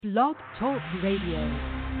Blog Talk Radio.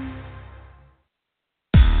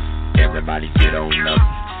 Everybody get on up.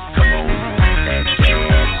 Come on and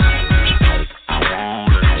dance. I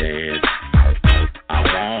wanna dance. I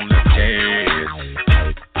wanna dance.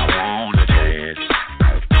 I wanna dance.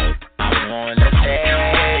 I wanna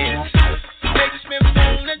dance. He makes me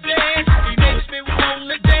wanna dance. He makes me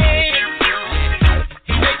wanna dance.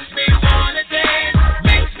 He makes me wanna dance.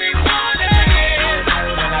 Makes me wanna dance.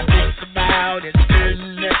 When I think about his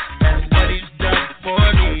goodness and what he's done for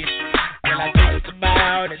me. When I think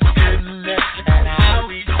about his goodness and how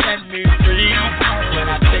he set me free. When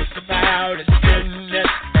I think about his goodness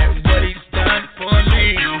and what he's done for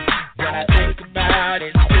me. When I think about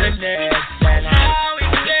his goodness and how he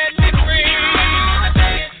set me free.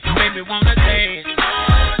 You make me wanna dance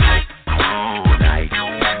all night, all night.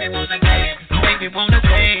 Make me wanna dance, make me wanna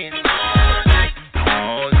dance all night,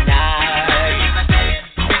 all night. Makes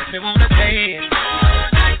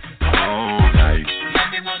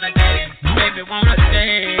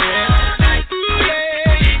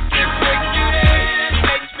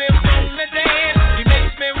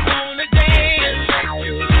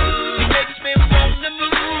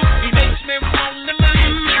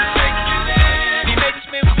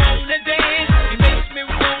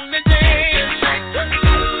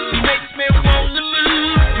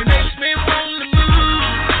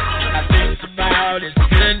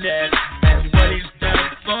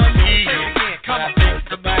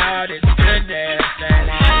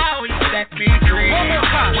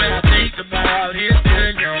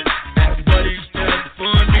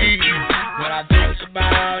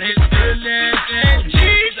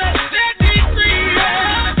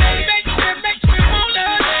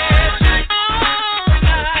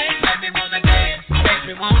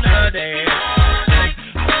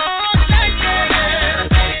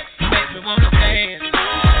me wanna dance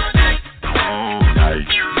all night, all night.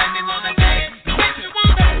 Make me wanna dance, make me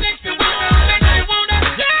wanna dance.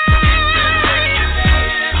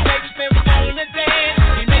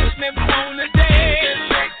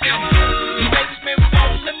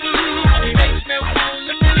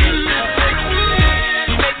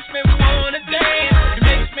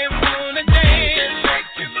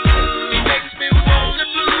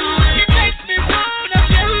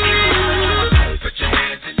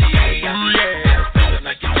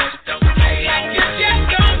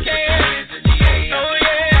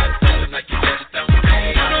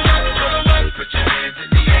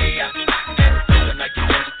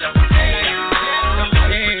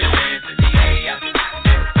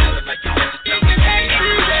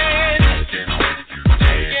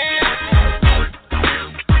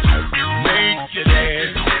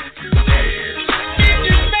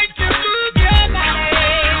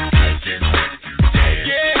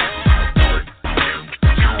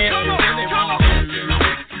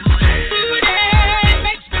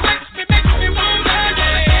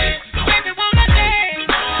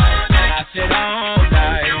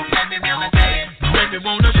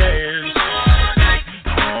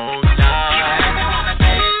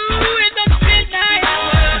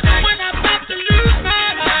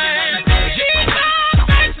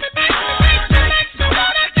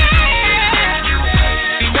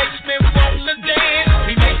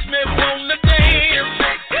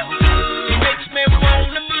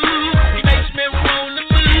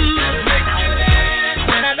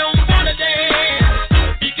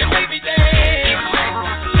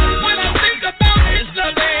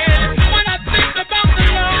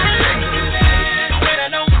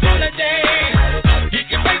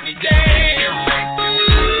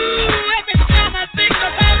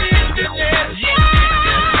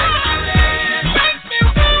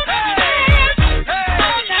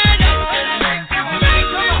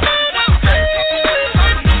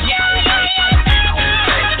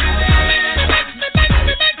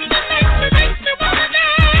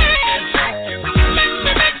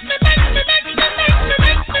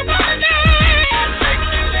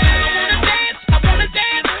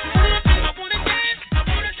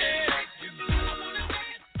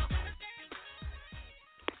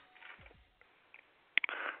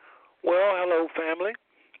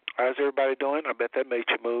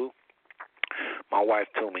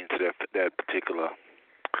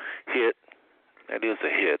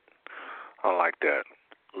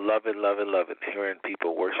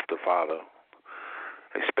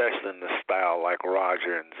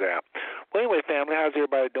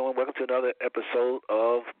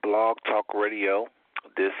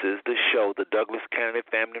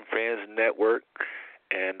 Family and Friends Network,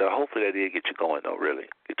 and hopefully that did get you going, though, really,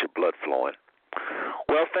 get your blood flowing.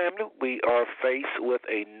 Well, family, we are faced with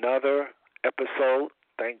another episode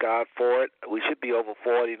Thank God for it. We should be over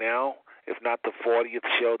 40 now. If not the 40th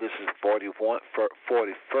show, this is the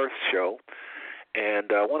 41st show.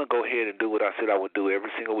 And I want to go ahead and do what I said I would do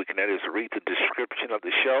every single week, and that is read the description of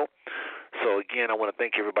the show. So, again, I want to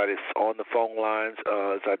thank everybody that's on the phone lines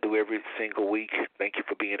as I do every single week. Thank you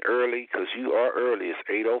for being early, because you are early. It's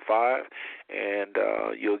 8:05, and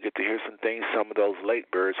you'll get to hear some things some of those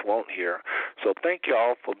late birds won't hear. So thank you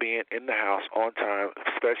all for being in the house on time.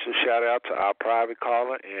 Special shout-out to our private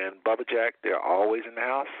caller and Bubba Jack. They're always in the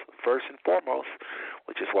house, first and foremost,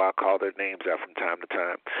 which is why I call their names out from time to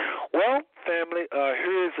time. Well, family,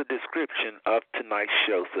 here is a description of tonight's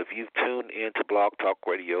show. So if you've tuned into Blog Talk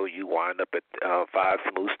Radio, you wind up at 5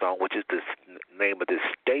 Smooth Stone, which is the name of this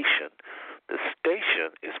station. The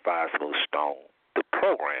station is 5 Smooth Stone. The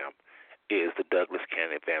program is the Douglas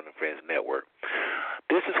Canady Family and Friends Network.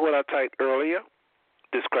 This is what I typed earlier,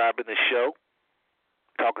 describing the show.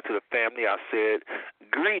 Talking to the family, I said,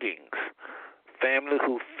 greetings, family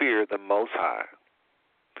who fear the Most High.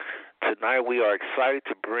 Tonight we are excited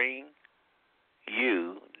to bring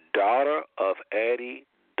you daughter of Addie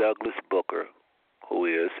Douglas Booker, who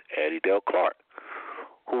is Addie Del Clark,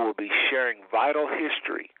 who will be sharing vital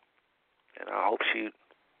history, and I hope she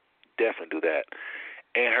definitely do that,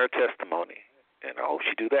 and her testimony, and I hope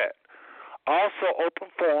she do that. Also, open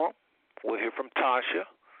forum, we'll hear from Tasha,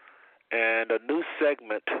 and a new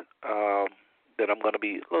segment that I'm going to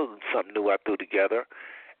be, a little something new I threw together,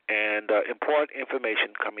 and important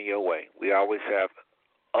information coming your way. We always have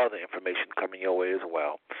other information coming your way as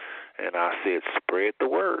well. And I said, spread the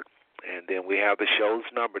word. And then we have the show's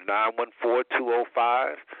number,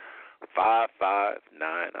 914-205-5590.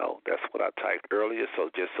 That's what I typed earlier. So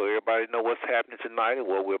just so everybody know what's happening tonight and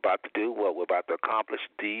what we're about to do, what we're about to accomplish,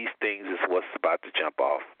 these things is what's about to jump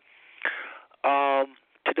off.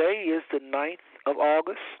 Today is the 9th of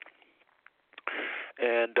August.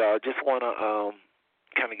 And just want to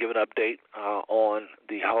kind of give an update on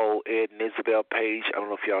the whole Ed and Isabel page. I don't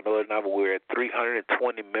know if y'all know it or not, but we're at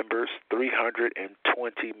 320 members.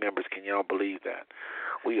 320 members. Can y'all believe that?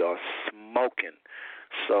 We are smoking.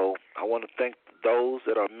 So I want to thank those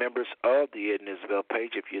that are members of the Ed and Isabel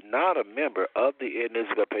page. If you're not a member of the Ed and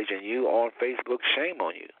Isabel page and you on Facebook, shame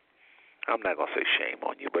on you. I'm not going to say shame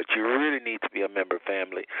on you, but you really need to be a member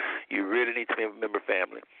family. You really need to be a member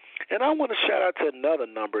family. And I want to shout out to another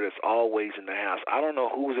number that's always in the house. I don't know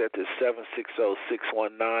who's at this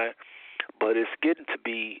 760-619, but it's getting to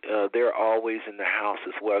be they're always in the house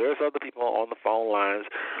as well. There's other people on the phone lines,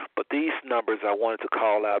 but these numbers I wanted to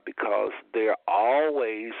call out because they're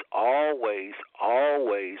always, always,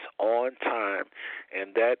 always on time,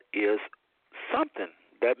 and that is something.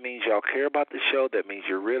 That means y'all care about the show. That means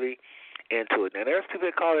you're really into it. Now, there's people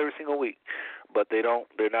that call every single week, but they're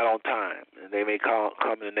not on time, and they may come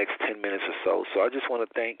in the next 10 minutes or so. So I just want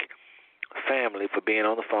to thank family for being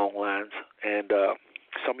on the phone lines, and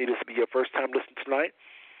some of you, this will be your first time listening tonight,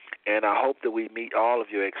 and I hope that we meet all of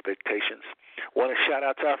your expectations. I want to shout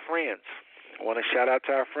out to our friends.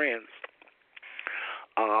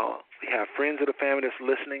 We have friends of the family that's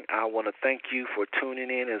listening. I want to thank you for tuning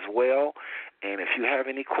in as well. And if you have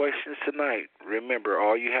any questions tonight, remember,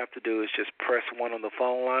 all you have to do is just press 1 on the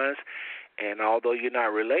phone lines. And although you're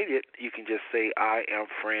not related, you can just say, I am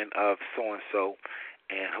friend of so-and-so,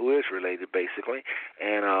 and who is related, basically.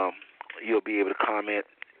 And you'll be able to comment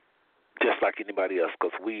just like anybody else,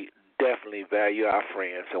 because we definitely value our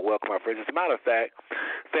friends and welcome our friends. As a matter of fact,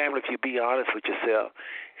 family, if you be honest with yourself,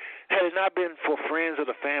 had it not been for friends of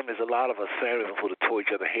the families, a lot of us families would have tore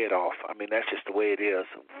each other head off. I mean, that's just the way it is.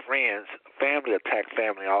 Family attack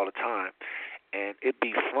family all the time. And it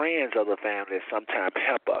be friends of the family that sometimes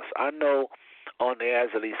help us. I know on the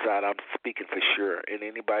Azalea side, I'm speaking for sure. And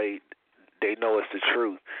anybody, they know it's the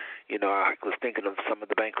truth. You know, I was thinking of some of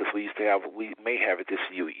the banquets we used to have. We may have it this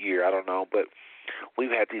year, I don't know. But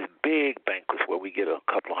we've had these big banquets where we get a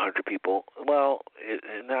couple of hundred people. Well,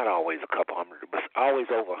 not always a couple hundred, but always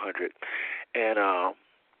over 100. And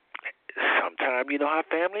sometimes, you know how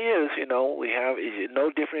family is. You know, we have it's no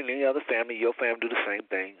different than any other family. Your family do the same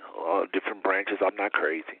thing, different branches. I'm not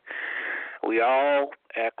crazy. We all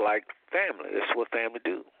act like family. That's what family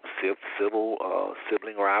do.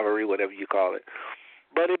 Sibling rivalry, whatever you call it.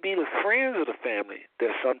 But it be the friends of the family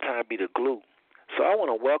that sometimes be the glue. So I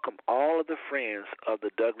want to welcome all of the friends of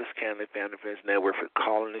the Douglas Canady Family Friends Network for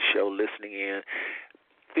calling the show, listening in.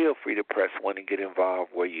 Feel free to press 1 and get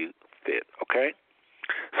involved where you fit, okay?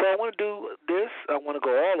 So I want to do this. I want to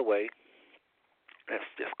go all the way. Let's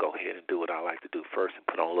just go ahead and do what I like to do first and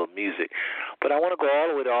put on a little music. But I want to go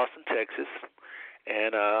all the way to Austin, Texas,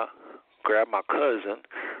 and grab my cousin,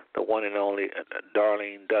 the one and only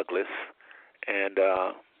Darlene Douglas, And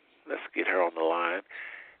let's get her on the line.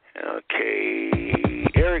 Okay,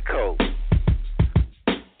 area code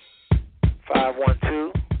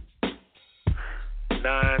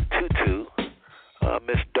 512-922.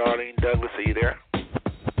 Miss Darlene Douglas, are you there?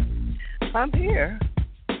 I'm here.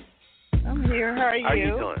 How are you? How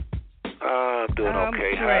you doing? I'm doing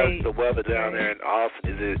okay. Great. How's the weather down there in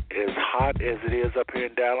Austin? Is it as hot as it is up here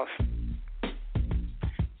in Dallas?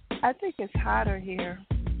 I think it's hotter here.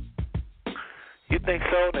 You think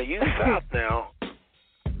so? Now, you south now.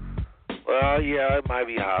 Well, yeah, it might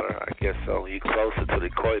be hotter. I guess so. You're closer to the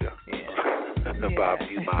equator. Yeah. About a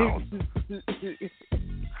few miles.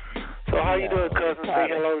 So how you doing, cousin? Say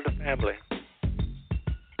hello to the family.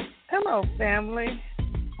 Hello, family.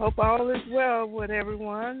 Hope all is well with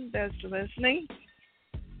everyone that's listening.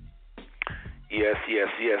 Yes.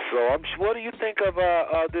 So, what do you think of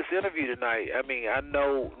this interview tonight? I mean, I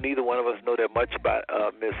know neither one of us know that much about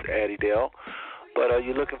Miss Addie Dale, but are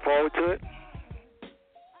you looking forward to it?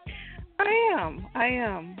 I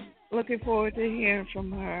am looking forward to hearing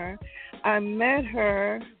from her. I met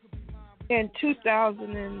her in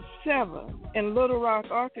 2007 in Little Rock,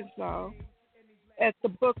 Arkansas, at the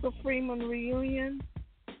Booker Freeman reunion.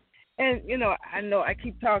 And, I know I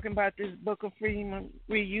keep talking about this Booker Freeman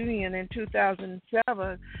reunion in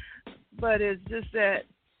 2007, but it's just that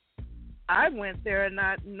I went there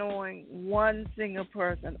not knowing one single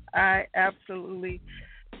person. I absolutely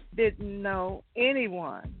didn't know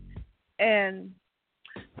anyone. And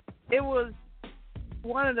it was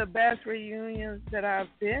one of the best reunions that I've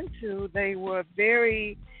been to. They were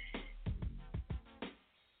very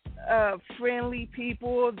friendly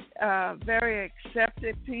people, very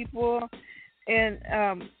accepted people, and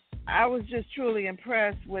I was just truly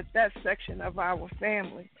impressed with that section of our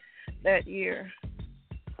family that year.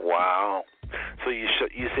 Wow. So you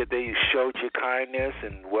said they showed you kindness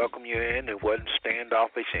and welcomed you in and wasn't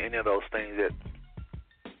standoffish or any of those things that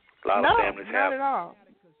a lot of families have? No,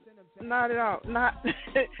 not at all.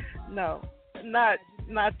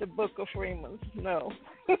 Not the Booker Freemans, no.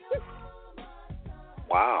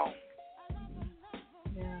 Wow.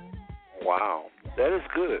 Yeah. Wow. That is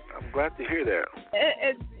good. I'm glad to hear that.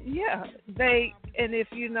 And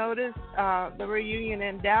if you notice, the reunion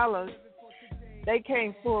in Dallas, they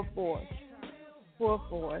came full force.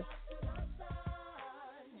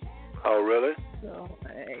 Oh, really? So,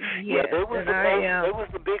 yeah, they was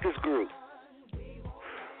the biggest group.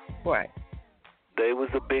 Right. They was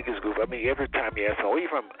the biggest group. I mean, every time you ask them, where you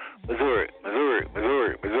from? Missouri.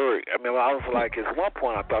 I mean, I was like, at one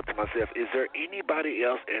point I thought to myself, is there anybody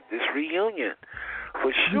else at this reunion?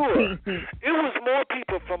 For sure. It was more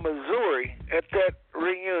people from Missouri at that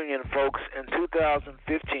reunion, folks, in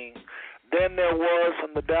 2015 than there was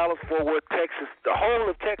from the Dallas-Fort Worth, Texas, the whole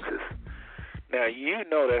of Texas. Now, you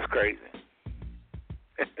know that's crazy.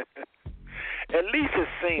 At least it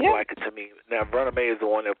seemed like it to me. Now, Verna May is the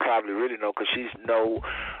one that probably really know because she's know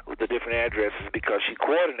the different addresses because she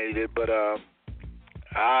coordinated it, but at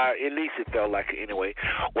least it felt like it anyway.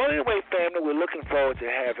 Well, anyway, family, we're looking forward to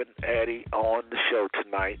having Addie on the show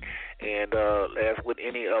tonight. And as with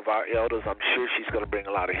any of our elders, I'm sure she's going to bring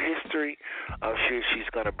a lot of history. I'm sure she's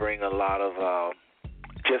going to bring a lot of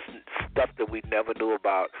just stuff that we never knew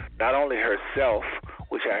about, not only herself,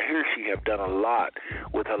 which I hear she have done a lot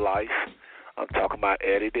with her life. I'm talking about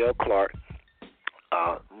Addie Dale Clark.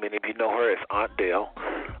 Many of you know her as Aunt Dale.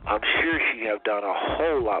 I'm sure she have done a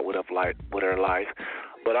whole lot with her life,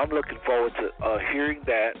 but I'm looking forward to hearing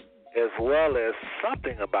that as well as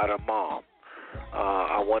something about her mom.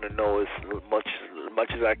 I want to know as much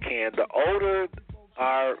as I can. The older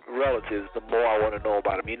our relatives, the more I want to know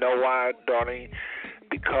about them. You know why, Darlene?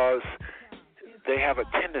 Because they have a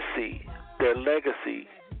tendency, their legacy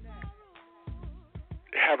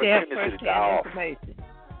have a tendency to die off.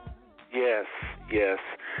 Yes.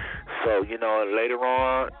 So, later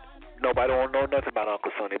on, nobody won't know nothing about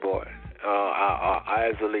Uncle Sonny Boy,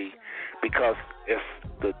 Isley, because as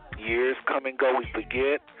the years come and go, we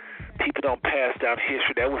forget. People don't pass down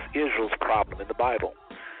history. That was Israel's problem in the Bible.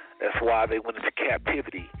 That's why they went into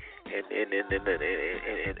captivity and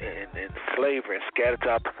slavery and scattered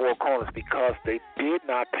out the four corners, because they did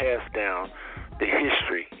not pass down the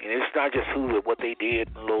history. And it's not just what they did,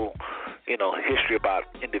 little, history about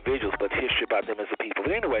individuals, but history about them as a people.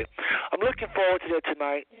 But anyway, I'm looking forward to that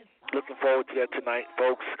tonight.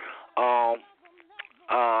 Folks.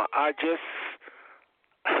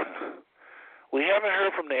 We haven't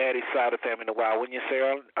heard from the Addie side of the family in a while, wouldn't you say,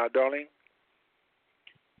 Darlene?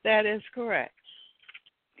 That is correct.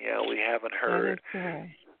 Yeah, we haven't heard. That is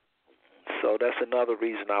correct. So that's another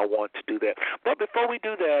reason I want to do that. But before we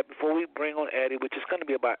do that, before we bring on Addie, which is going to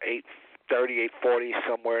be about 38, 40,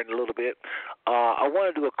 somewhere in a little bit. I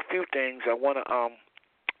want to do a few things. I want to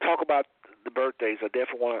talk about the birthdays. I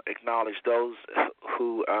definitely want to acknowledge those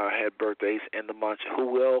who had birthdays in the month, who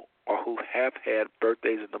will or who have had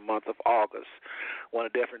birthdays in the month of August. I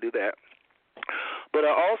want to definitely do that. But I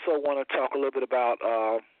also want to talk a little bit about,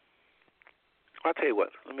 I'll tell you what,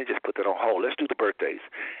 let me just put that on hold. Let's do the birthdays,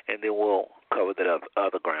 and then we'll cover that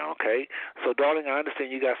other ground, okay? So, darling, I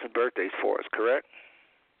understand you got some birthdays for us, correct?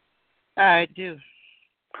 I do.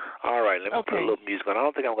 All right, let me put a little music on. I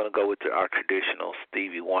don't think I'm going to go with our traditional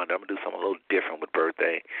Stevie Wonder. I'm going to do something a little different with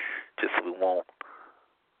birthday, just so we won't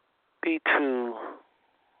be too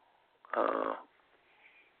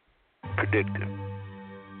predictive.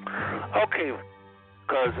 Okay,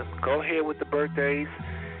 cousin, go ahead with the birthdays,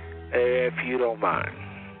 if you don't mind.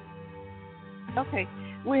 Okay,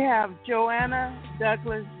 we have Joanna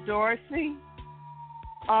Douglas Dorsey,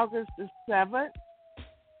 August the 7th.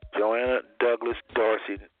 Joanna Douglas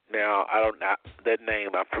Dorsey. Now, I don't know that name.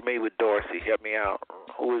 I'm familiar with Dorsey. Help me out.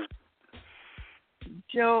 Who is?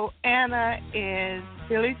 Joanna is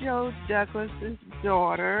Billy Joe Douglas's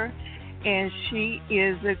daughter, and she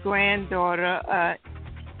is the granddaughter of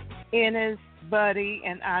Ennis Buddy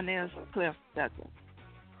and Inez Cliff Douglas.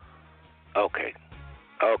 Okay,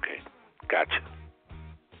 gotcha.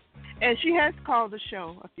 And she has called the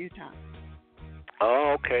show a few times.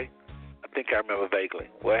 Oh, okay. I think I remember vaguely.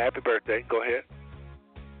 Well, happy birthday. Go ahead.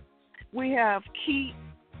 We have Keith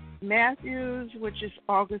Matthews, which is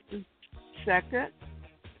August the 2nd.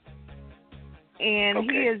 And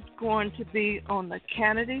he is going to be on the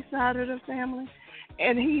Canady side of the family.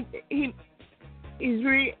 And he's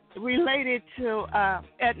related to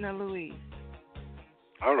Edna Louise.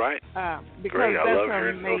 All right. Because great. I that's love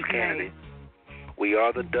her hearing those Canady. We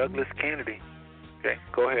are the Douglas Canady. Okay,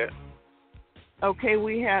 go ahead. Okay,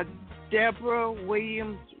 we have Deborah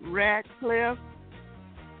Williams Radcliffe,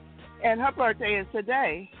 and her birthday is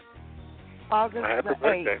today, August the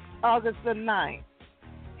 8th, August the 9th.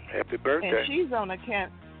 Happy birthday. And she's on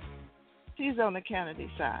the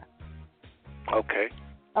Canady side. Okay.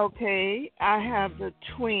 Okay, I have the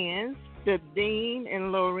twins, the Dean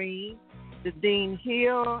and Lorene, the Dean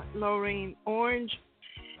Hill, Lorene Orange,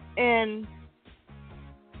 and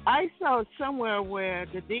I saw somewhere where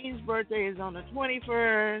the Dean's birthday is on the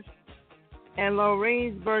 21st and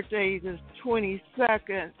Lorene's birthday is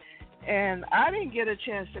 22nd, and I didn't get a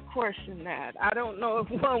chance to question that. I don't know if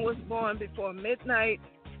one was born before midnight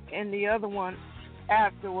and the other one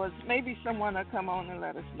afterwards. Maybe someone will come on and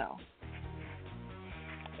let us know.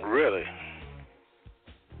 Really?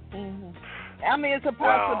 Mm-hmm. I mean, it's a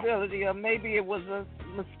possibility, or maybe it was a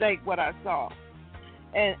mistake what I saw.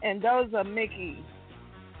 And those are Mickey's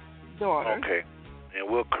daughters. Okay.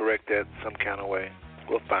 And we'll correct that some kind of way.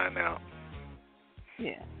 We'll find out.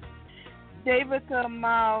 Yeah. Davica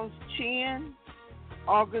Miles Chin,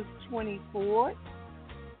 August 24th.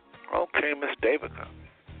 Okay, Miss Davica.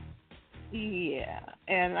 Yeah.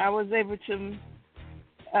 And I was able to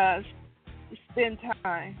spend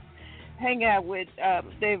time, hang out with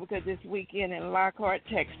Davica this weekend in Lockhart,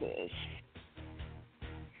 Texas.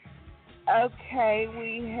 Okay,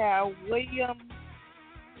 we have William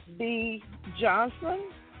B. Johnson,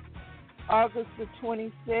 August the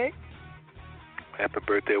 26th. Happy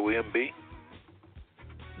birthday, William B.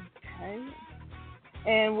 Okay.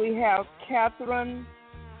 And we have Catherine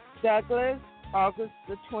Douglas, August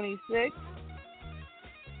the 26th.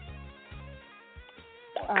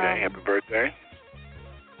 Okay, happy birthday.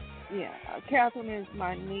 Yeah, Catherine is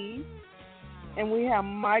my niece. And we have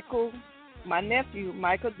Michael, my nephew,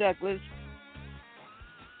 Michael Douglas,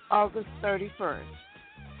 August 31st.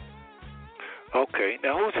 Okay,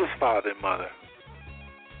 now who's his father and mother?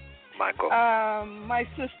 Michael. My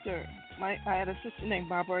sister. I had a sister named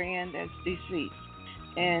Barbara Ann that's deceased,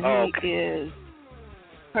 and he is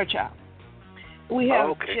her child. We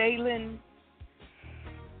have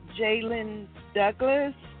Jalen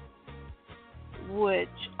Douglas, which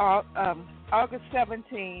August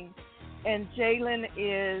 17th, and Jalen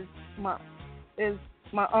is my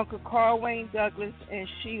uncle Carl Wayne Douglas and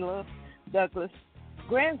Sheila Douglas'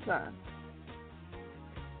 grandson.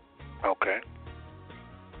 Okay.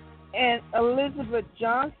 And Elizabeth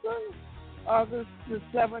Johnson, August the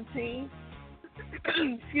 17th.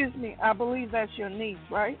 Excuse me, I believe that's your niece,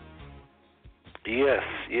 right? Yes.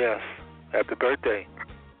 Happy birthday.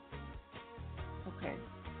 Okay.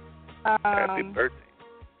 Happy birthday.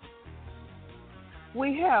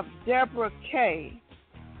 We have Deborah Kay,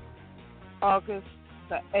 August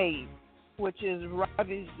the 8th, which is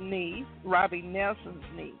Robbie's niece, Robbie Nelson's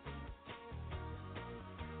niece.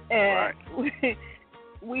 And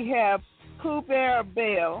we have Pooh Bear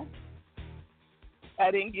Bell,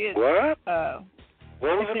 I didn't get. What?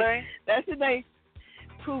 What was the name? That's the name.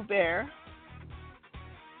 Pooh Bear.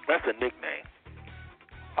 That's a nickname.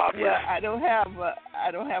 Obvious. Well, I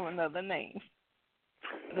don't have another name.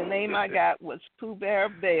 The name I got was Pooh Bear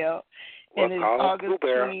Bell, and it's August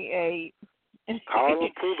 28th. Call him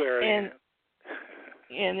Pooh Bear. And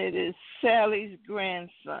it is Sally's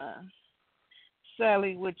grandson.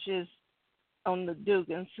 Sally, which is on the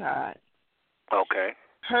Dugan side. Okay.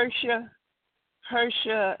 Hersha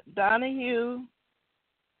Donahue,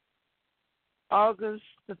 August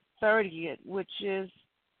the 30th, which is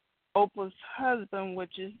Opa's husband,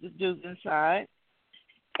 which is the Dugan side.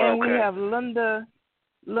 And we have Linda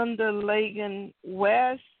Lagan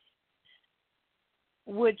West,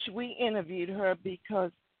 which we interviewed her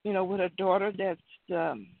because, with her daughter, that's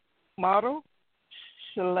the model,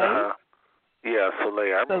 Soleil. Yeah,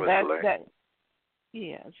 Soleil. I remember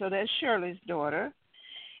Soleil. So that's Shirley's daughter.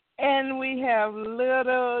 And we have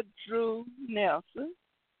little Drew Nelson,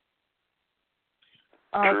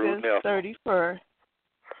 August 31st.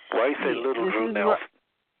 Why you say little Drew Nelson?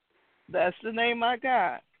 That's the name I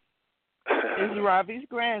got. It's Robbie's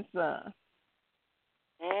grandson.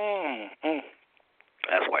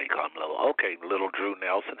 That's why you call him little. Okay, little Drew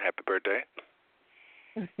Nelson. Happy birthday.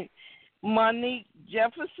 Monique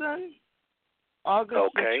Jefferson,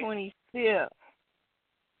 August the 25th.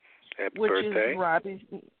 Happy which birthday. is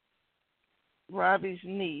Robbie's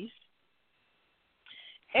niece.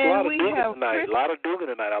 And a lot of Dugan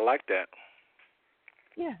tonight. I like that.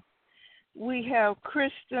 Yeah. We have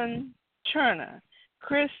Kristen Turner.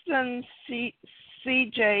 Kristen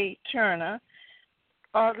C.J. Turner,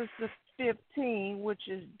 August the 15th, which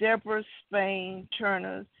is Deborah Spain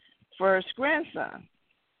Turner's first grandson.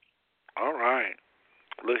 All right.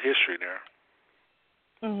 A little history there.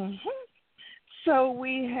 Mm-hmm. So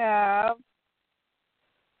we have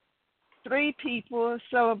 3 people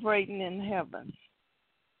celebrating in heaven.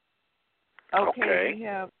 Okay. We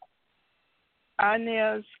have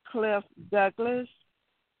Inez Cliff Douglas,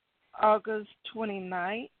 August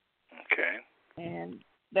 29th. Okay. And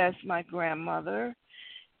that's my grandmother.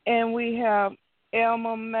 And we have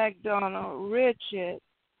Elma McDonald Richard,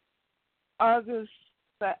 August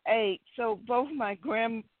the 8th. So both my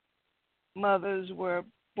grandmothers were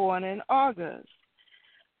born in August.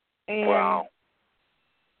 And wow.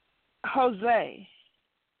 Hosey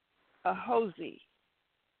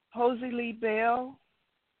Lee Bell.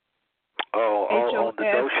 On the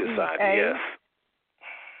Dosha side, yes.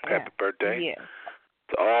 Happy birthday. Yes.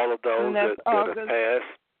 To all of those that have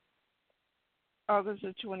passed. August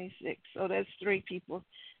the 26th. So that's 3 people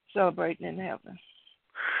celebrating in heaven.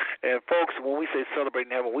 And folks, when we say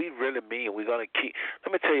celebrating in heaven, we really mean we're going to keep.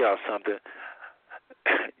 Let me tell y'all something.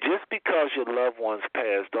 Just because your loved ones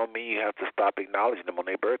pass don't mean you have to stop acknowledging them on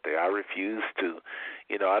their birthday. I refuse to.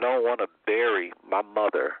 I don't want to bury my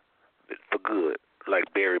mother for good,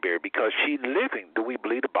 like bury, because she's living. Do we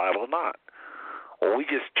believe the Bible or not? Or we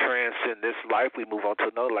just transcend this life, we move on to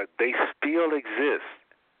another life. They still exist.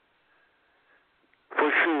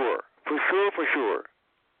 For sure.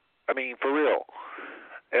 I mean, for real.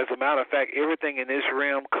 As a matter of fact, everything in this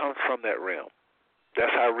realm comes from that realm.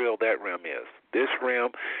 That's how real that realm is. This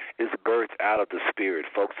realm is birthed out of the spirit.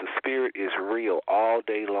 Folks, the spirit is real all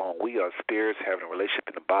day long. We are spirits having a relationship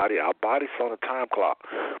in the body. Our body's on a time clock,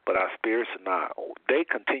 but our spirits are not. They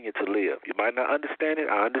continue to live. You might not understand it.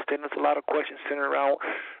 I understand there's a lot of questions centered around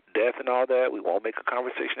death and all that. We won't make a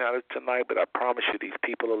conversation out of it tonight, but I promise you these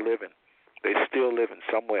people are living. They're still living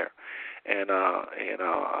somewhere. And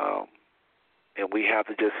we have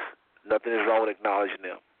to just, nothing is wrong with acknowledging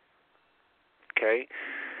them. Okay?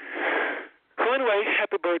 So anyway,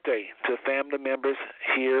 happy birthday to family members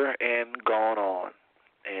here and gone on.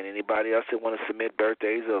 And anybody else that want to submit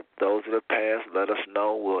birthdays of those that have passed, let us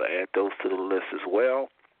know. We'll add those to the list as well.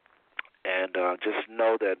 And just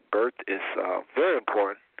know that birth is very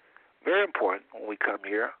important when we come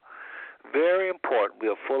here. Very important. We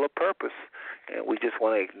are full of purpose. And we just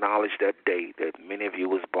want to acknowledge that day that many of you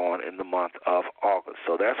was born in the month of August.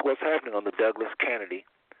 So that's what's happening on the Douglas Canady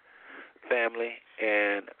Family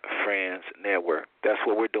and Friends Network. That's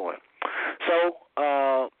what we're doing. So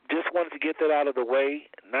just wanted to get that out of the way.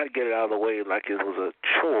 Not get it out of the way like it was a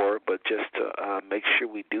chore, but just to make sure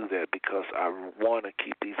we do that because I want to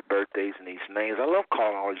keep these birthdays and these names. I love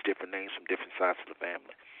calling all these different names from different sides of the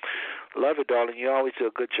family. Love it, darling. You always do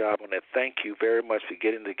a good job on that. Thank you very much for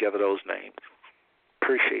getting together those names.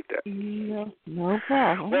 Appreciate that. No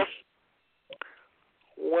problem.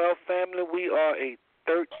 Well, family, we are a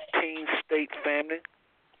 13-state family.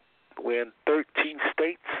 We're in 13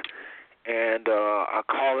 states, and I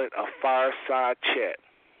call it a fireside chat.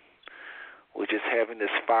 We're just having this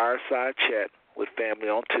fireside chat with family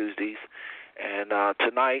on Tuesdays. And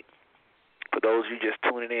tonight, for those of you just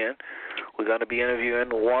tuning in, we're going to be interviewing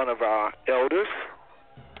one of our elders,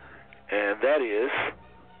 and that is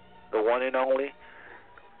the one and only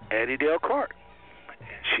Addie Dale Clark.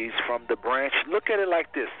 She's from the branch. Look at it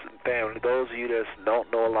like this, family. Those of you that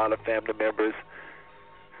don't know a lot of family members,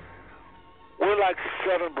 we're like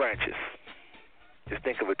 7 branches. Just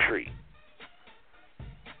think of a tree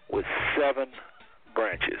with 7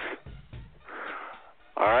 branches.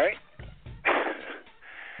 All right?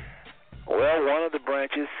 Well, one of the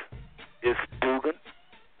branches is Dugan.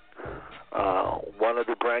 One of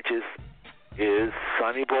the branches is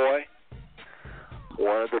Sonny Boy.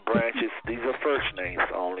 One of the branches, these are first names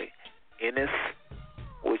only, Ennis,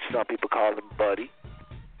 which some people call him Buddy.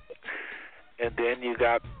 And then you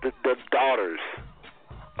got the daughters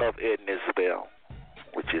of Ed and Isabel,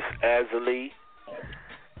 which is Azalee.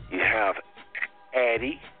 You have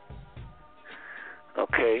Addie.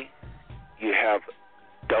 Okay. You have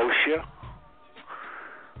Dosha.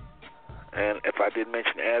 And if I didn't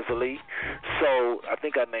mention Azalee, so I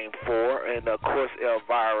think I named 4, and of course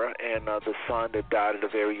Elvira and the son that died at a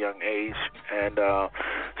very young age, and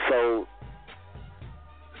so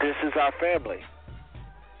this is our family.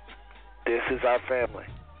 This is our family.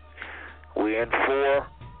 We're in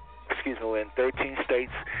 13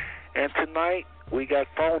 states, and tonight we got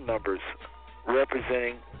phone numbers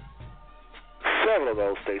representing several of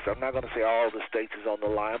those states. I'm not going to say all the states is on the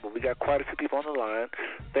line, but we got quite a few people on the line.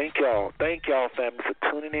 Thank y'all, family, for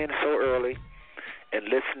tuning in so early and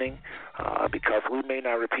listening, because we may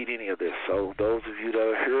not repeat any of this. So those of you that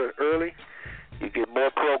are here early, you get more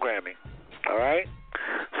programming. All right?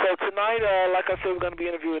 So tonight, like I said, we're going to be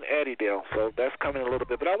interviewing Addie Dale, so that's coming a little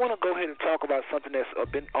bit. But I want to go ahead and talk about something that's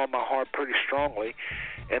been on my heart pretty strongly,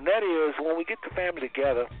 and that is when we get the family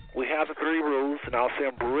together, we have the 3 rules, and I'll say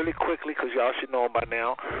them really quickly because y'all should know them by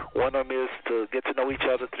now. One of them is to get to know each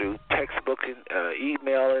other through textbook and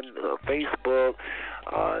emailing, Facebook.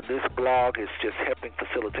 This blog is just helping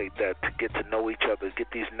facilitate that, to get to know each other, get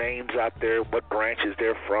these names out there, what branches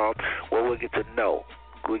they're from, what we'll get to know.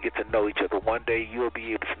 We get to know each other. One day you'll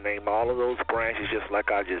be able to name all of those branches just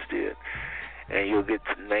like I just did. And you'll get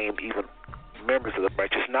to name even members of the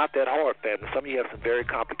branch. It's not that hard, family. Some of you have some very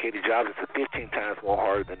complicated jobs. It's 15 times more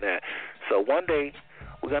harder than that. So one day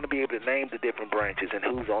we're going to be able to name the different branches and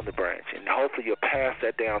who's on the branch. And hopefully you'll pass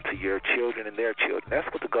that down to your children and their children. That's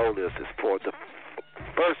what the goal is for the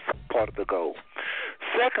first part of the goal.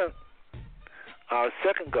 Our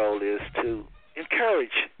second goal is to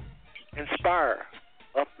encourage, inspire,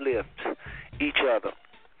 uplift each other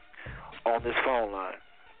on this phone line,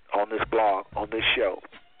 on this blog, on this show.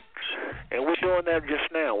 And we're doing that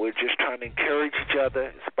just now. We're just trying to encourage each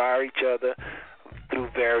other, inspire each other through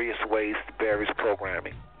various ways, various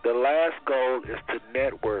programming. The last goal is to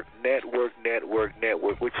network,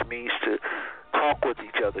 which means to talk with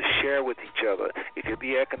each other, share with each other. It can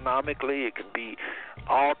be economically, it can be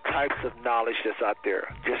all types of knowledge that's out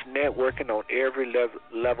there. Just networking on every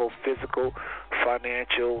level, physical,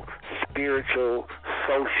 financial, spiritual,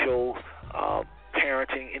 social,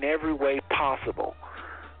 parenting, in every way possible.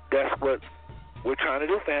 That's what we're trying to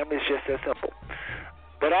do, family. It's just that simple.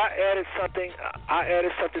 But I added something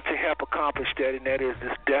to help accomplish that, and that is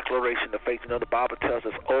this declaration of faith. You know, the Bible tells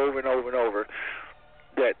us over and over and over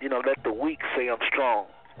that, you know, let the weak say I'm strong.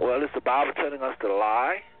 Well, is the Bible telling us to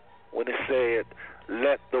lie when it said,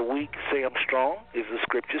 let the weak say I'm strong? Is the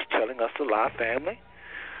scriptures telling us to lie, family?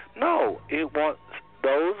 No, it wants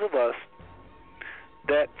those of us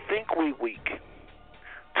that think we weak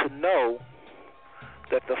to know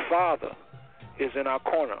that the Father is in our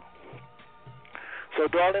corner. So,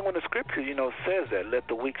 darling, when the scripture, you know, says that, let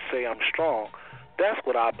the weak say I'm strong, that's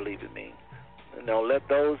what I believe it means. You know, let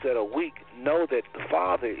those that are weak know that the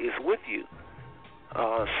Father is with you.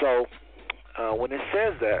 So when it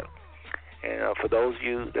says that, and for those of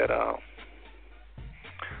you that I'm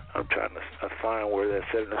trying to find where that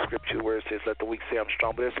said in the scripture where it says, let the weak say I'm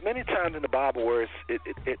strong. But there's many times in the Bible where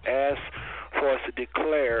it asks for us to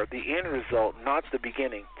declare the end result, not the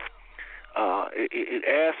beginning. It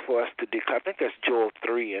asks for us to declare. I think that's Joel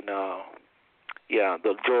 3 and the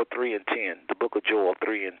Joel 3 and 10, the book of Joel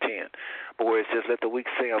 3 and 10, but where it says, let the weak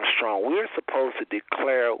say I'm strong. We're supposed to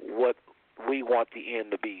declare what we want the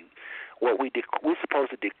end to be. We're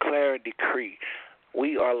supposed to declare and decree.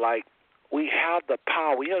 We have the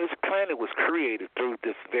power. You know, this planet was created through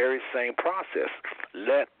this very same process.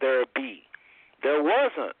 Let there be. There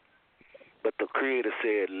wasn't, but the Creator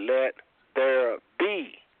said, let there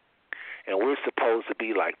be. And we're supposed to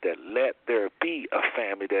be like that. Let there be a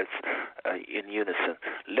family that's in unison.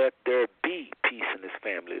 Let there be peace in this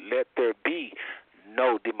family. Let there be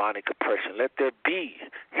no demonic oppression. Let there be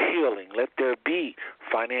healing. Let there be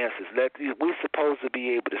finances. We're supposed to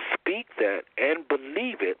be able to speak that and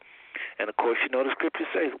believe it. And, of course, you know the scripture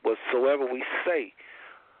says, whatsoever we say,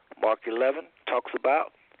 Mark 11 talks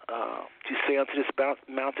about, you say unto this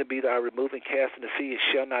mountain, be thou removed and cast in the sea, and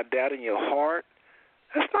shall not doubt in your heart.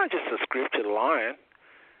 That's not just a scripture line.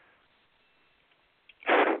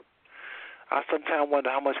 I sometimes wonder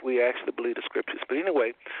how much we actually believe the scriptures. But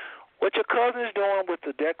anyway, what your cousin is doing with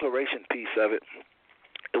the declaration piece of it,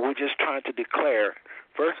 we're just trying to declare.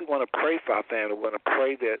 First, we want to pray for our family. We want to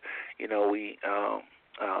pray that, you know,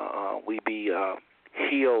 we be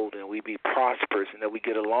healed and we be prosperous and that we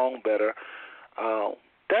get along better.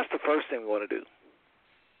 That's the first thing we want to do.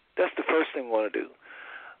 That's the first thing we want to do.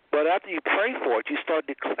 But after you pray for it, you start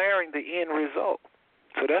declaring the end result.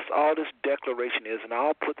 So that's all this declaration is, and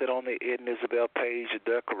I'll put that on the Ed and Isabel page, the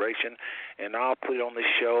declaration, and I'll put it on the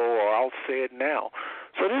show, or I'll say it now.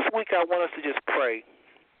 So this week I want us to just pray.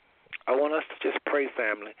 I want us to just pray,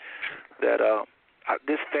 family, that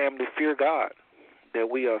this family fear God,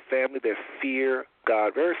 that we are a family that fear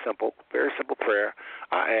God. Very simple prayer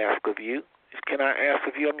I ask of you. Can I ask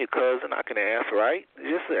of you? I'm your cousin. I can ask, right?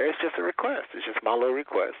 It's just a request. It's just my little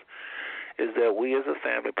request, is that we as a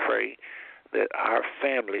family pray that our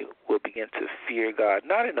family will begin to fear God,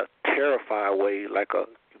 not in a terrified way like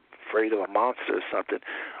afraid of a monster or something,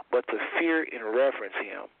 but to fear and reverence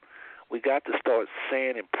Him. We got to start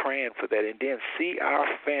saying and praying for that, and then see our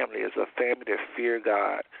family as a family that fear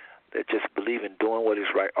God, that just believe in doing what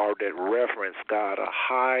is right, or that reverence God, a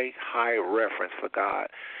high reverence for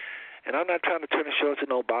God. And I'm not trying to turn the show into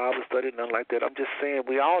no Bible study, nothing like that. I'm just saying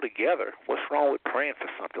we all together. What's wrong with praying for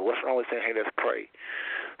something? What's wrong with saying, hey, let's pray?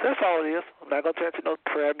 That's all it is. I'm not going to turn into no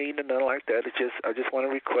prayer meeting or nothing like that. I just want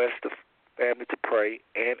to request the family to pray.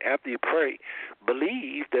 And after you pray,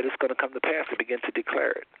 believe that it's going to come to pass and begin to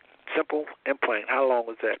declare it. Simple and plain. How long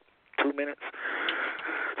was that? 2 minutes?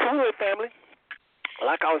 So anyway, family,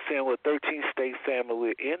 like I was saying, we're a 13-state family.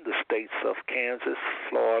 We're in the states of Kansas,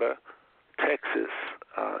 Florida, Texas,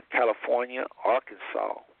 California,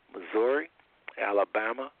 Arkansas, Missouri,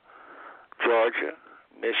 Alabama, Georgia,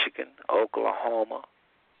 Michigan, Oklahoma,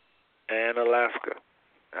 and Alaska.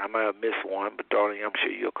 I might have missed one, but darling, I'm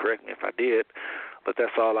sure you'll correct me if I did. But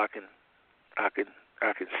that's all I can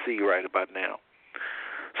see right about now.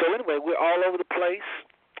 So anyway, we're all over the place,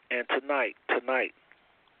 and tonight,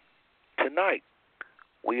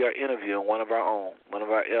 we are interviewing one of our own, one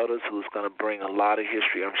of our elders who's going to bring a lot of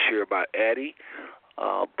history, I'm sure, about Addie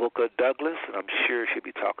Booker Douglas, and I'm sure she'll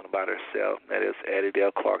be talking about herself. That is Addie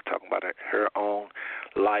Dale Clark, talking about her own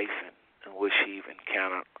life and what she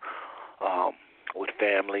encountered with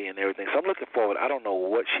family and everything. So I'm looking forward. I don't know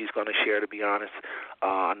what she's going to share, to be honest.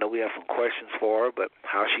 I know we have some questions for her, but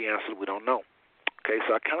how she answered, we don't know. Okay,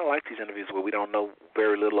 so I kind of like these interviews where we don't know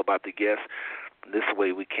very little about the guest. This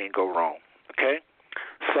way we can't go wrong. Okay?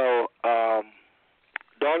 So,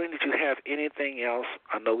 darling, did you have anything else?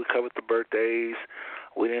 I know we covered the birthdays.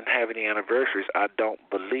 We didn't have any anniversaries, I don't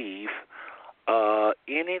believe.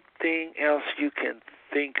 Anything else you can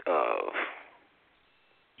think of?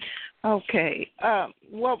 Okay.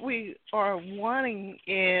 What we are wanting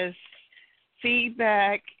is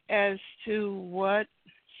feedback as to what,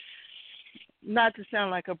 not to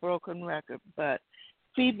sound like a broken record, but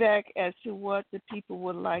feedback as to what the people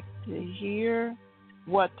would like to hear,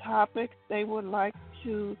 what topics they would like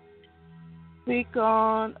to speak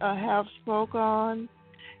on or have spoke on,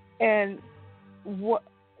 and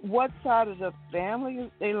what side of the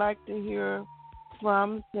family they like to hear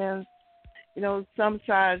from, since, you know, some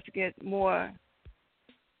sides get more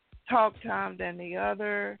talk time than the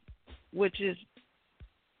other, which is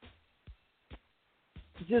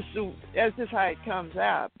that's just how it comes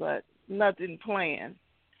out, but nothing planned.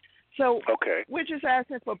 So okay, we're just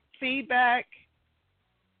asking for feedback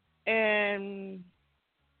and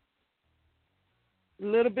a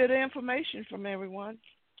little bit of information from everyone,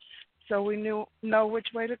 so we know which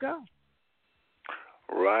way to go.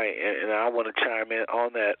 Right, and I want to chime in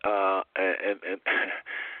on that.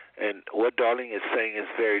 And what Darlene is saying is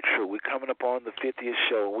very true. We're coming up on the 50th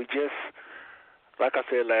show. We just, like I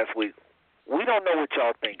said last week, we don't know what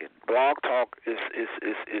y'all thinking. Blog Talk is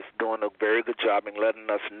doing a very good job in letting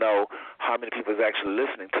us know how many people is actually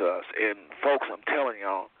listening to us. And folks, I'm telling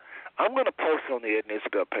y'all, I'm going to post it on the Ed and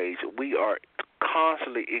Isabel page. We are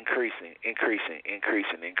constantly increasing.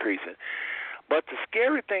 But the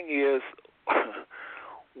scary thing is,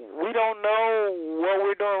 we don't know what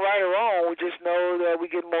we're doing right or wrong. We just know that we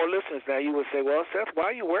get more listeners. Now, you would say, well, Seth, why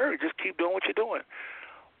are you worried? Just keep doing what you're doing.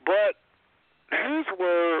 But here's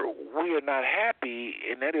where we are not happy,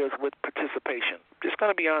 and that is with participation. Just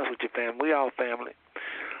going to be honest with you, fam. We all family.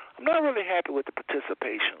 I'm not really happy with the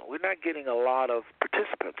participation. We're not getting a lot of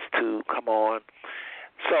participants to come on.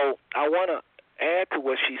 So I want to add to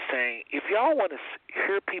what she's saying. If y'all want to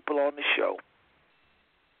hear people on the show,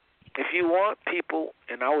 if you want people,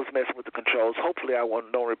 and I was messing with the controls, hopefully I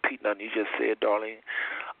don't repeat nothing you just said, Darlene.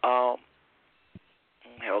 I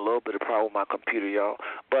have a little bit of problem with my computer, y'all.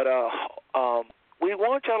 But we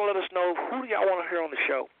want y'all to let us know, who do y'all want to hear on the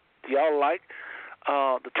show? Do y'all like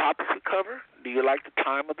the topics we cover? Do you like the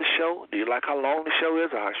time of the show? Do you like how long the show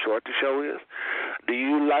is or how short the show is? Do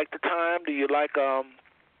you like the time? Do you like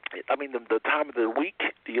the time of the week?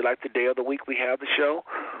 Do you like the day of the week we have the show?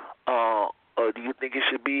 Or do you think it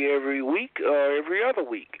should be every week or every other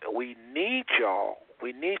week? We need y'all.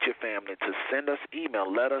 We need your family to send us email.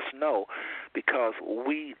 Let us know, because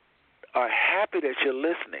we are happy that you're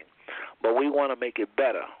listening, but we want to make it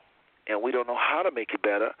better, and we don't know how to make it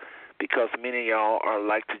better, because many of y'all are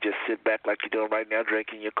like to just sit back like you're doing right now,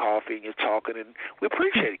 drinking your coffee and you're talking, and we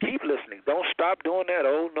appreciate it. Keep listening. Don't stop doing that.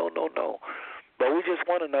 Oh, no. But we just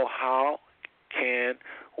want to know, how can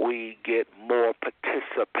we get more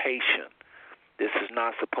participation? This is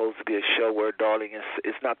not supposed to be a show where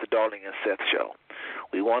it's not the Darling and Seth show.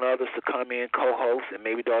 We want others to come in, co-host, and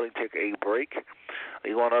maybe Darling take a break.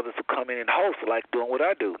 We want others to come in and host, like doing what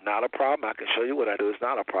I do. Not a problem. I can show you what I do. It's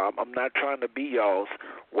not a problem. I'm not trying to be y'all's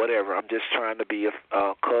whatever. I'm just trying to be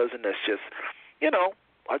a cousin that's just, I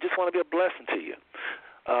just want to be a blessing to you.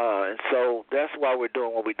 And so that's why we're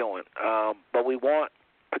doing what we're doing. But we want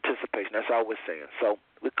participation. That's all we're saying. So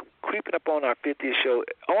we're creeping up on our 50th show.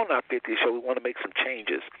 On our 50th show, we want to make some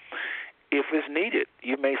changes. If it's needed,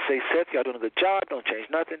 you may say, Seth, y'all doing a good job, don't change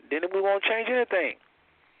nothing. Then we won't change anything.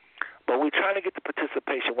 But we're trying to get the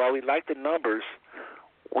participation. While we like the numbers,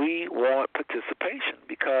 we want participation,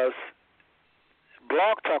 because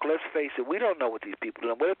Blog Talk, let's face it, we don't know what these people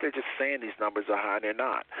are doing. What if they're just saying these numbers are high and they're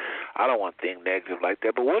not? I don't want to think negative like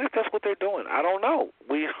that, but what if that's what they're doing? I don't know.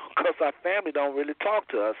 Because our family don't really talk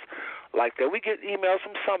to us like that. We get emails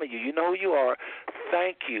from some of you. You know who you are.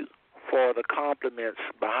 Thank you for the compliments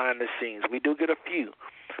behind the scenes. We do get a few.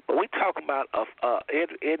 But we're talking about Ed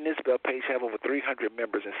and Isabel page have over 300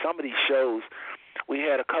 members, and some of these shows, we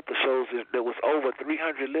had a couple of shows that was over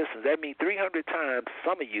 300 listens. That means 300 times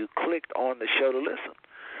some of you clicked on the show to listen.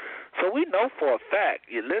 So we know for a fact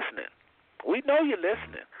you're listening. We know you're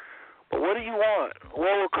listening. But what do you want?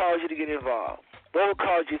 What will cause you to get involved? What will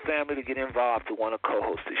cause your family to get involved, to want to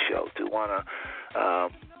co-host the show, to want to,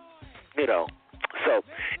 So,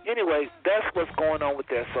 anyway, that's what's going on with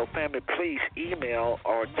that. So, family, please email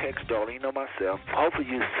or text Darlene or myself. Hopefully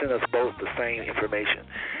you send us both the same information.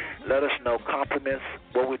 Let us know compliments,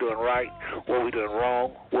 what we're doing right, what we're doing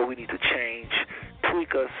wrong, what we need to change,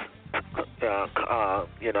 tweak us,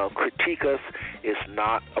 critique us. It's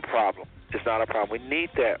not a problem. It's not a problem. We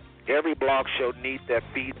need that. Every blog show needs that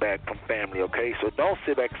feedback from family, okay? So don't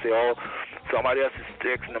sit back and say, oh, somebody else is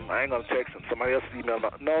texting them. I ain't going to text them. Somebody else is emailing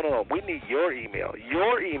them. No. We need your email.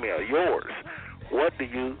 Yours. What do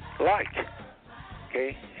you like?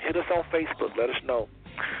 Okay? Hit us on Facebook. Let us know.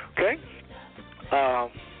 Okay? I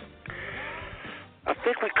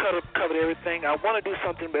think we covered everything. I want to do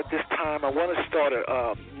something at this time. I want to start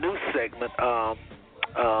a new segment.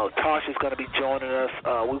 Tasha's going to be joining us.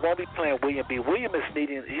 We won't be playing William B. William is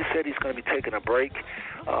needing, he said he's going to be taking a break.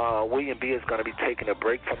 William B. is going to be taking a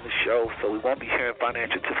break from the show, so we won't be hearing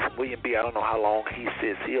financial tips from William B. I don't know how long he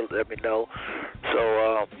says. He'll let me know.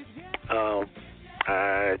 So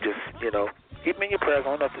I just, keep him in your prayers. I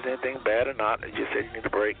don't know if there's anything bad or not. He just said he needs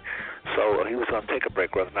a break. So he was going to take a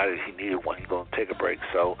break, whether or not he needed one. He's going to take a break.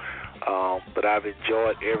 So, but I've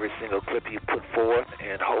enjoyed every single clip he put forth,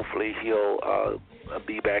 and hopefully he'll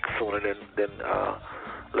be back sooner than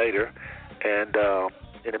later. And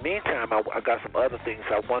in the meantime, I got some other things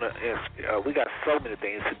I want to ask. We got so many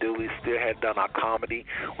things to do. We still hadn't done our comedy.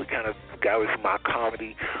 We kind of got away from our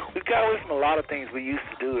comedy. We got away from a lot of things we used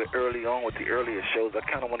to do early on with the earlier shows. I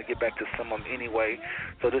kind of want to get back to some of them anyway.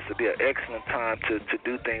 So this would be an excellent time to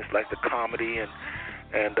do things like the comedy and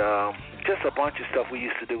just a bunch of stuff we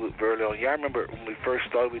used to do early on. Yeah, I remember when we first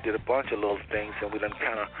started, we did a bunch of little things, and we then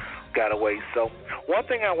kind of got away. So one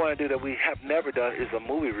thing I want to do that we have never done is a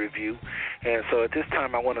movie review. And so at this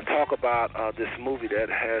time, I want to talk about this movie that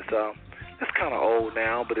has, it's kind of old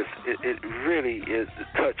now, but it really is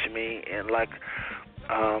touched me. And like,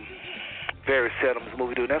 very seldom is a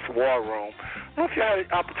movie, dude. That's War Room. I don't know if you had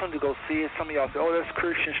the opportunity to go see it. Some of y'all say, oh, that's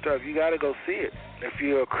Christian stuff. You got to go see it. If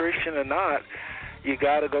you're a Christian or not, you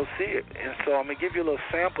got to go see it. And so I'm going to give you a little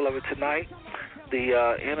sample of it tonight.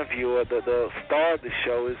 The interviewer, the star of the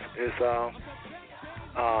show is well,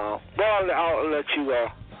 I'll let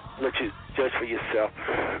you judge for yourself.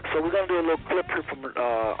 So we're going to do a little clip here from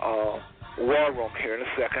War Room here in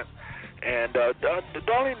a second. And,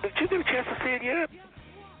 Darlene, did you get a chance to see it yet?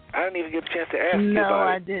 I didn't even get a chance to ask you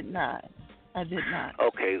about it. No, I did not.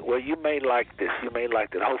 Okay, well, you may like this. You may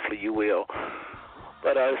like it. Hopefully you will.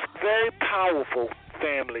 But it's very powerful,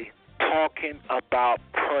 family, talking about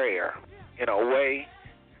prayer in a way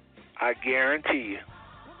I guarantee you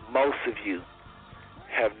most of you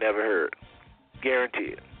have never heard.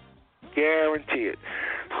 Guarantee it. Guarantee it.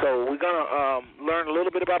 So we're going to learn a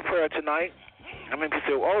little bit about prayer tonight. I mean, people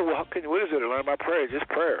say, oh, well, what is it to learn about prayer? Just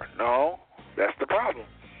prayer. No, that's the problem.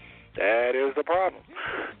 That is the problem.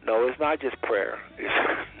 No, it's not just prayer.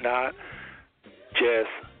 It's not just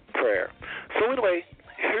prayer. So anyway,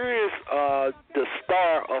 here is the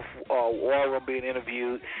star of War Room being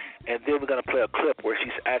interviewed, and then we're going to play a clip where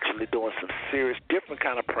she's actually doing some serious, different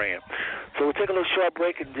kind of praying. So we'll take a little short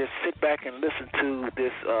break and just sit back and listen to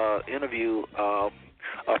this interview of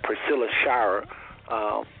Priscilla Shirer,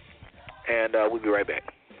 and we'll be right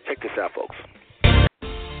back. Check this out, folks.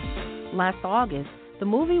 Last August, the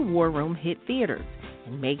movie War Room hit theaters,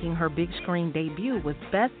 and making her big screen debut was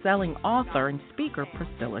best-selling author and speaker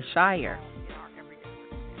Priscilla Shirer.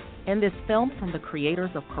 In this film from the creators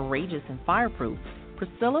of Courageous and Fireproof,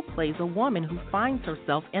 Priscilla plays a woman who finds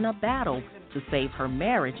herself in a battle to save her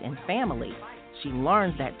marriage and family. She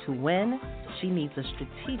learns that to win, she needs a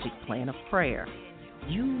strategic plan of prayer.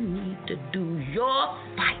 You need to do your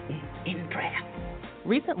fighting in prayer.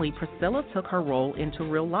 Recently, Priscilla took her role into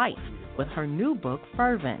real life with her new book,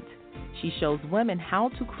 Fervent. She shows women how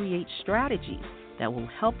to create strategies that will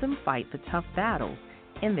help them fight the tough battles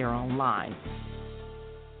in their own lives.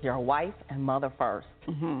 You're a wife and mother first.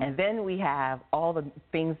 Mm-hmm. And then we have all the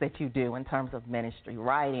things that you do in terms of ministry,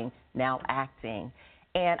 writing, now acting.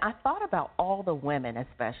 And I thought about all the women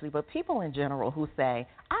especially, but people in general who say,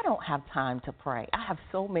 I don't have time to pray. I have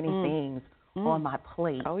so many things on my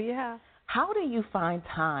plate. Oh, yeah. How do you find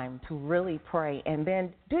time to really pray? And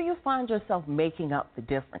then do you find yourself making up the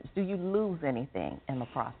difference? Do you lose anything in the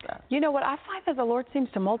process? You know what? I find that the Lord seems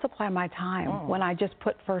to multiply my time when I just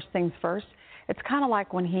put first things first. It's kind of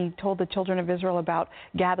like when he told the children of Israel about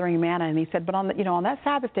gathering manna, and he said, but on that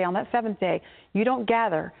Sabbath day, on that seventh day, you don't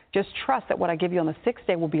gather. Just trust that what I give you on the sixth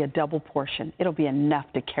day will be a double portion. It'll be enough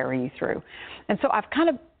to carry you through. And so I've kind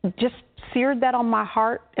of just seared that on my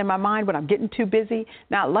heart and my mind when I'm getting too busy.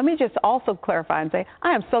 Now, let me just also clarify and say,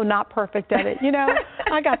 I am so not perfect at it.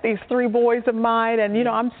 I got these 3 boys of mine, and,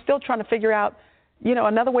 I'm still trying to figure out,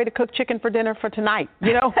 another way to cook chicken for dinner for tonight,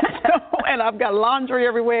 and I've got laundry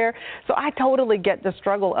everywhere. So I totally get the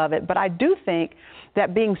struggle of it. But I do think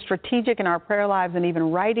that being strategic in our prayer lives and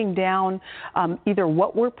even writing down either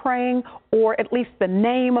what we're praying or at least the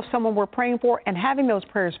name of someone we're praying for and having those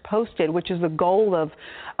prayers posted, which is the goal of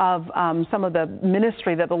some of the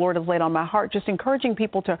ministry that the Lord has laid on my heart, just encouraging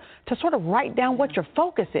people to sort of write down what your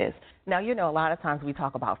focus is. Now, a lot of times we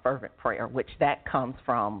talk about fervent prayer, which that comes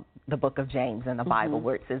from the book of James in the Bible,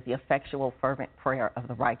 where it says the effectual fervent prayer of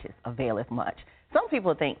the righteous availeth much. Some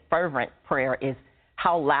people think fervent prayer is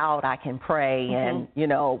how loud I can pray and,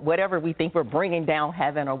 whatever we think we're bringing down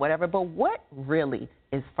heaven or whatever. But what really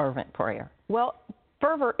is fervent prayer? Well,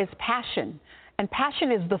 fervor is passion. And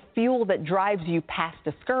passion is the fuel that drives you past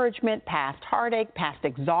discouragement, past heartache, past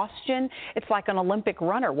exhaustion. It's like an Olympic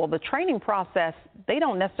runner. Well, the training process, they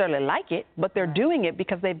don't necessarily like it, but they're doing it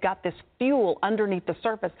because they've got this fuel underneath the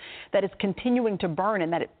surface that is continuing to burn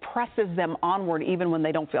and that it presses them onward even when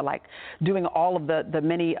they don't feel like doing all of the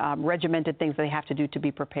many regimented things they have to do to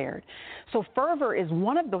be prepared. So fervor is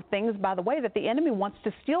one of the things, by the way, that the enemy wants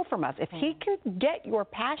to steal from us. If he can get your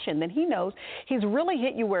passion, then he knows he's really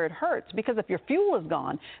hit you where it hurts, because if your fuel is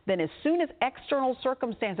gone, then as soon as external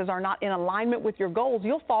circumstances are not in alignment with your goals,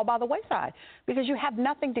 you'll fall by the wayside because you have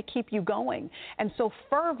nothing to keep you going. And so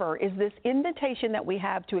fervor is this invitation that we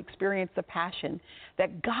have to experience the passion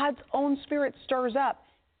that God's own Spirit stirs up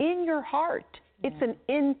in your heart. It's an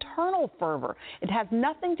internal fervor. It has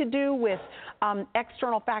nothing to do with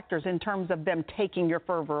external factors in terms of them taking your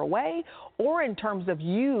fervor away or in terms of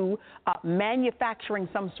you manufacturing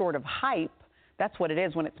some sort of hype. That's what it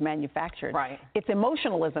is when it's manufactured. Right. It's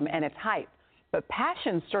emotionalism and it's hype. But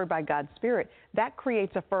passion stirred by God's Spirit, that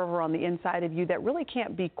creates a fervor on the inside of you that really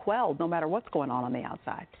can't be quelled no matter what's going on the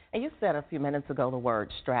outside. And you said a few minutes ago the word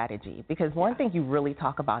strategy, because one thing you really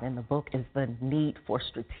talk about in the book is the need for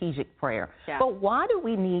strategic prayer. Yeah. But why do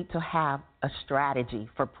we need to have a strategy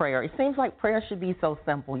for prayer? It seems like prayer should be so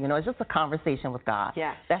simple. You know, it's just a conversation with God.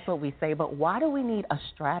 Yes. That's what we say. But why do we need a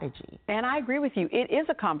strategy? And I agree with you. It is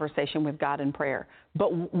a conversation with God in prayer.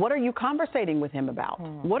 But what are you conversating with him about?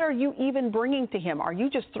 What are you even bringing to him? Are you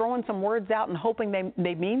just throwing some words out and hoping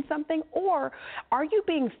they mean something? Or are you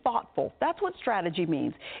being thoughtful? That's what strategy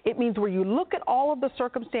means. It means where you look at all of the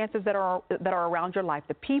circumstances that are around your life,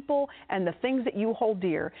 the people and the things that you hold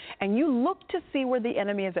dear, and you look to see where the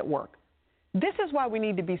enemy is at work. This is why we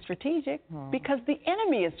need to be strategic, because the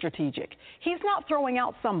enemy is strategic. He's not throwing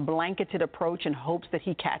out some blanketed approach in hopes that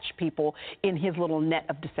he catch people in his little net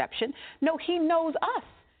of deception. No, he knows us.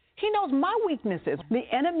 He knows my weaknesses. The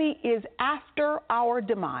enemy is after our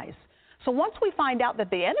demise. So once we find out that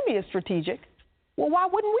the enemy is strategic, well, why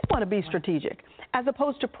wouldn't we want to be strategic? As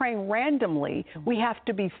opposed to praying randomly, we have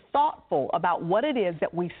to be thoughtful about what it is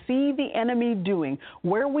that we see the enemy doing,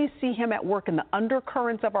 where we see him at work in the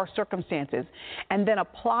undercurrents of our circumstances, and then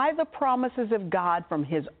apply the promises of God from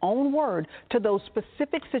his own word to those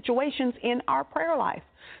specific situations in our prayer life.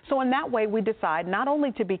 So in that way, we decide not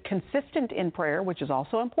only to be consistent in prayer, which is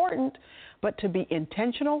also important, but to be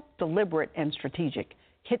intentional, deliberate, and strategic.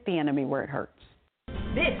 Hit the enemy where it hurts.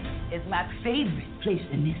 This is my favorite place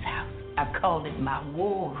in this house. I've called it my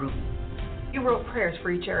war room. You wrote prayers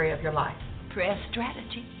for each area of your life. Prayer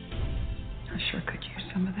strategy. I sure could use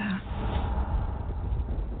some of that.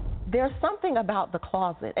 There's something about the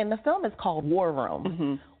closet, and the film is called War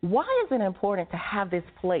Room. Why is it important to have this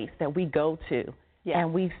place that we go to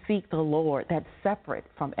and we seek the Lord that's separate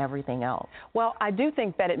from everything else? Well, I do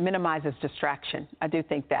think that it minimizes distraction. I do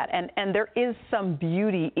think that. And there is some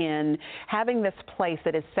beauty in having this place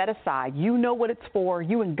that is set aside. You know what it's for.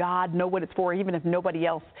 You and God know what it's for, even if nobody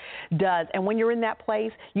else does. And when you're in that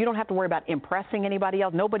place, you don't have to worry about impressing anybody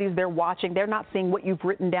else. Nobody's there watching. They're not seeing what you've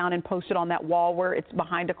written down and posted on that wall where it's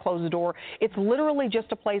behind a closed door. It's literally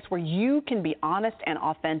just a place where you can be honest and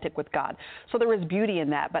authentic with God. So there is beauty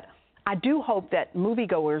in that. But I do hope that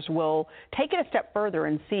moviegoers will take it a step further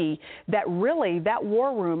and see that really that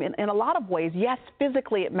war room, in a lot of ways, yes,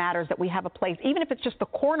 physically it matters that we have a place, even if it's just the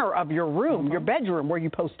corner of your room, your bedroom, where you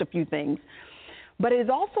post a few things. But it is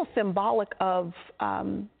also symbolic of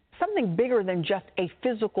something bigger than just a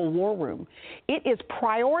physical war room. It is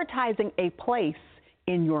prioritizing a place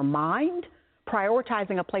in your mind,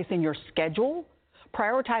 prioritizing a place in your schedule,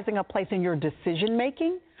 prioritizing a place in your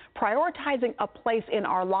decision-making, prioritizing a place in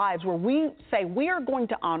our lives where we say we are going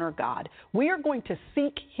to honor God. We are going to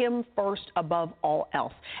seek him first above all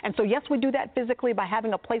else. And so, yes, we do that physically by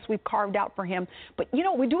having a place we've carved out for him. But, you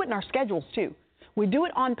know, we do it in our schedules, too. We do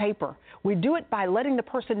it on paper. We do it by letting the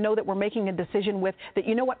person know that we're making a decision with that,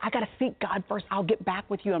 you know what, I got to seek God first. I'll get back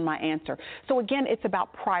with you on my answer. So, again, it's about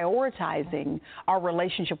prioritizing our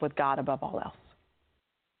relationship with God above all else.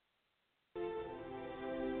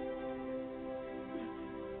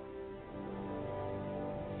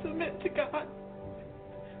 Submit to God.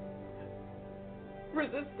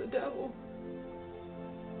 Resist the devil,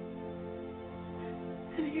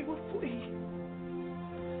 and he will flee.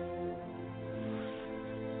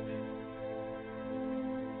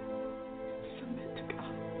 Submit to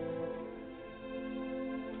God.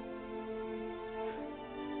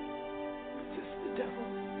 Resist the devil,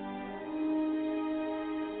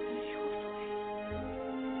 and he will flee.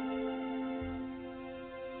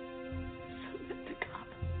 Submit to God.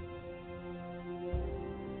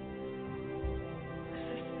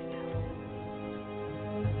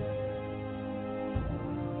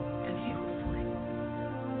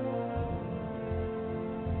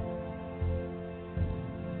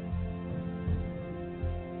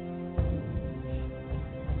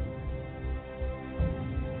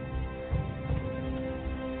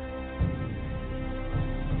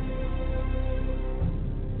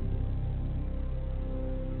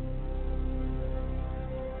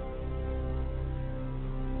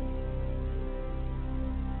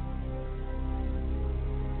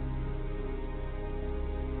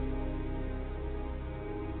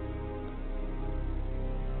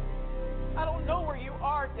 I don't know where you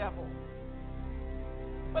are, devil,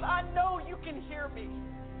 but I know you can hear me.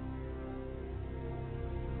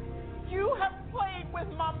 You have played with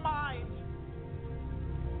my mind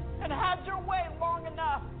and had your way long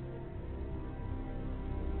enough.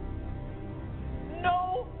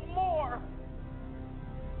 No more.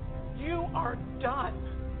 You are done.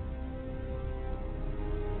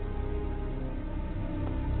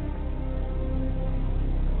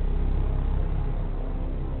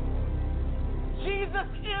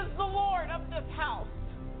 Jesus is the Lord of this house.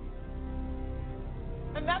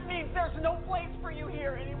 And that means there's no place for you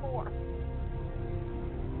here anymore.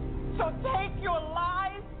 So take your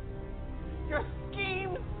lies, your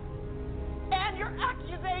schemes, and your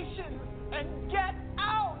accusations and get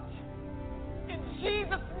out in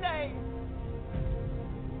Jesus' name.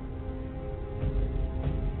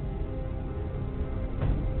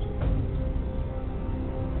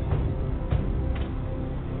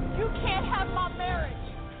 You can't have my marriage.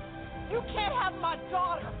 You can't have my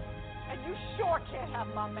daughter. And you sure can't have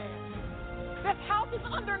my man. This house is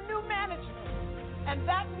under new management. And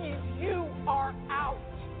that means you are out.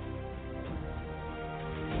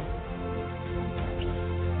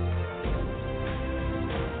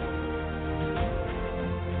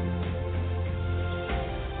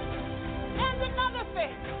 And another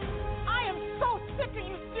thing, I am so sick of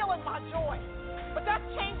you stealing my joy. But that's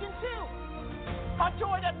changing too. My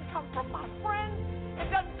joy doesn't come from my friends.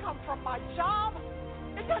 It doesn't come from my job.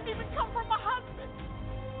 It doesn't even come from my husband.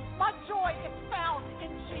 My joy is found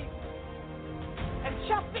in Jesus. And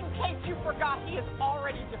just in case you forgot, he is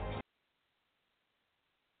already defeated.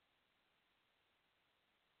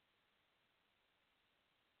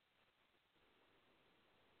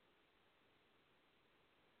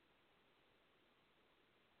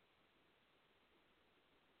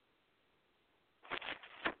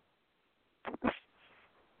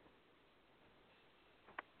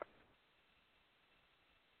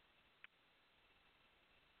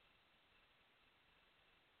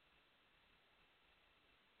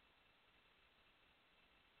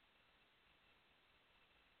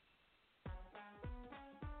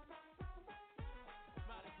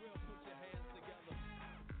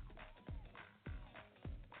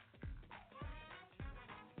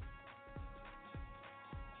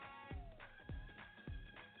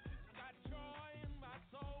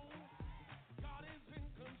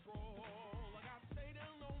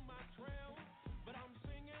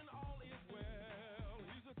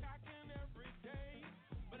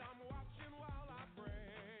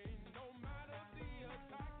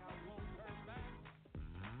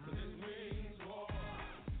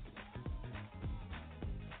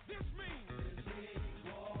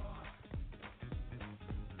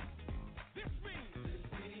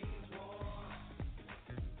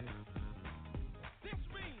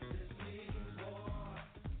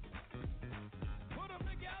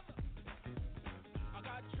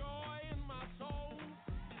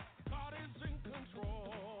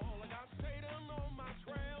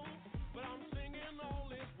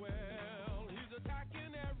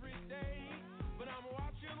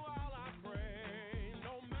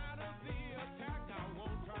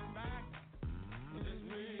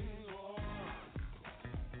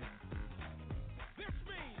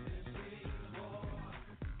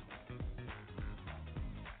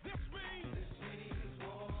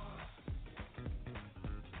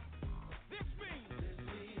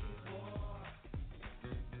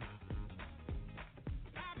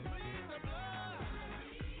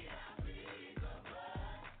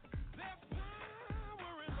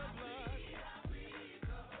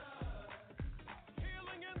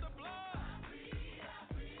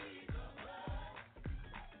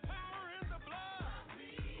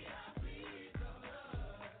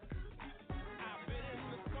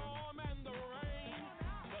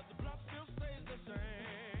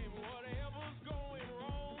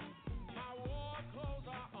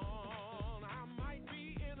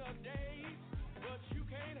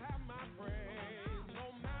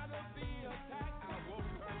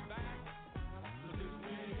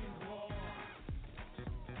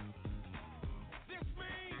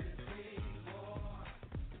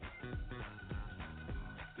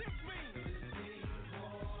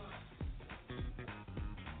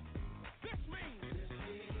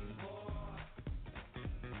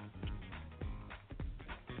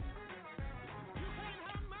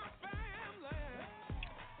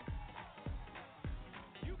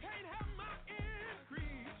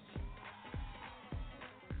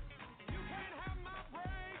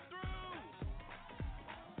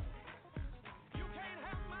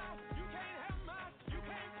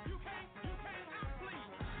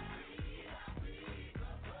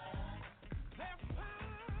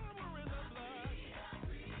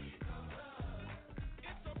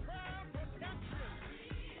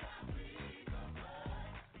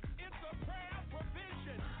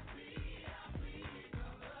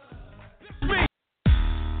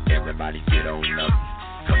 Everybody get on up.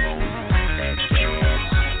 Come on, that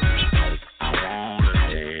dance. I wanna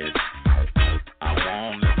dance. I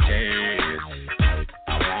wanna dance. I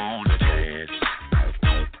wanna dance.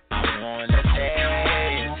 I wanna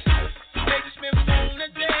dance. Baby, spin the moon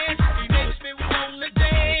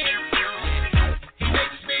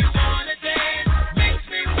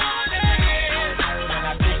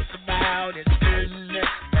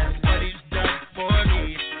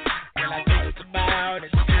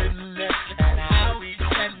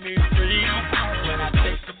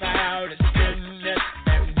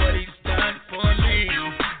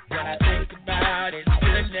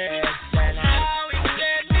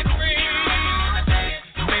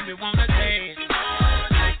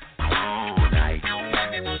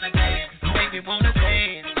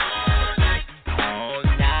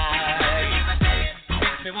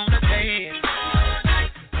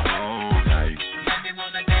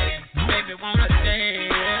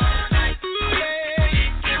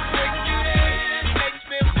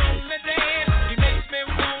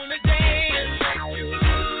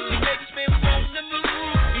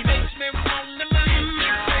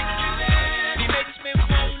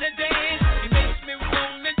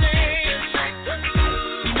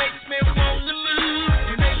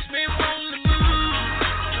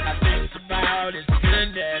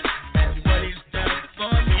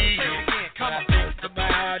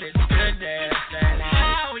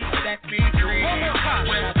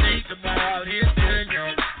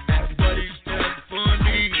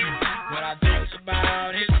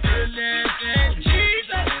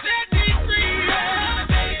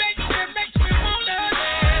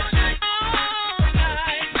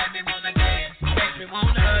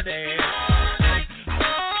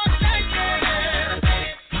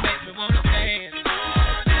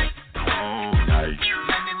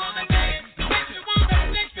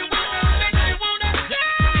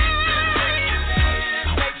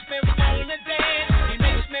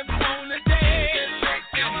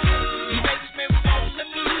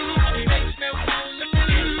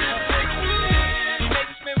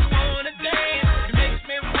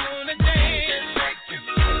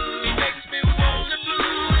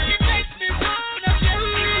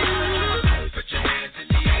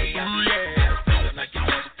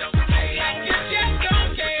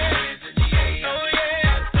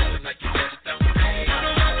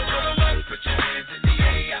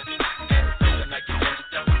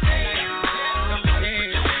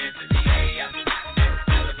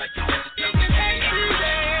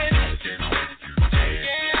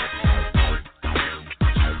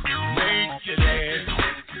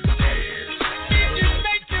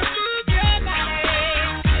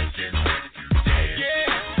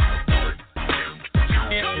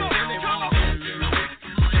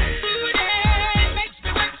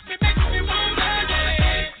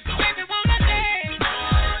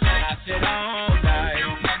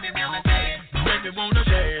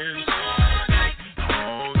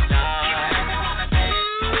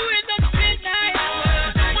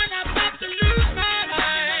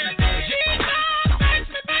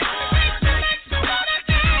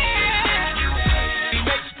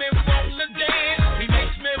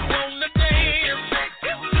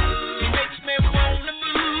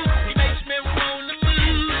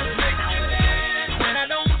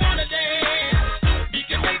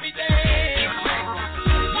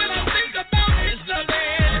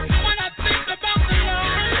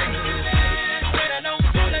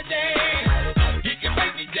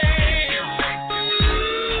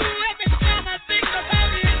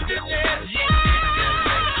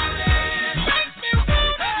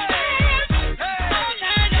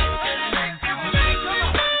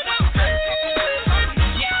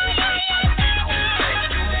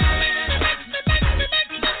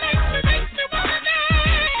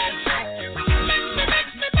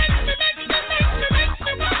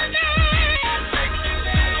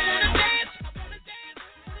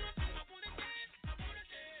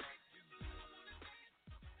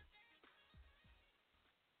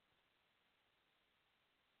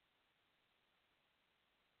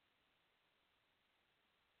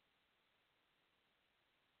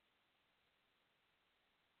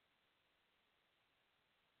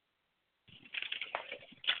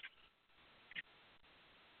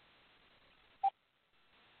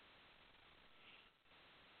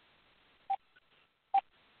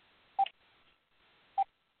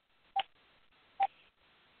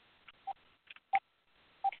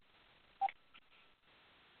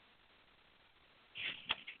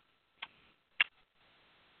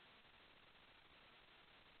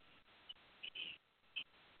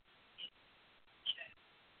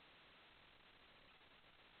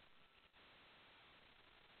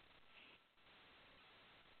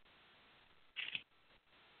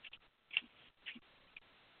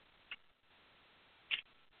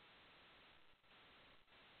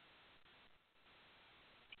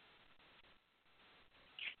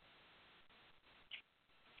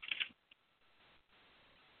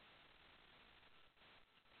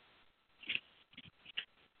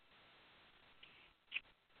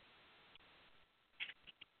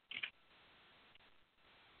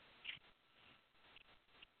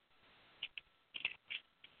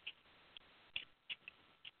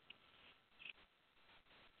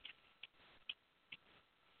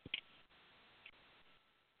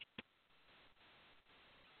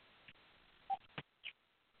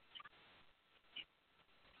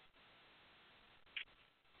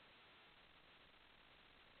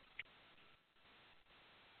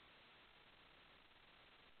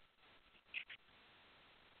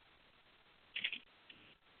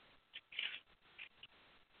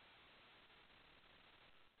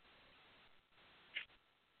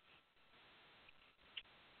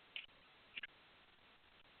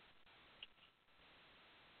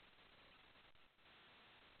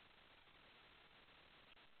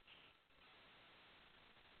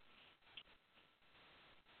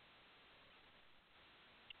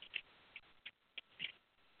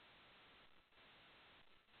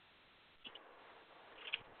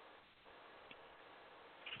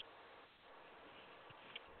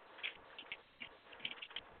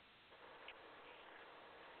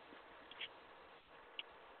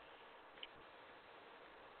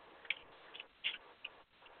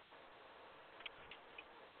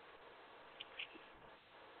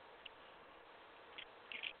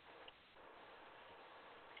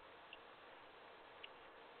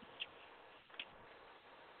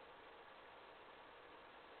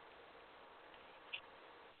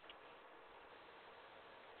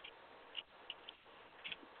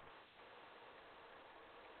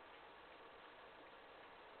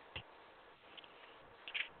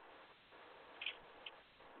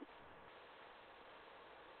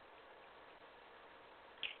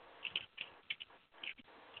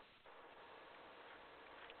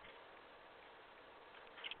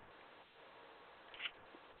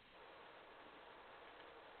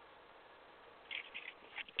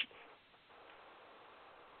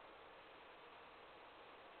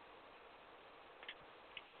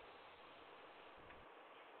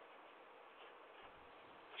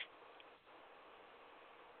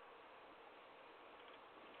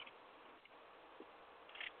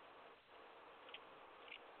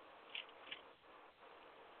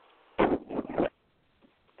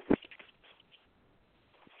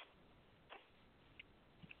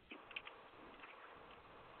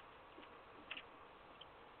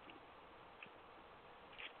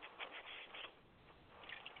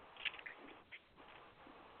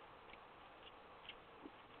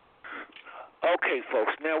Okay,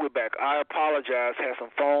 folks, now we're back. I apologize. Had some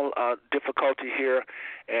phone difficulty here,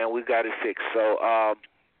 and we got it fixed. So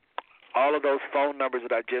all of those phone numbers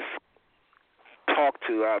that I just talked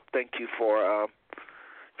to, I thank you for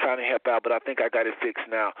trying to help out, but I think I got it fixed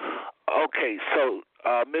now. Okay, so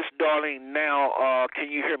Miss Darlene, now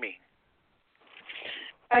can you hear me?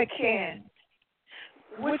 I can.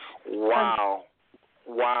 Wow.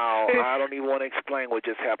 Wow, I don't even want to explain what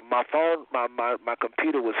just happened. My phone, my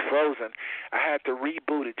computer was frozen. I had to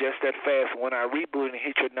reboot it just that fast. When I rebooted and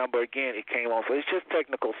hit your number again, it came on. So it's just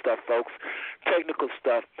technical stuff, folks. Technical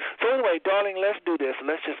stuff. So anyway, darling, let's do this.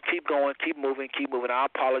 Let's just keep going, keep moving. I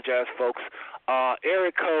apologize, folks.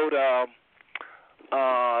 Area code,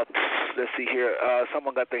 let's see here.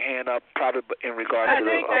 Someone got their hand up, probably in regards to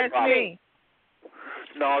the... I think that's me.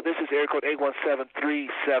 No, this is area code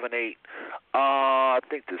 817-378. I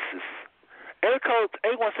think this is area code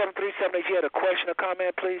 817-378. You had a question or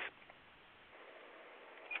comment, please?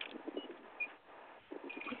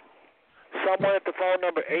 Someone at the phone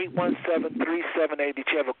number 817-378. Did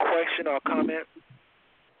you have a question or a comment?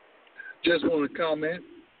 Just want to comment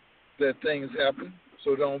that things happen,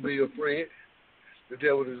 so don't be afraid. The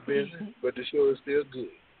devil is busy, but the show is still good.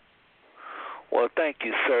 Well, thank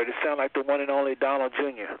you, sir. This sounds like the one and only Donald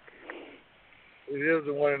Jr. It is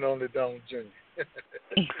the one and only Donald Jr.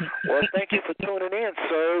 Well, thank you for tuning in,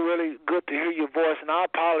 sir. Really good to hear your voice, and I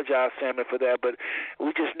apologize, Sammy, for that, but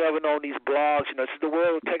we just never know these blogs. You know, it's the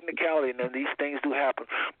world of technicality, and these things do happen.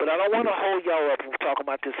 But I don't want to hold y'all up when we're talking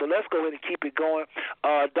about this, so let's go ahead and keep it going.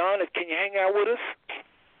 Don, can you hang out with us?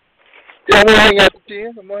 Yeah, I'm going to hang out to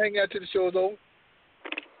you. I'm going to hang out till the show's over.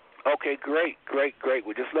 Okay, great.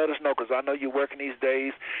 Well, just let us know, because I know you're working these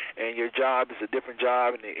days, and your job is a different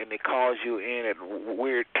job, and it calls you in at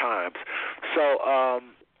weird times. So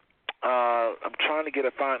I'm trying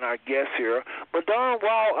to find our guest here. But Don,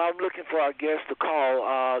 while I'm looking for our guest to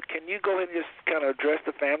call, can you go ahead and just kind of address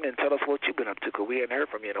the family and tell us what you've been up to, because we hadn't heard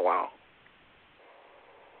from you in a while.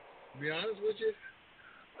 To be honest with you,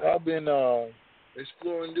 I've been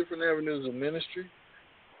exploring different avenues of ministry.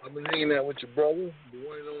 I've been hanging out with your brother, the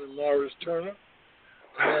one and only Morris Turner.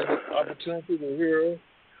 I had the opportunity to hear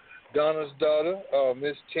Donna's daughter,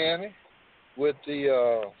 Miss Canady, with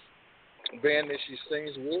the band that she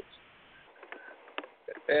sings with.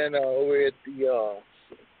 And we're at the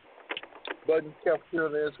Button Cafeteria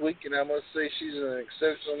this week, and I must say she's an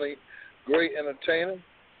exceptionally great entertainer.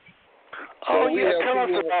 Oh, yeah, tell us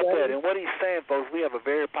about that. And what he's saying, folks, we have a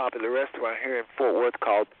very popular restaurant here in Fort Worth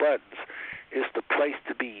called Buttons. It's the place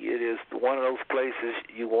to be. It is one of those places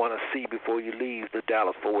you want to see before you leave the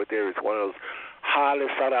Dallas-Fort Worth area. It's one of those highly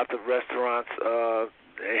sought-after restaurants.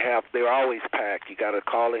 They're always packed. You got to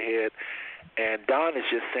call ahead. And Don is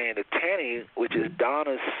just saying that Tanny, which is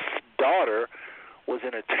Donna's daughter, was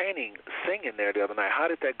entertaining singing there the other night. How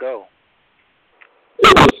did that go?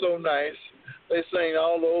 It was so nice. They sang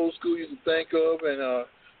all the old school you can think of, and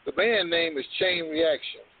the band name is Chain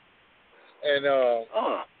Reaction. And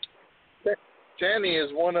Tanny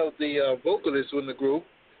is one of the vocalists in the group.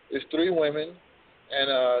 There's 3 women,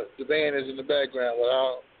 and the band is in the background. Well,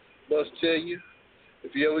 I must tell you,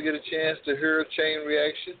 if you ever get a chance to hear Chain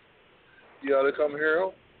Reaction, you ought to come hear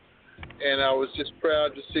them. And I was just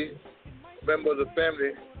proud to see a member of the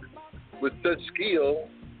family with such skill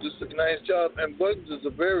just a nice job. And Buttons is a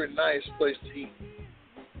very nice place to eat.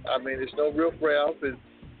 I mean, it's no real crowd. It's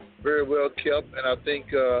very well kept, and I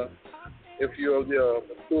think if you're the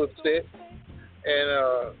mature set,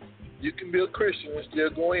 and you can be a Christian and still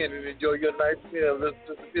go in and enjoy your nice meal, listen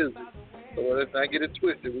to the music. So let's not get it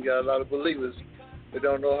twisted. We got a lot of believers that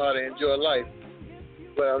don't know how to enjoy life.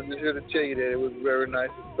 But I'm just here to tell you that it was very nice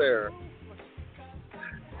and fair.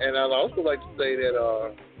 And I'd also like to say that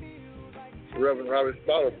Reverend Robert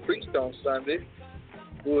Spotter preached on Sunday,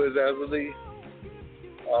 who is actually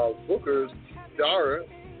Booker's daughter,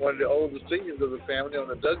 one of the older seniors of the family on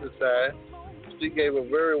the Douglas side. She gave a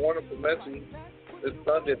very wonderful message this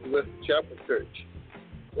Sunday at the Western Chapel Church,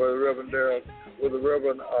 where the Reverend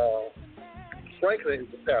Franklin is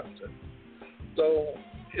the pastor. So,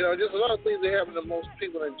 you know, just a lot of things that happen to most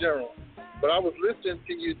people in general. But I was listening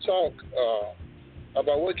to you talk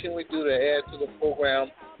about what can we do to add to the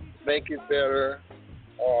program, make it better,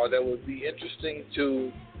 or that would be interesting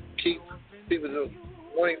to keep people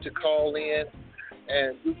wanting to call in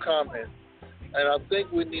and do comments. And I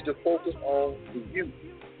think we need to focus on the youth.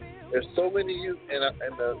 There's so many youth in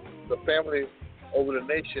the family over the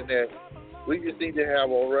nation that we just need to have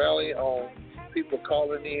a rally on people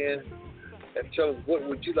calling in and tell us what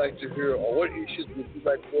would you like to hear or what issues would you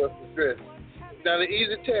like for us to address. It's not an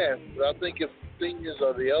easy task, but I think if seniors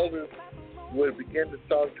or the elders would begin to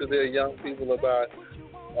talk to their young people about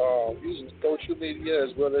using social media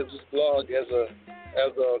as well as this blog as a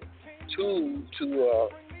tool to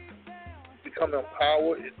become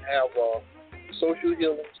empowered and have social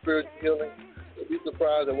healing, spiritual healing. You'll be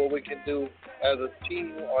surprised at what we can do as a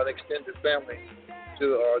team or an extended family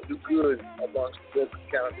to do good amongst the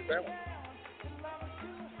Canady family.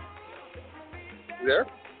 You there?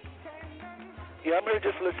 Yeah, I'm here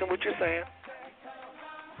just listening to what you're saying.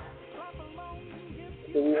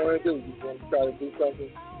 That's what we want to do. We want to try to do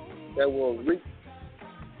something that will reach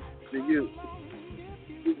the youth.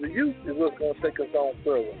 The youth is what's going to take us on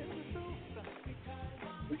further.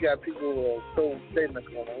 We got people who are so statements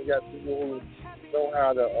going on. We got people who know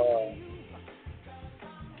how to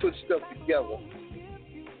put stuff together.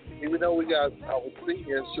 Even though we got our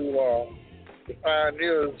seniors who are the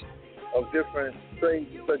pioneers of different trades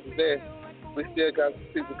such as that, we still got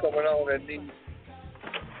people coming on that need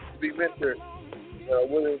to be mentored,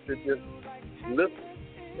 willing to just listen.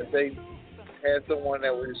 If they had someone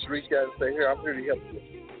that would just reach out and say, "Here, I'm here to help you."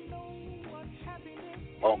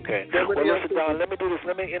 Okay. Well, listen, Don, let me do this.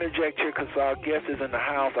 Let me interject here because our guest is in the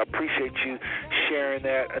house. I appreciate you sharing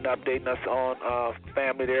that and updating us on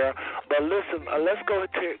family there. But listen, let's go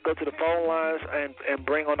to the phone lines and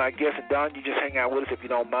bring on our guest. And Don, you just hang out with us if you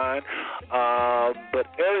don't mind. But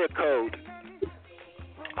area code.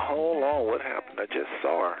 Hold on. What happened? I just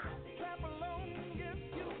saw her.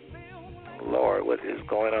 Lord, what is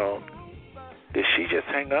going on? Did she just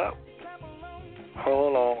hang up?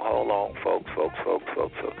 Hold on, folks.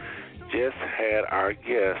 Just had our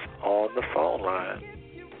guest on the phone line.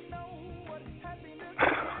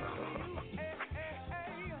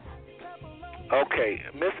 Okay,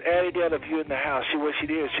 Miss Addie, if you're in the house, what she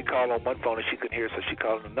did is she called on one phone and she couldn't hear, so she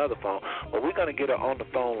called on another phone. But we're going to get her on the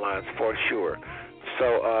phone lines for sure.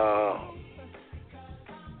 So,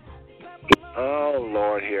 oh,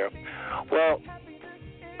 Lord, here. Well,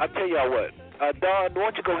 I'll tell y'all what. Dawn, why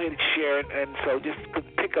don't you go ahead and share it, and so just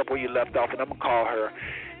pick up where you left off, and I'm going to call her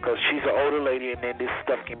because she's an older lady, and then this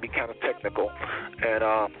stuff can be kind of technical. And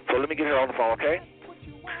so let me get her on the phone, okay?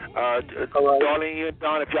 Darlene, you and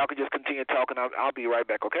Dawn, if y'all could just continue talking, I'll be right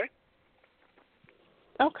back, okay?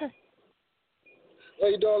 Okay.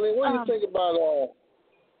 Hey, Darlene, what do you think about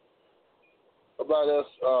us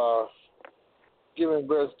giving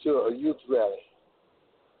birth to a youth rally,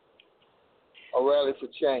 a rally for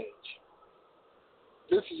change?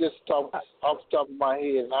 This is just off the top of my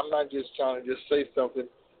head, and I'm not just trying to just say something,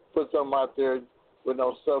 put something out there with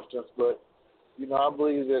no substance, but, I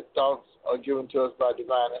believe that thoughts are given to us by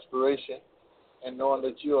divine inspiration, and knowing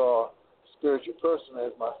that you are a spiritual person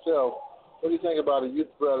as myself, what do you think about a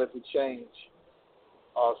youth rally for change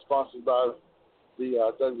sponsored by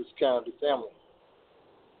the Douglas Canady family?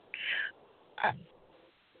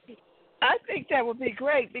 I think that would be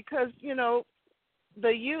great because, the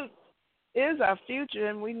youth is our future,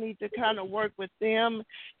 and we need to kind of work with them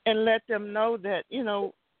and let them know that,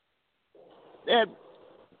 that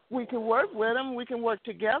we can work with them, we can work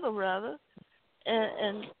together, rather,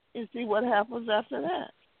 and see what happens after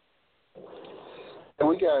that. And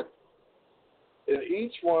we got, in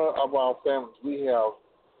each one of our families, we have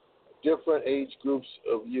different age groups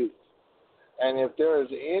of youth. And if there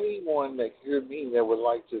is anyone that hear me that would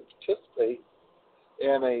like to participate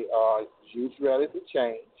in a youth rally for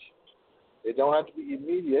change, it don't have to be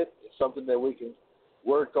immediate. It's something that we can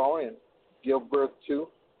work on and give birth to.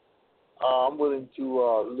 I'm willing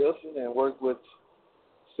to listen and work with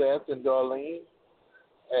Seth and Darlene,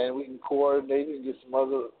 and we can coordinate and get some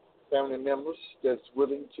other family members that's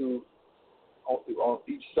willing to, on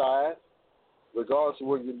each side, regardless of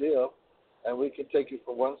where you live, and we can take it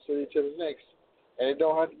from one city to the next. And it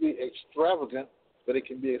don't have to be extravagant, but it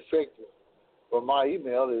can be effective. But my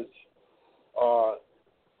email is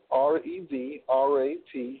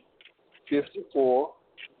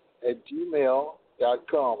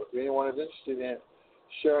REVRAT54@gmail.com. If anyone is interested in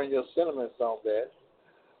sharing your sentiments on that,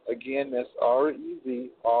 again, that's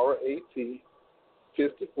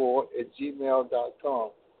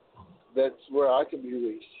REVRAT54@gmail.com. That's where I can be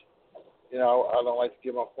reached. I don't like to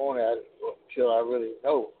give my phone out until I really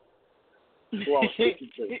know who I'm speaking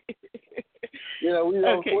to.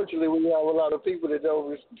 Unfortunately, we have a lot of people that don't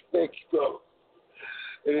respect stuff.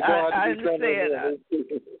 And it don't have to be understand.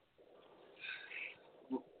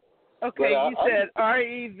 Okay, you said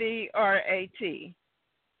REVRAT.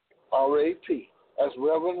 RAT. That's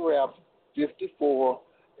Reverend Rap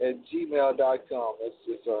 54@gmail.com. That's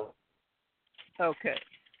just Okay.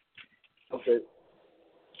 Okay.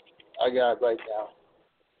 I got it right now.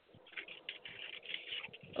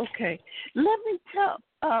 Okay. Let me tell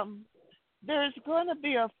there's going to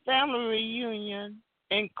be a family reunion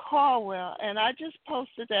in Caldwell, and I just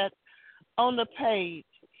posted that on the page.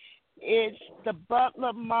 It's the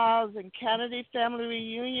Butler, Miles, and Canady family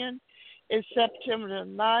reunion. It's September the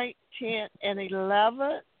 9th, 10th, and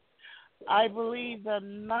 11th. I believe the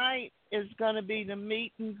 9th is going to be the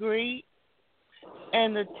meet and greet,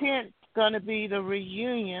 and the 10th is going to be the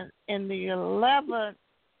reunion, and the 11th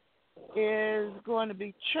is going to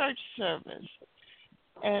be church service.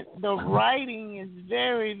 And the writing is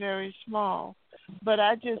very, very small, but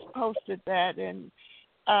I just posted that, and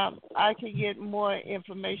I can get more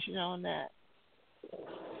information on that.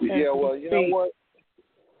 Yeah, well, you know what?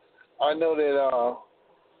 I know that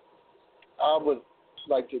I would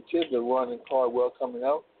like to attend the one in Caldwell coming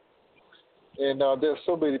up, and there's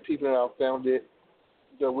so many people in our family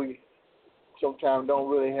that we sometimes don't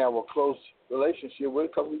really have a close relationship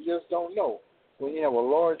with because we just don't know. When you have a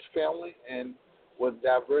large family and with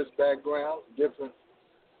diverse backgrounds,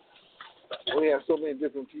 we have so many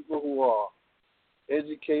different people who are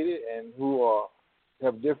educated and who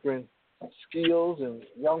have different skills, and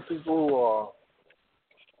young people who are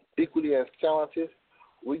equally as talented.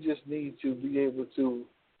 We just need to be able to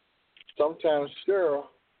sometimes share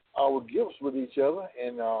our gifts with each other,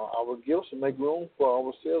 and our gifts will make room for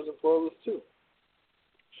ourselves and for others too.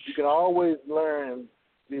 You can always learn and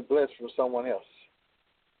be blessed from someone else.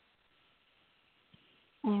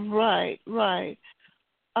 Right.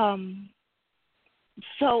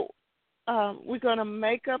 So we're going to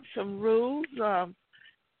make up some rules.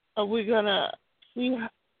 Are we going to see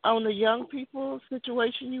on the young people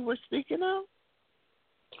situation you were speaking of?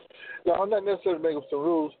 No, I'm not necessarily making some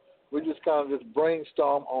rules. We just kind of just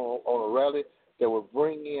brainstorm on a rally that will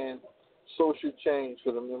bring in social change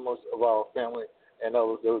for the members of our family and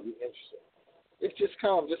others that would be interested. It's just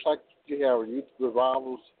kind of just like you have youth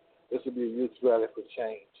revivals. This will be a youth rally for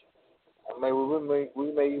change.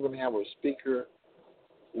 We may even have a speaker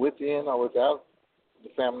within or without the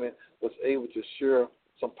family that's able to share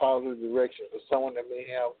some positive direction for someone that may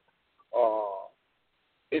have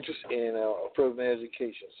interest in further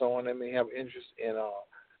education, someone that may have interest in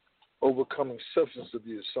overcoming substance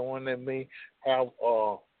abuse, someone that may have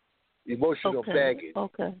emotional baggage.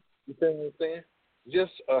 Okay. You see what I'm saying?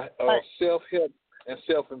 Just a self-help and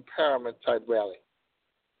self-empowerment type rally.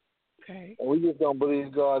 Okay. And we just don't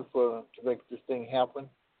believe God to make this thing happen,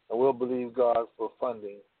 and we'll believe God for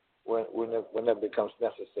funding when that becomes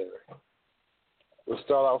necessary. We'll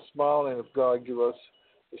start off small, and if God gives us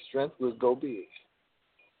the strength, we'll go big.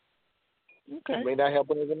 Okay. It may not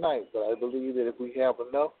happen overnight, but I believe that if we have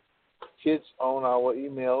enough hits on our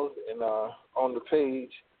emails and on the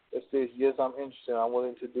page that says, yes, I'm interested, I'm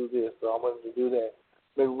willing to do this, or I'm willing to do that,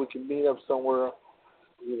 maybe we can meet up somewhere,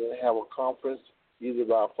 either have a conference, either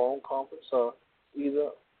by a phone conference, or either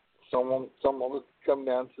someone will come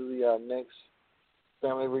down to the next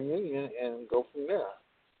family reunion and go from there,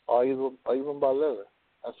 or even by letter.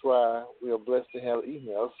 That's why we are blessed to have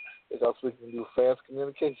emails, because we can do fast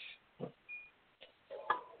communication.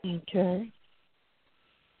 Okay.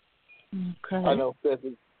 I know Seth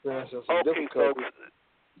is experiencing some difficulties. Folks.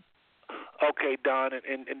 Okay, Don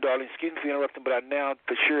and darling, excuse me for interrupting, but I now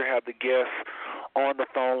for sure have the guests on the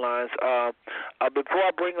phone lines. Before I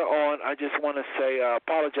bring her on, I just want to say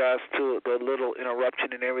apologize to the little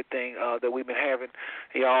interruption and everything that we've been having.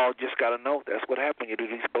 Y'all just got to know that's what happened. You do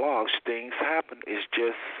these blogs, things happen. It's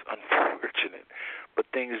just unfortunate, but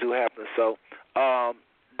things do happen. So,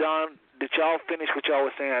 Don, did y'all finish what y'all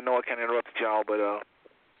were saying? I know I kind of interrupted y'all, but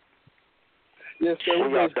yes, sir.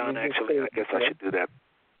 we y'all done actually. I guess I should do that.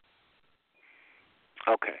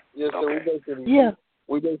 Okay. Yes, sir. Okay.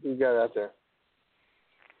 We basically got it out there.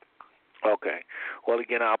 Okay. Well,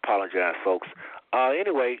 again, I apologize, folks.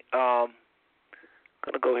 Anyway, going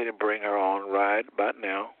to go ahead and bring her on right about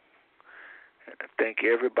now. And thank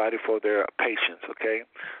everybody for their patience, okay?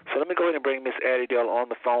 So let me go ahead and bring Miss Addie Dale on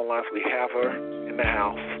the phone lines. We have her in the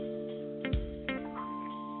house.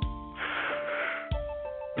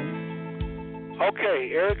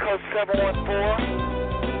 Okay, area code 714.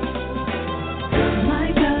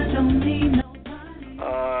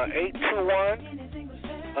 821,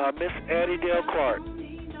 Miss Addie Dale Clark.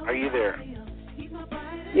 Are you there?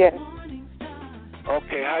 Yes.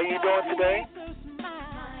 Okay, how are you doing today?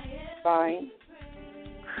 Fine.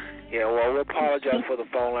 Yeah, well, we apologize for the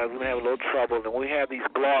phone lines. We're going to have a little trouble. And we have these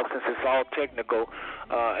blogs, since it's all technical,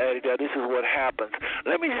 Addie Dale, this is what happens.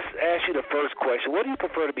 Let me just ask you the first question. What do you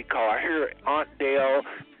prefer to be called? I hear Aunt Dale,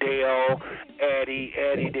 Dale,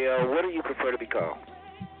 Addie Dale. What do you prefer to be called?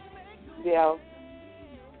 Dale.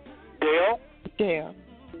 Dale? Dale.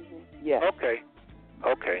 Yes. Okay.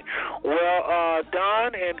 Okay. Well,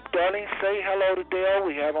 Don and Darlene, say hello to Dale.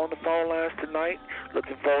 We have on the phone lines tonight.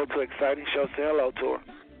 Looking forward to an exciting show. Say hello to her.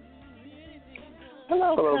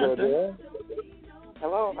 Hello, Dale.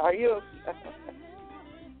 Hello, how are you?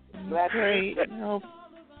 Glad Great.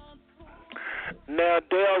 Now,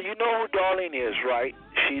 Dale, you know who Darlene is, right?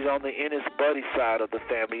 She's on the Ennis Buddy side of the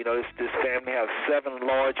family. You know, this family has 7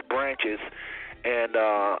 large branches, and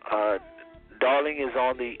Darlene is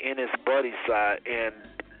on the Ennis Buddy side, and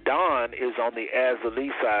Don is on the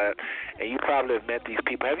Azalee side, and you probably have met these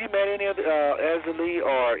people. Have you met any of Azalee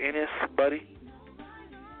or Ennis Buddy?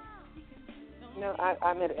 No,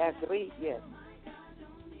 I met Ashley, yes.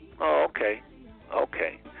 Oh, okay.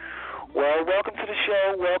 Okay. Well, welcome to the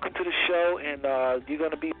show. Welcome to the show, and you're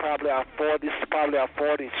going to be probably our 40th. This is probably our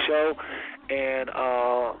 40th show, and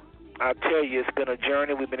I tell you, it's been a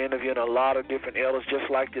journey. We've been interviewing a lot of different elders just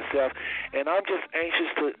like yourself, and I'm just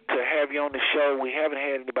anxious to have you on the show. We haven't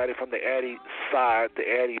had anybody from the Addy side, the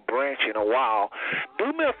Addy branch, in a while.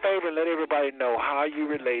 Do me a favor and let everybody know how you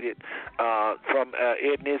related from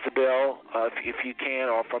Ed and Isabel, if you can,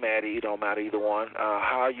 or from Addy. It don't matter, either one.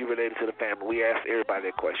 How you related to the family. We ask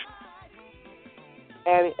everybody that question.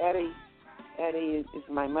 Addie is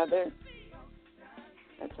my mother.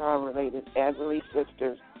 That's how I'm related. Azalee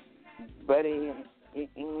sisters, Buddy and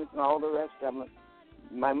English and all the rest of them.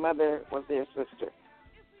 My mother was their sister.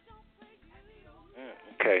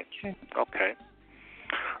 Okay.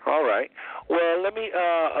 All right. Well, let me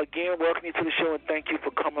again welcome you to the show and thank you for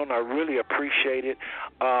coming on. I really appreciate it.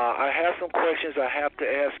 I have some questions I have to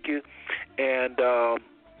ask you, and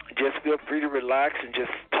just feel free to relax and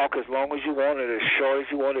just talk as long as you want and as short as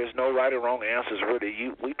you want. There's no right or wrong answers,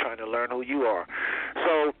 really. We're trying to learn who you are.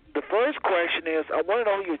 So the first question is, I want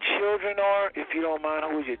to know who your children are, if you don't mind.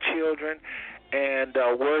 Who are your children, and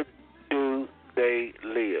where do they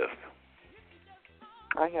live?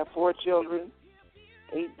 I have 4 children,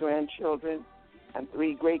 8 grandchildren, and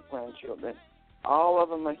 3 great-grandchildren. All of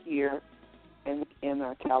them are here in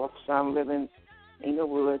California. Some live in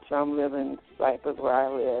Inglewood, some live in Cypress, where I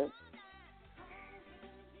live.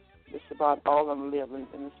 Just about all of them live in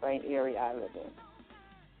the same area I live in.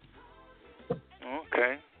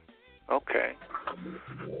 Okay. All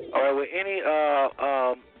right.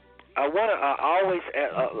 Well,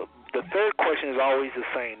 the third question is always the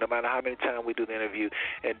same, no matter how many times we do the interview.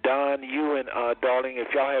 And Don, you and Darling,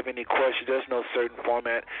 if y'all have any questions, there's no certain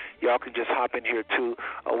format. Y'all can just hop in here too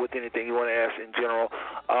with anything you want to ask in general.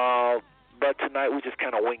 But tonight we're just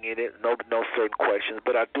kind of winging it, no certain questions.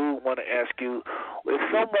 But I do want to ask you, if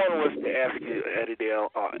someone was to ask you, Eddie Dale,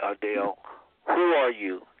 who are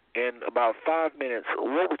you? In about 5 minutes,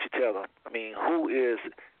 what would you tell them? I mean, who is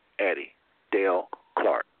Eddie Dale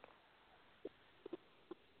Clark?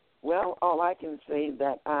 Well, all I can say is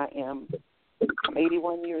that I am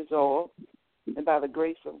 81 years old, and by the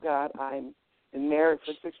grace of God, I've been married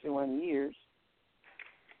for 61 years,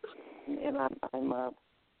 and I'm a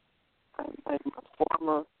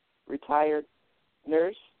former retired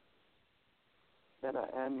nurse. That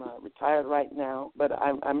I'm retired right now, but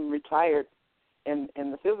I'm retired in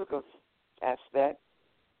the physical aspect.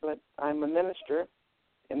 But I'm a minister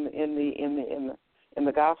in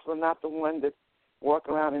the gospel, not the one that walk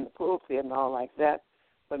around in the pulpit and all like that.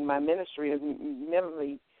 But my ministry is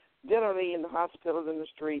generally in the hospitals, in the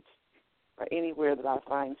streets, or anywhere that I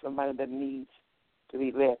find somebody that needs to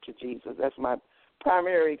be led to Jesus. That's my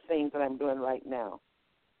primary thing that I'm doing right now.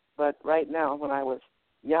 But right now, when I was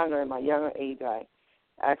younger, in my younger age, I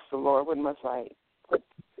asked the Lord, what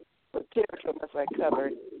territory must I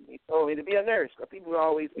cover? He told me to be a nurse, because people will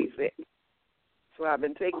always be sick. So I've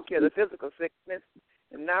been taking care of the physical sickness,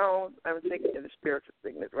 and now I'm taking care of the spiritual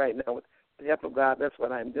sickness right now with the help of God. That's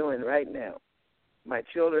what I'm doing right now. My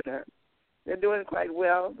children they're doing quite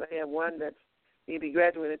well. I have one that's maybe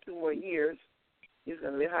graduating in 2 more years. He's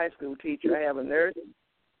going to be a high school teacher. I have a nurse.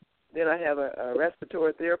 Then I have a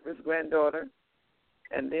respiratory therapist granddaughter.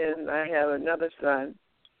 And then I have another son,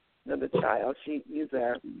 another child. He's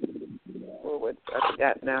there. I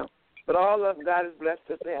forgot now. But all of them, God has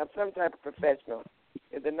blessed us to have some type of professional.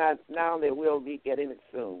 If they're not now, they will be getting it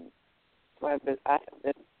soon. So I have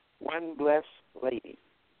been one blessed lady.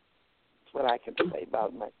 That's what I can say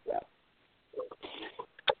about myself.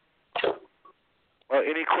 Well,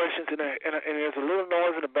 any questions? And there's a little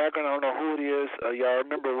noise in the background. I don't know who it is. Y'all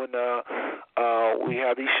remember when we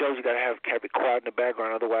have these shows, you got to have it quiet in the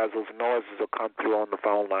background. Otherwise, those noises will come through on the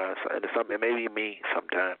phone lines. And it may be me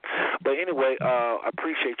sometime. But anyway, I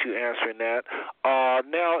appreciate you answering that.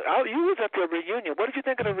 Now, you was at the reunion. What did you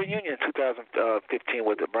think of the reunion in 2015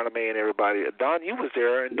 with Brother May and everybody? Don, you was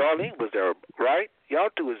there, and Darlene was there, right? Y'all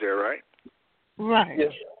two was there, right? Right.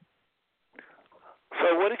 Yes.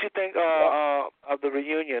 So, what did you think of the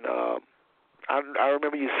reunion? I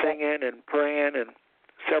remember you singing and praying and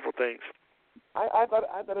several things. I thought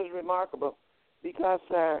it was remarkable because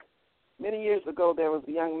many years ago there was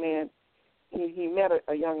a young man. He met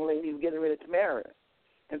a young lady. He was getting ready to marry her,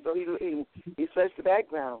 and so he searched the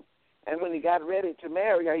background. And when he got ready to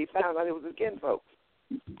marry her, he found out it was his kinfolks.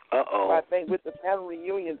 Uh-oh. So I think with the family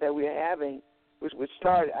reunions that we're having, which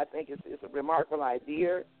started, I think it's a remarkable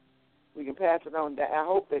idea. We can pass it on. I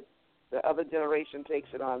hope that the other generation takes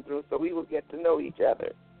it on through, so we will get to know each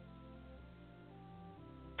other.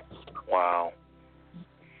 Wow.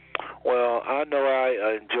 Well, I know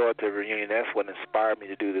I enjoyed the reunion. That's what inspired me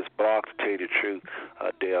to do this blog, to tell you the truth,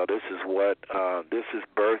 Dale. This is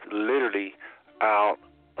birthed literally out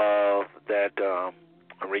of that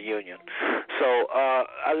reunion. So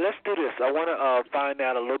let's do this. I want to find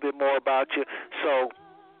out a little bit more about you. So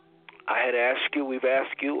I had asked you, we've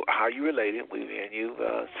asked you how you related, and you've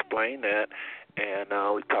explained that, and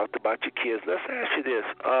we talked about your kids. Let's ask you this.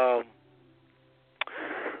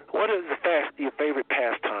 What is your favorite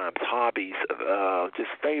pastimes, hobbies, just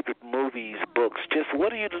favorite movies, books? Just what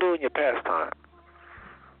do you do in your pastime?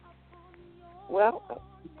 Well,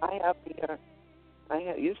 I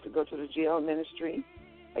used to go to the jail ministry.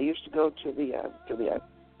 I used to go to the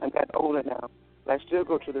I got older now, but I still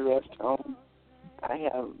go to the rest home. I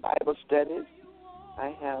have Bible studies.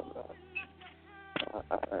 I have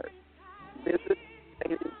visits.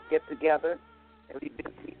 They get together and we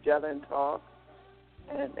visit each other and talk.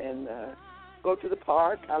 And go to the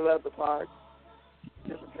park. I love the park.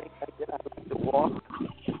 Different things like that. I like to walk.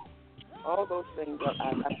 All those things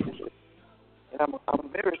I like to do. And I'm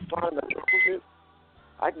very fond of roses.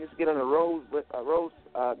 I can just get on a rose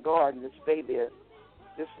garden and stay there,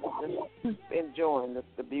 just enjoying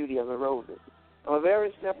the beauty of the roses. I'm a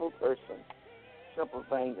very simple person. Simple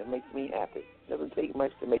thing that makes me happy. Doesn't take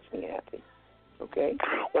much to make me happy. Okay?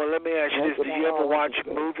 Well, let me ask you this. Do you ever watch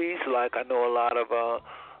movies? Like, I know a lot of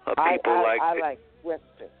people I like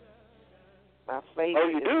Western. My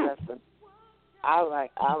favorite is Western. I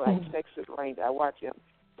like Texas Ranger. I watch them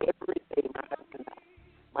every day. My husband,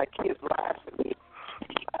 my kids laugh at me.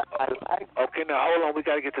 Okay, now hold on. We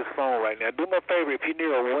got to get this phone right now. Do me a favor. If you're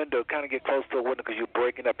near a window, kind of get close to a window because you're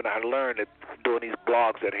breaking up. And I learned that doing these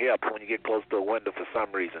blogs that helps when you get close to a window for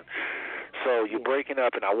some reason. So you're breaking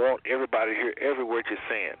up, and I want everybody to hear every word you're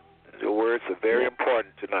saying. Your words are very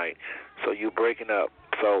important tonight. So you're breaking up.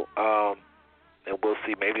 So, and we'll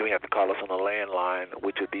see. Maybe we have to call us on a landline,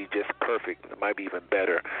 which would be just perfect. It might be even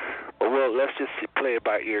better. But let's just play it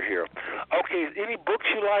by ear here. Okay, any books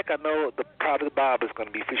you like? I know probably the Bible is going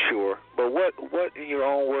to be for sure. But what in your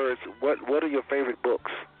own words, what are your favorite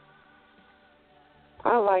books?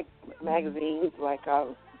 I like magazines.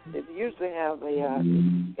 It used to have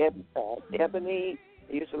Ebony.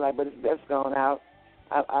 It used to like, but that's gone out.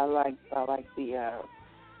 I like the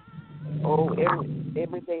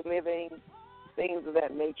everyday living, things of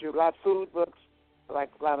that nature. A lot of food books. I like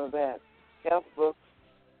a lot of that. Health books.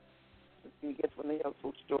 You get from the health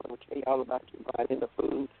food store, which tell you all about in the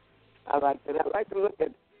food. I like that. I like to look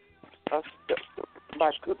at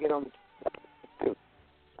about cooking on the too.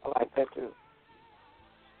 I like that too.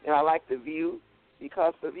 And I like The View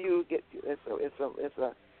because The View it's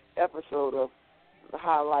a episode of the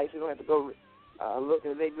highlights. You don't have to go look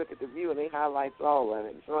at. They look at The View and they highlight all of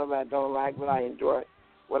it. Some of it I don't like, but I enjoy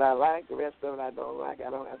what I like. The rest of it I don't like. I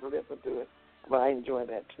don't have to listen to it, but I enjoy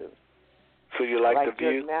that too. So you like The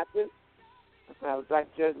View? Judge Mathis. I like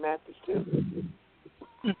Judge Mathis too.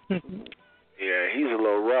 Yeah, he's a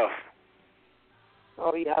little rough.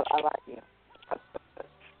 Oh yeah, I like him.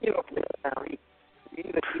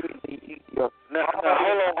 Now,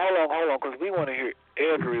 hold on, because we want to hear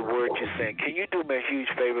every word you're saying. Can you do me a huge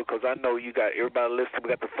favor? Because I know you got everybody listening. We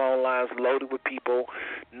got the phone lines loaded with people.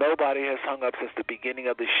 Nobody has hung up since the beginning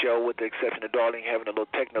of the show, with the exception of Darlene having a little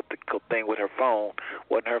technical thing with her phone.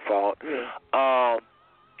 Wasn't her fault. Yeah.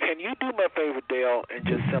 Can you do me a favor, Dale, and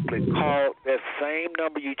just simply call that same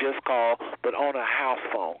number you just called, but on a house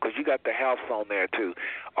phone? Because you got the house phone there, too.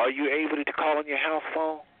 Are you able to call on your house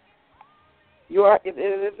phone? You are. It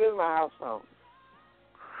is my house phone.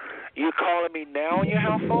 You're calling me now on your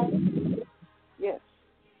house phone? Yes.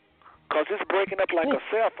 Because it's breaking up like a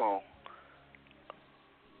cell phone.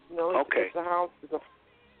 No, it's a house.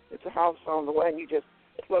 It's a house phone. The one you just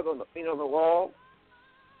plug on the wall.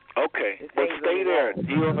 Okay, but stay there.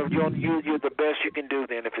 You're the best you can do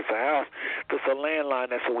then. If it's a house, if it's a landline,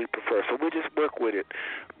 that's what we prefer. So we'll just work with it.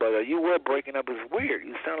 But you were breaking up. It's weird.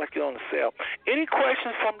 You sound like you're on the cell. Any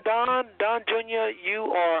questions from Don Jr.?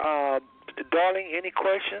 You or Darling? Any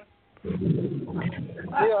question?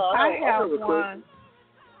 I have a one.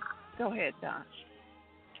 Go ahead, Don.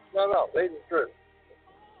 No, ladies first.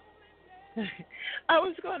 I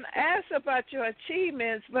was going to ask about your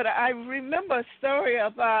achievements, but I remember a story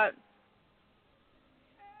about,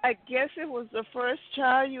 I guess it was the first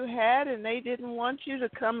child you had, and they didn't want you to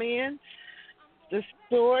come in the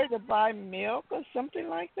store to buy milk or something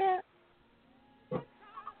like that.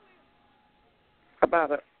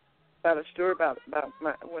 About a story about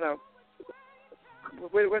my when I.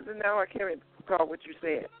 What was it now? I can't recall what you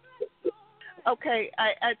said. Okay,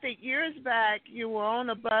 I think years back you were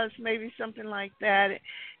on a bus, maybe something like that,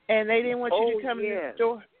 and they didn't want you to come in the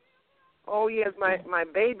store. Oh yes, my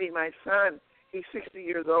baby, my son, he's 60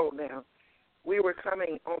 years old now. We were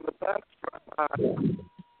coming on the bus from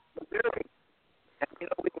Missouri, and we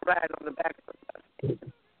were riding on the back of the bus.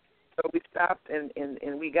 So we stopped and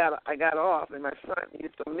I got off, and my son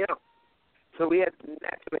needed some milk. So we had to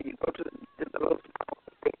naturally go to the little store.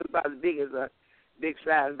 It was about as big as a big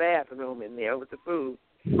size bathroom in there with the food.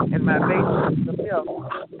 And my baby wanted some milk.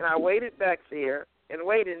 And I waited back there and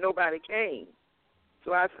waited, and nobody came.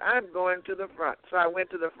 So I'm going to the front. So I went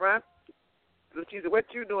to the front. So she said,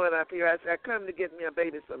 "What you doing up here?" I said, "I come to get me a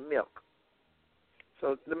baby some milk."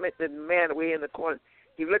 So the man way in the corner,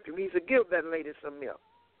 he looked at me, he said, "Give that lady some milk."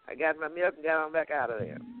 I got my milk and got on back out of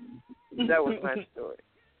there. That was my story.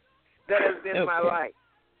 That has been my life.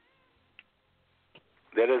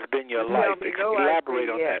 That has been your life. Elaborate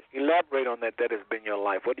on that. Elaborate on that. That has been your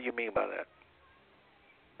life. What do you mean by that?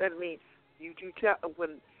 That means you tell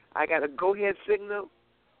when I got a go-ahead signal,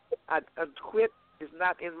 I quit is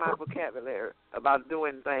not in my vocabulary about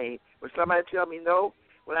doing things. When somebody tell me no,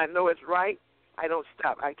 when I know it's right, I don't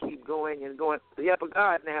stop. I keep going and going. The upper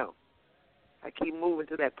God now. I keep moving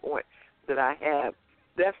to that point that I have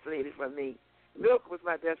destinated for me. Milk was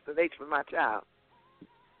my destination for my child.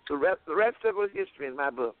 The rest of it was history in my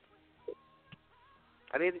book.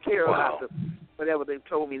 I didn't care about whatever they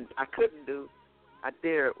told me I couldn't do. I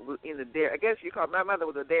guess you call my mother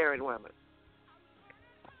was a daring woman.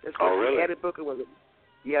 That's what really? Addie Booker was.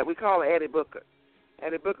 We call her Addie Booker.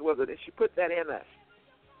 Addie Booker was she put that in us.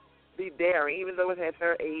 Be daring, even though it had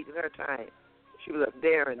her age and her time. She was a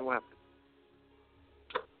daring woman.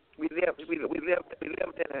 We lived in a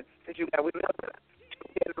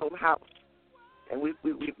two-bedroom house, and we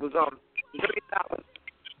was on $30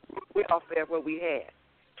 welfare what we had.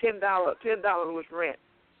 $10 was rent.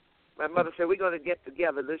 My mother said, "We're going to get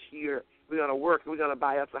together this year. We're going to work. We're going to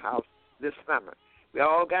buy us a house this summer." We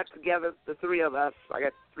all got together, the three of us. I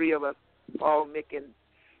got three of us, Paul, Mick, and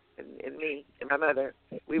me, and my mother.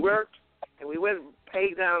 We worked, and we went and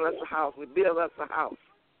paid down us a house. We built us a house.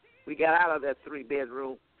 We got out of that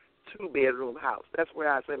two-bedroom house. That's where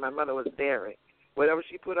I say my mother was daring. Whatever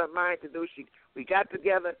she put her mind to do, we got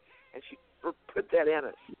together, and she put that in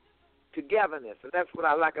us. Togetherness, and that's what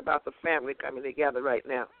I like about the family coming together right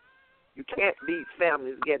now. You can't beat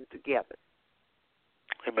families getting together.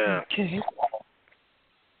 Amen. Okay.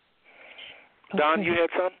 Don, you had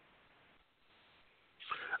something?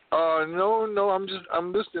 No,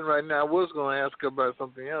 I'm listening right now. I was going to ask her about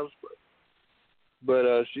something else,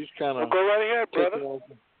 but she's kind of. Well, go right ahead, brother.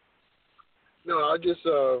 No, I just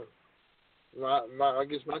I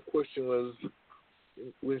guess my question was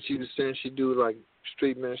when she was saying she do like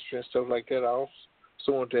street ministry and stuff like that. I also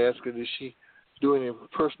wanted to ask her, does she do any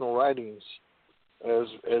personal writings as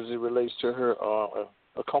it relates to her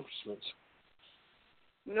accomplishments?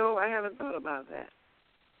 No, I haven't thought about that.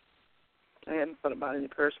 I haven't thought about any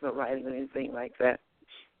personal writing or anything like that.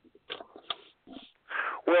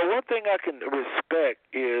 Well, one thing I can respect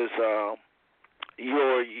is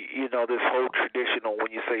this whole tradition on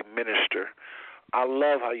when you say minister. I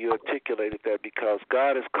love how you articulated that because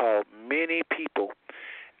God has called many people,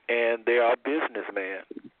 and they are businessmen.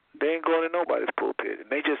 They ain't going to nobody's pulpit, and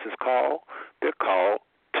they just as called. They're called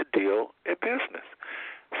to deal in business.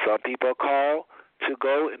 Some people are called to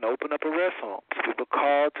go and open up a restaurant. Some people are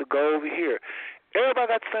called to go over here. Everybody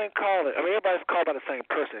got the same calling. Everybody's called by the same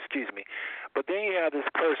person, But then you have this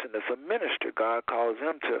person that's a minister. God calls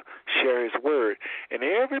him to share his word. And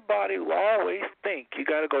everybody will always think you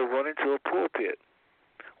got to go run into a pulpit,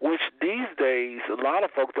 which these days a lot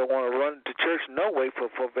of folks don't want to run to church no way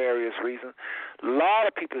for various reasons. A lot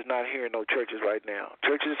of people is not hearing no churches right now.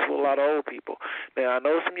 Churches for a lot of old people. Now, I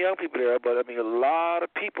know some young people there, but, a lot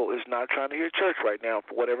of people is not trying to hear church right now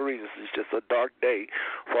for whatever reason. It's just a dark day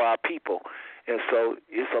for our people. And so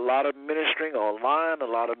it's a lot of ministering online, a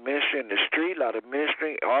lot of ministry in the street, a lot of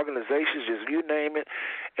ministering organizations, just you name it.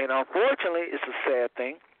 And unfortunately, it's a sad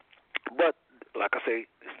thing. But like I say,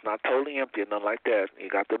 it's It's not totally empty or nothing like that. You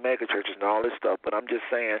got the mega churches and all this stuff. But I'm just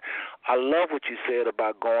saying, I love what you said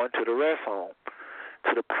about going to the rest home,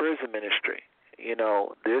 to the prison ministry. You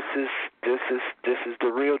know, this is the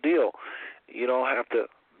real deal. You don't have to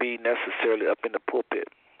be necessarily up in the pulpit.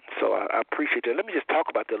 So I appreciate that. Let me just talk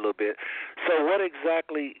about that a little bit. So what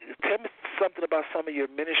exactly, tell me something about some of your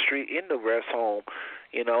ministry in the rest home.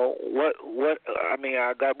 You know,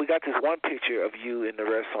 we got this one picture of you in the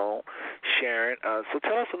rest home, Sharon. So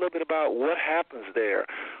tell us a little bit about what happens there.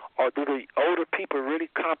 Or do the older people really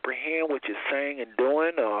comprehend what you're saying and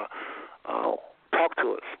doing? Or talk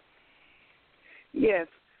to us. Yes,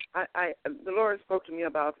 the Lord spoke to me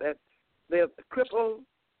about that. They're crippled.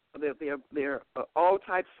 They're all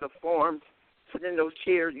types of forms sitting in those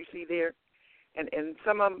chairs you see there, and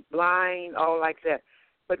some of them blind, all like that.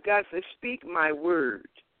 But God says, speak my word.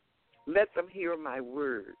 Let them hear my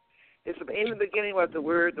word. It's in the beginning was the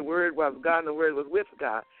word was God, and the word was with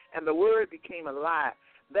God, and the word became alive.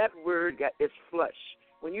 That word got its flesh.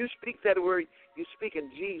 When you speak that word, you speak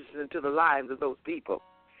in Jesus into the lives of those people.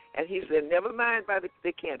 And he said, never mind,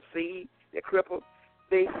 they can't see, they're crippled,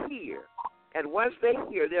 they hear. And once they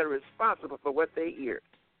hear, they're responsible for what they hear.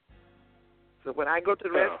 So when I go to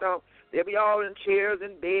the restaurant, they'll be all in chairs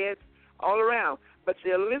and beds, all around. But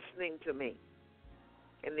they're listening to me,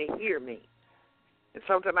 and they hear me. And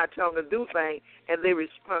sometimes I tell them to do things, and they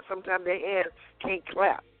respond. Sometimes their hands can't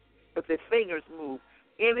clap, but their fingers move.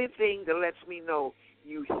 Anything that lets me know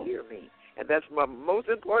you hear me. And that's my most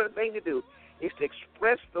important thing to do, is to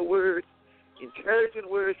express the words,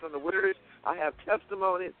 encouraging words from the words. I have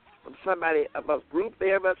testimonies from somebody of a group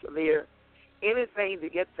there of us there, anything to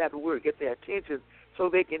get that word, get their attention so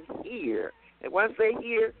they can hear. And once they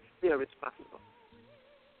hear, they're responsible.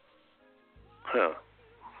 Huh.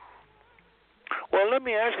 Well, let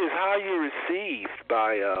me ask you this. How are you received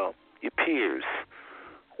by your peers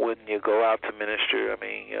when you go out to minister? I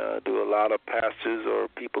mean, do a lot of pastors or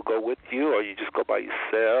people go with you, or you just go by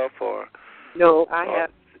yourself? Or no, I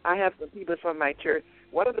have some people from my church.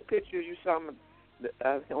 One of the pictures you saw on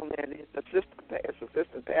there, the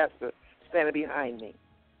assistant pastor standing behind me.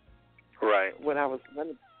 Right. When I was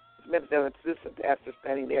an assistant pastor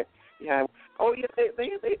standing there behind. Oh yeah,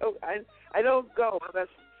 I don't go unless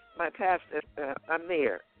my pastor. I'm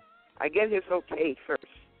there. I get his okay first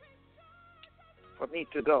for me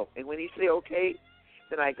to go, and when he say okay,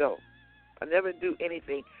 then I go. I never do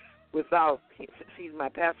anything without. He's my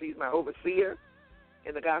pastor. He's my overseer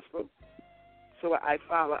in the gospel. So I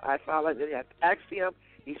follow. And I ask him.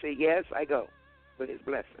 He say yes. I go with his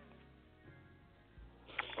blessing.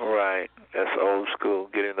 Right. That's old school,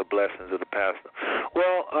 getting the blessings of the pastor.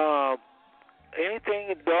 Well,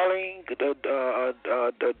 anything, Darlene,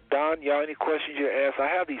 Don, y'all, any questions you ask? I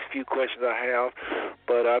have these few questions I have,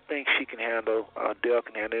 but I think she can handle, Dell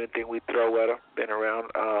can handle anything we throw at her, been around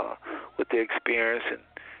with the experience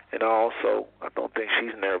and all, so I don't think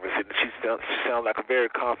she's nervous. She sounds like a very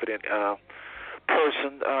confident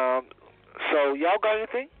person. So y'all got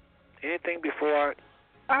anything? Anything before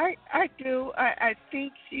I do. I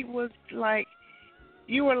think she was like,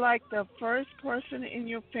 you were like the first person in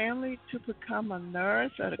your family to become a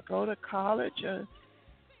nurse or to go to college. Or...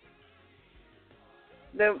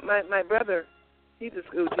 My brother, he's a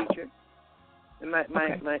school teacher, and my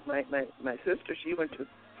sister, she went to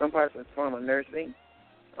some parts of formal nursing.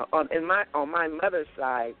 On my mother's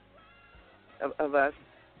side of us,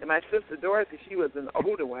 and my sister Dorothy, she was an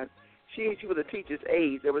older one. She was a teacher's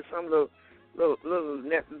aide. There was some little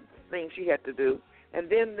things she had to do. And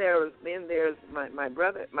then there's my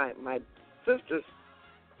brother, my sister's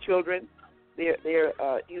children. They're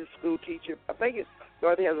he's a school teacher. I think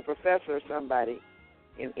Dorothy has a professor or somebody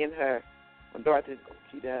in her. Dorothy,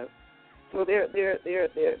 she does. So they're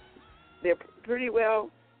pretty well.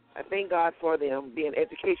 I thank God for them being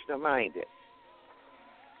educational minded.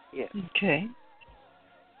 Yeah. Okay.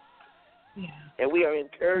 Yeah. And we are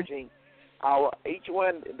encouraging each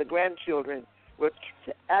one, the grandchildren, we're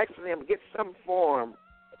asking them to get some form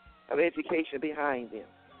of education behind them.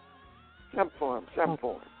 Some form.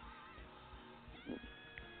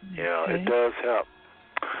 Yeah, it does help.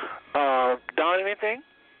 Don, anything?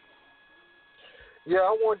 Yeah,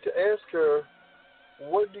 I want to ask her,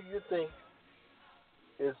 what do you think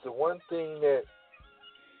is the one thing that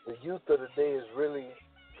the youth of the day is really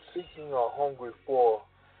seeking or hungry for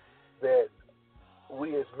that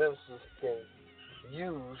we as ministers can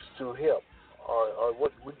use to help, or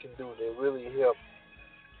what we can do to really help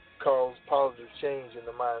cause positive change in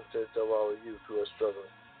the mindsets of our youth who are struggling?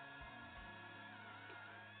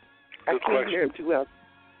 I can't hear him too well.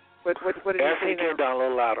 What did you say now? Down a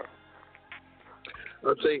little louder.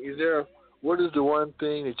 I'll say, is there what is the one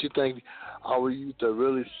thing that you think our youth are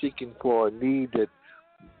really seeking for, a need that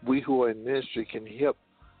we who are in ministry can help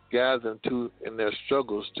guide them to in their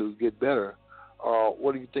struggles to get better?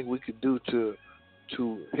 What do you think we could do to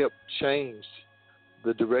help change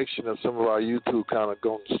the direction of some of our youth who kind of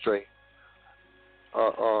gone astray?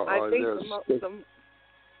 I think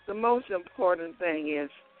the most important thing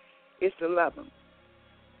is to love them.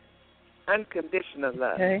 Unconditional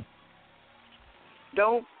love. Okay.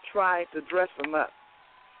 Don't try to dress them up.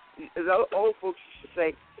 As old folks used to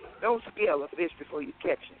say, don't scale a fish before you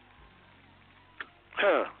catch him.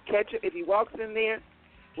 Catch him. If he walks in there,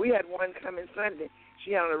 we had one coming Sunday.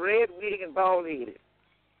 She had on a red wig and bald-headed.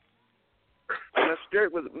 And her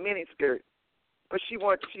skirt was a mini skirt. But she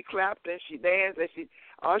clapped and she danced and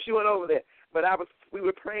she went over there. But we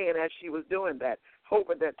were praying as she was doing that,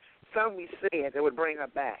 hoping that something we said that would bring her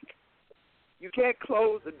back. You can't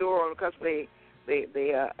close the door on because I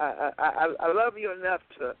love you enough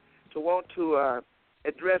to want to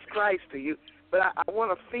address Christ to you, but I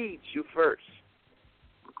want to feed you first.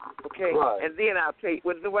 Okay? Right. And then I'll tell you,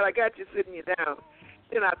 when I got you sitting you down,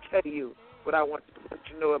 then I'll tell you what I want you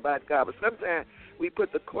to know about God. But sometimes we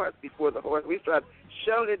put the cart before the horse. We start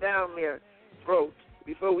shoving it down their throats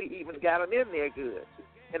before we even got them in there good,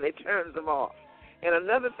 and it turns them off. And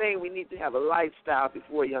another thing, we need to have a lifestyle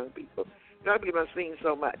before young people. Young people have seen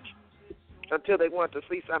so much until they want to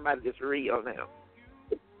see somebody that's real now.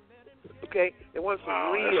 Okay? They want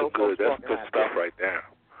some real folks. That's good stuff right there.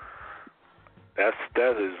 That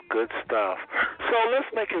is good stuff. So let's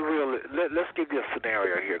make it real. Let's give you a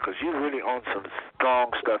scenario here, because you're really on some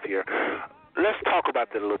strong stuff here. Let's talk about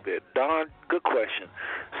that a little bit. Don, good question.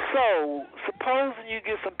 So, supposing you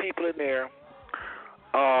get some people in there,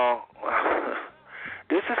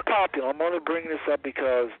 this is popular. I'm only bringing this up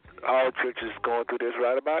because our church is going through this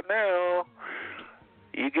right about now.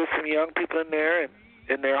 You get some young people in there,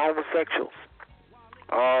 and they're homosexuals.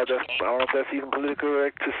 I don't know if that's even politically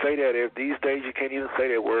correct to say that. These days you can't even say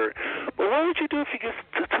that word. But what would you do if you get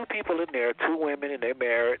two people in there, two women, and they're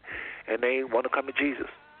married, and they want to come to Jesus,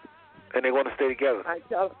 and they want to stay together? I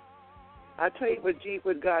tell you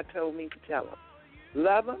what God told me to tell them.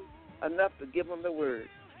 Love them enough to give them the word.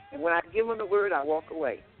 And when I give them the word, I walk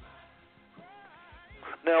away.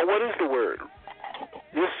 Now, what is the word?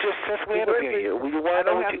 Just since we interview you, we want I to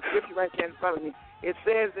know don't have the scripture right there in front of me. It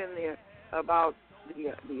says in there about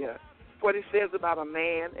what it says about a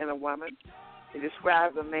man and a woman. It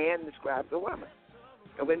describes a man and describes a woman.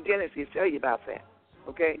 And when Genesis tell you about that,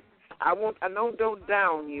 okay? I don't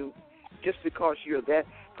down you just because you're that,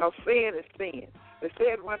 because sin is sin. They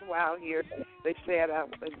said one while here, they said,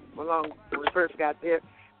 when we first got there,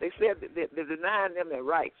 they said that they're denying them their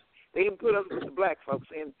rights. They even put us with the black folks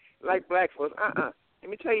in, like black folks. Let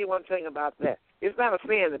me tell you one thing about that. It's not a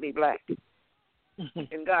sin to be black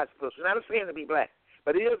in God's book. It's not a sin to be black.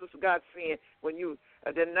 But it is God's sin when you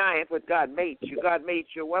deny what God made you. God made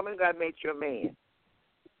you a woman. God made you a man.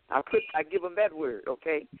 I give them that word,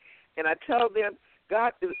 okay? And I tell them,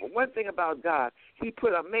 God is one thing about God. He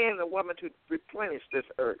put a man and a woman to replenish this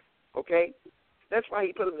earth, okay? That's why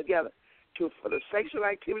He put them together. For the sexual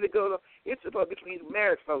activity to go on. It's supposed to be between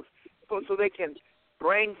married folks so they can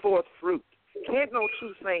bring forth fruit. Can't no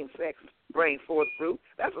true same sex bring forth fruit.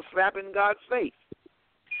 That's a slap in God's face.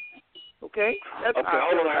 Okay? That's okay,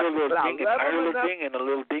 hold on. I heard a little ding and a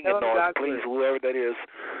little dinging noise, please, whoever that is,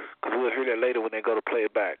 because we'll hear that later when they go to play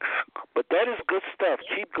it back. But that is good stuff.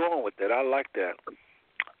 Keep going with that. I like that.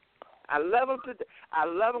 I love them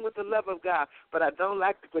with the love of God, but I don't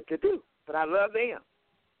like what they do. But I love them.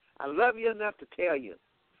 I love you enough to tell you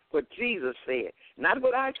what Jesus said, not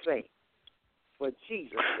what I say. What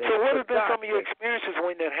Jesus said. So what have been some of your experiences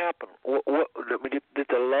when that happened? Did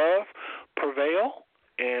the love prevail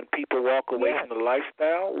and people walk away from the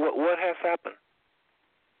lifestyle? What has happened?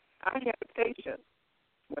 I had a patient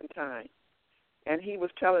one time, and he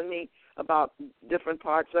was telling me about different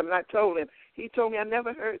parts of it, and I told him. He told me, I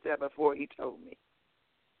never heard that before, he told me.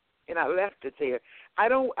 And I left it there. I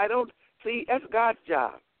don't see, that's God's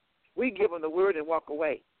job. We give them the word and walk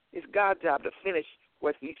away. It's God's job to finish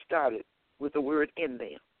what He started with the word in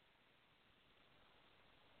them.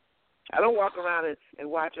 I don't walk around and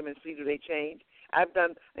watch them and see do they change.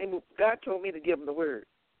 God told me to give them the word.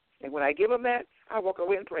 And when I give them that, I walk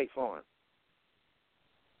away and pray for them.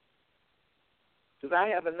 Because I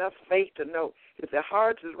have enough faith to know if their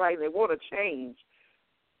hearts is right and they want to change,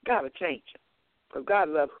 God will change them. Because God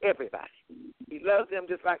loves everybody. He loves them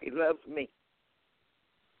just like He loves me.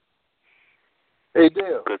 Hey,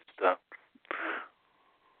 Dale. Good stuff.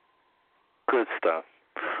 Good stuff.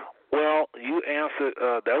 Well, you answered.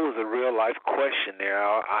 That was a real life question there.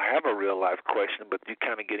 I have a real life question, but you're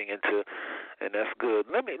kind of getting into, and that's good.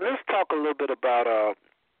 Let's talk a little bit about.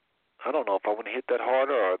 I don't know if I want to hit that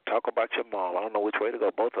harder or talk about your mom. I don't know which way to go.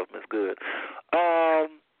 Both of them is good.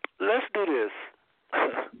 Let's do this.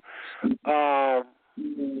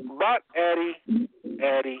 About Addie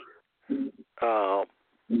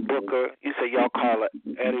Booker. You say y'all call her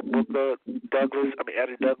Addie Booker Douglas.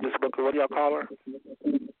 Addie Douglas Booker. What do y'all call her?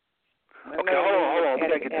 Okay, hold on. We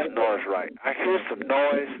gotta get this noise right. I hear some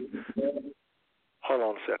noise. Hold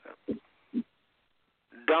on a second.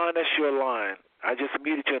 Don, that's your line. I just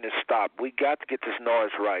muted you and it stopped. We got to get this noise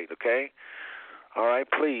right, okay? All right,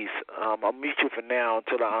 please. I'll mute you for now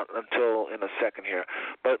until in a second here.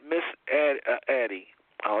 But Miss Addie,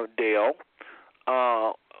 Dale,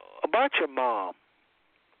 about your mom.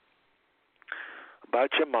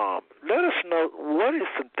 Let us know what is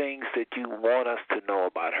some things that you want us to know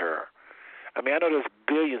about her. I know there's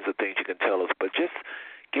billions of things you can tell us, but just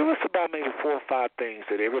give us about maybe 4 or 5 things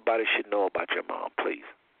that everybody should know about your mom, please.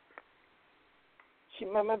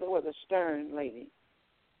 My mother was a stern lady.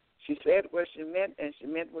 She said what she meant, and she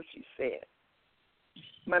meant what she said.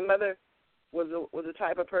 My mother was the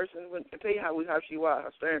type of person. I tell you how she was, how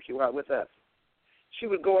stern she was with us. She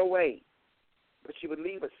would go away, but she would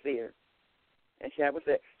leave us there, and she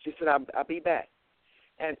said, "I'll be back,"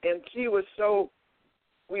 and she was so.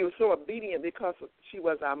 We were so obedient because she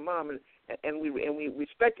was our mom, and we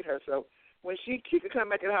respected her. So when she could come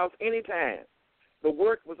back to the house anytime. The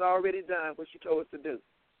work was already done, what she told us to do.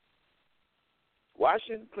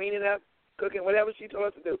 Washing, cleaning up, cooking, whatever she told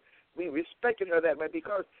us to do. We respected her that way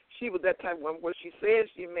because she was that type of woman. What she said,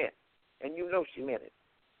 she meant. And you know she meant it.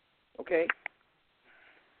 Okay?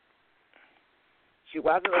 She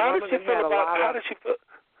wasn't a woman that had a lot of... How did she feel?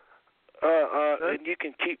 And you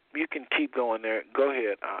can keep going there. Go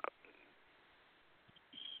ahead.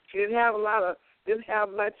 She didn't have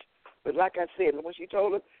much, but like I said, when she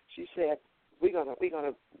told us, she said, We're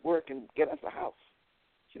gonna work and get us a house.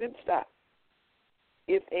 She didn't stop.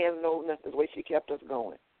 If and no, nothing. The way she kept us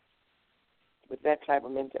going with that type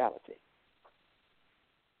of mentality.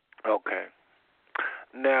 Okay.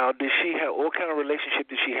 Now, what kind of relationship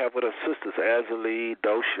did she have with her sisters, Azalee,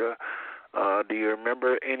 Dosha? Do you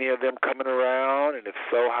remember any of them coming around? And if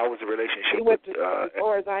so, how was the relationship? As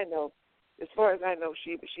far as I know,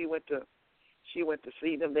 she went to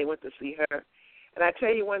see them. They went to see her. And I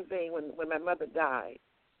tell you one thing, when my mother died,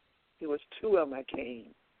 there was 2 of them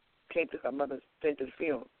came to her mother's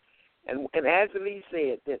funeral. And as Lee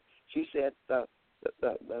said, that she said the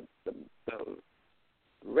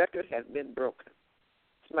record has been broken.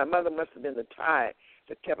 So my mother must have been the tie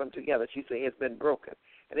that kept them together. She said it's been broken.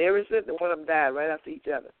 And ever since, the one of them died right after each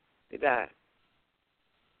other. They died.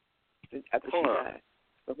 After she died.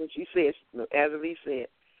 But when she said, as Lee said,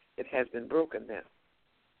 it has been broken now.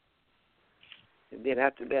 And then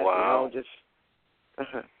after that, wow. Just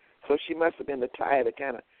So she must have been the tie that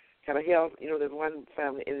kind of held. There's one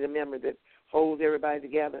family in the member that holds everybody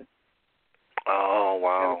together. Oh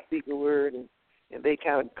wow! Kind of speak a word, and they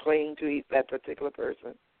kind of cling to that particular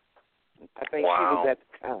person. I think she was that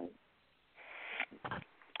kind.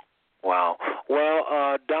 Wow.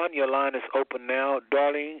 Well, Don, your line is open now.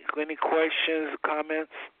 Darlene, any questions,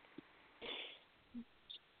 comments?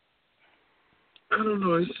 I don't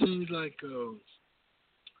know. It seems like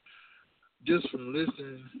just from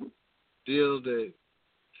listening, Dale, that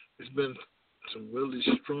it's been some really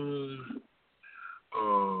strong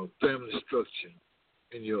family structure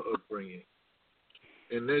in your upbringing,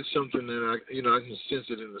 and that's something that I can sense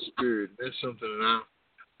it in the spirit. That's something that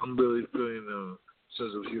I'm really feeling a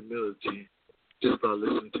sense of humility just by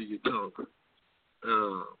listening to you talk.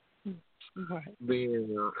 Right.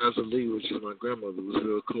 Being Azalee, which is my grandmother, was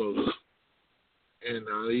real close. And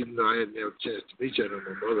even though I hadn't had a chance to meet you, I know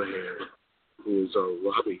my mother had, who was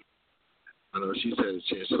Robbie. I know she's had a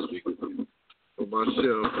chance to speak with you. For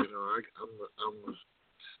myself,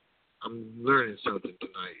 I'm learning something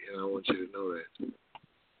tonight, and I want you to know that.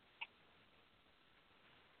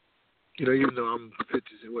 Even though I'm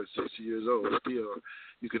 60 years old, still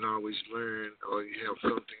you can always learn, or you have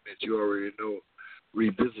something that you already know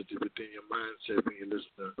revisited within your mindset when you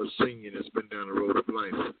listen to a singing that's been down the road of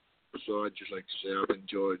life. So I'd just like to say I've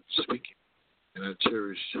enjoyed speaking, and I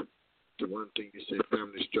cherish the one thing you say,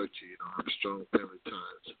 family structure. Have strong family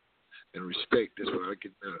ties, and respect is what I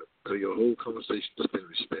get out of your whole conversation has been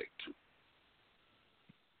respect.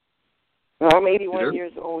 Well, I'm 81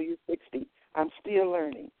 years old. You're 60. I'm still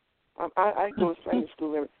learning. I go to Sunday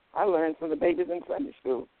school. I learn from the babies in Sunday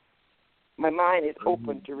school. My mind is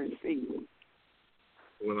open to receive.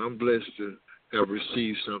 Well, I'm blessed to have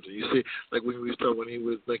received something. You see, like when he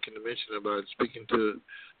was making the mention about speaking to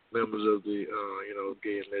members of the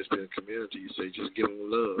gay and lesbian community, you say just give them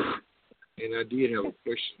love. And I did have a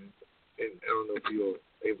question, and I don't know if you're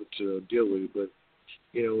able to deal with it, but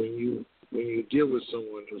when you deal with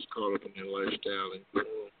someone who's caught up in their lifestyle and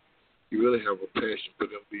you really have a passion for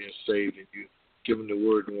them being saved, and you give them the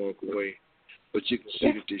word and walk away, but you can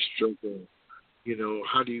see that they're struggling.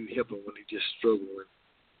 How do you help them when they just struggle and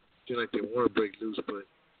feel like they want to break loose, but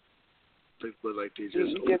like they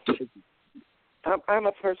just I'm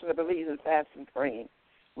a person that believes in fasting and praying.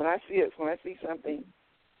 When I see something,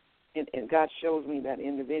 and God shows me that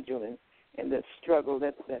individual and the struggle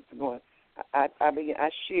that's going, I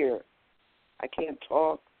share. I can't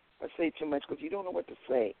talk or say too much because you don't know what to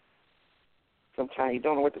say. Sometimes you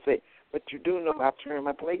don't know what to say, but you do know. I turn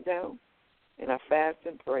my plate down and I fast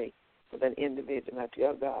and pray for that individual. And I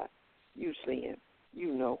tell God, you see him,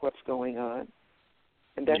 you know what's going on,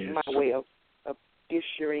 and that's my way of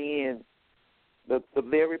issuing in the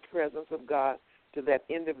very presence of God to that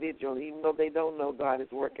individual, even though they don't know God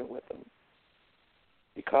is working with them.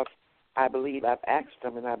 Because I believe I've asked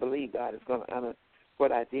them, and I believe God is going to honor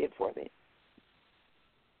what I did for them.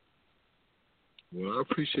 Well, I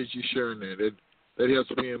appreciate you sharing that. That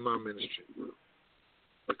helps me in my ministry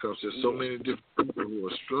because there's so many different people who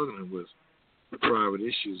are struggling with private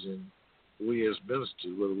issues, and we as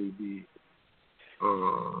ministers, whether we be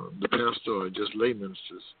the pastor or just lay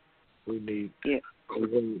ministers, we need a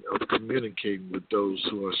way of communicating with those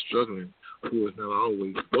who are struggling, who is not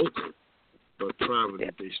always vocal, but privately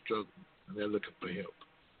they struggle and they're looking for help.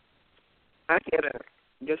 I had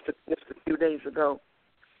just a few days ago,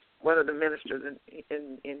 one of the ministers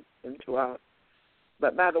into our.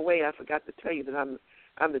 But by the way, I forgot to tell you that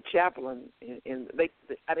I'm the chaplain, and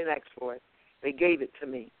I didn't ask for it. They gave it to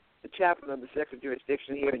me. The chaplain of the second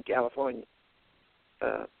jurisdiction here in California.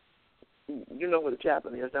 You know what a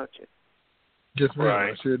chaplain is, don't you? Yes, ma'am.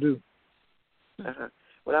 Right. I sure do.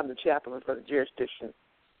 Well, I'm the chaplain for the jurisdiction.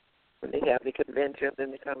 When they have the conventions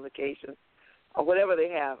and the convocations, or whatever they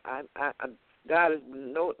have, God is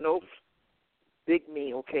no big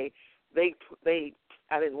me. Okay,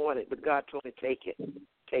 I didn't want it, but God told me take it.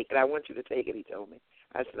 I want you to take it. He told me.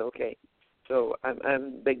 I said okay. So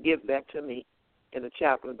they give that to me in the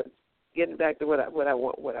chaplain. But getting back to what I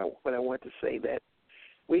want to say, that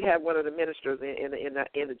we have one of the ministers in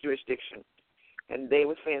the jurisdiction, and they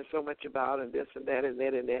were saying so much about and this and that and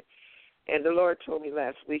that and that. And the Lord told me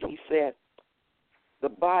last week, he said, the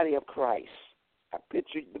body of Christ, I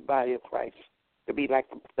pictured the body of Christ to be like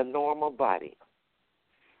the normal body.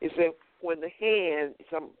 He said, when the hand,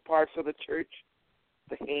 some parts of the church,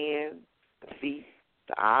 the hand, the feet,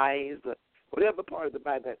 the eyes, whatever part of the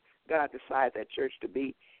body that God decides that church to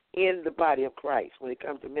be in the body of Christ when it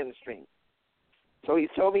comes to ministering. So he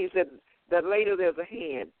told me, he said, that later there's a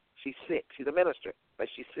hand. She's sick. She's a minister, but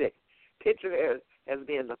she's sick. Picture her as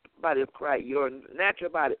being the body of Christ. Your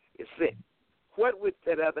natural body is sick. What would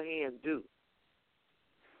that other hand do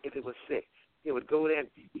if it was sick? It would go there and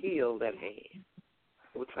heal that hand.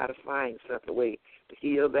 It would try to find some way to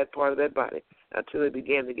heal that part of that body until it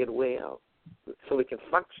began to get well so it can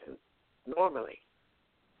function normally.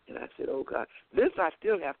 And I said, oh, God, this I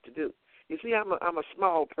still have to do. You see, I'm a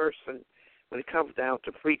small person when it comes down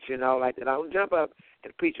to preaching and all like that. I don't jump up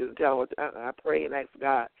and preach and tell them what I pray and ask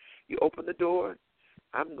God, you open the door,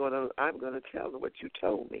 I'm gonna tell them what you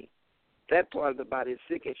told me. That part of the body is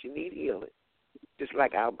sick and she needs healing, just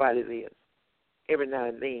like our bodies is. Every now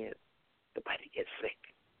and then, the body gets sick.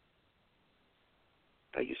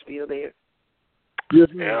 Are you still there? Yes,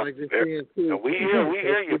 ma'am. Yeah. We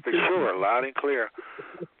hear you for sure, loud and clear.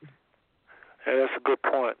 Hey, that's a good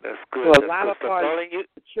point. That's good. Well, that's a lot of parts of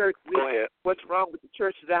the church, go ahead. What's wrong with the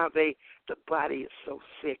churches out there? The body is so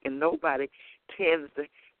sick, and nobody tends to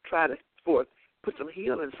try to put some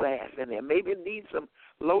healing salve in there. Maybe it needs some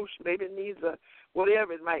lotion. Maybe it needs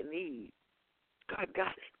whatever it might need. God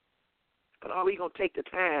got it. But are we going to take the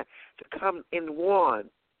time to come in one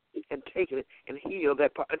and take it and heal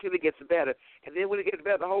that part until it gets better? And then when it gets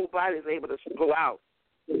better, the whole body is able to go out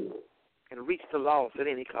and reach the lost at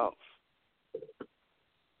any cost.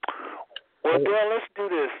 Well, Dale, let's do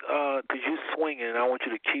this because you're swinging, and I want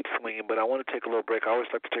you to keep swinging, but I want to take a little break. I always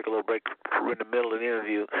like to take a little break in the middle of the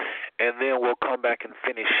interview, and then we'll come back and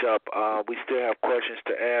finish up. We still have questions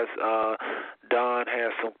to ask. Don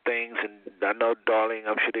has some things, and I know, Darlene,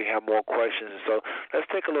 I'm sure they have more questions. So let's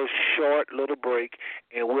take a short break,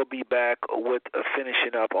 and we'll be back with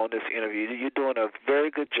finishing up on this interview. You're doing a very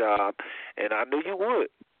good job, and I knew you would.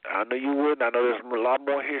 I know you would, and I know there's a lot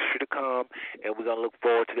more history to come, and we're going to look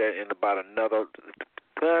forward to that in about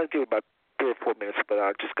give it about 30 3 or 4 minutes, but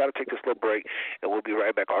I just got to take this little break, and we'll be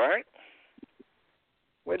right back, all right?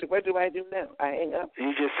 What do I do now? I hang up?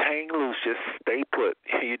 You just hang loose. Just stay put.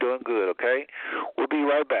 You're doing good, okay? We'll be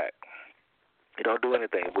right back. You don't do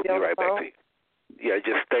anything. We'll be right back to you. Yeah,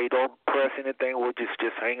 just stay. Don't press anything. We'll just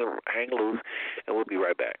hang loose, and we'll be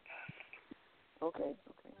right back. Okay.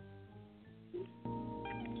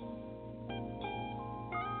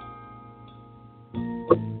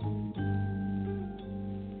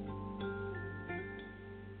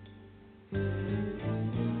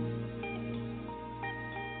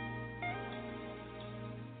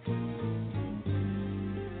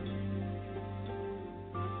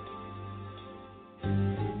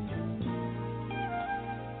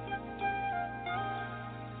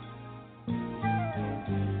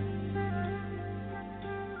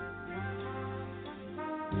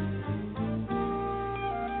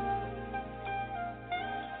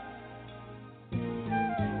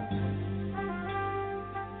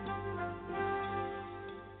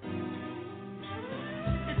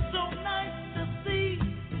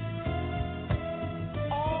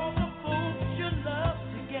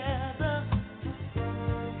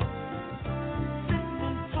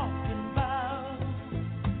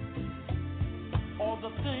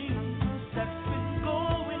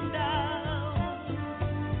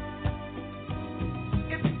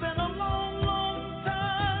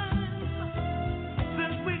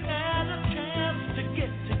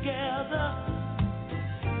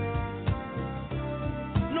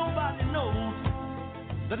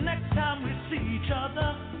 The next time we see each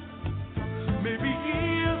other, maybe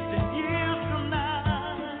years and years from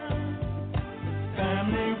now,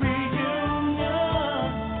 family reunion,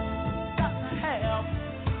 got to have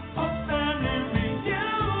a family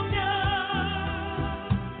reunion,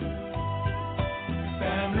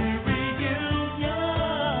 family reunion.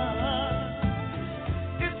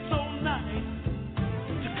 It's so nice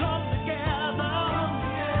to come together,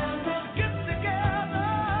 get together.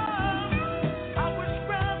 I wish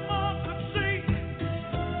Grandma could see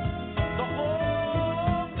the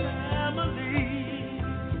whole family.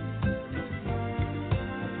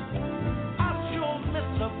 I sure miss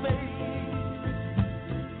a babe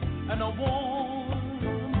and a warm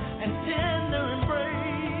and tender embrace.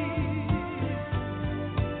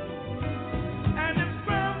 And if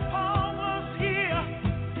Grandpa was here,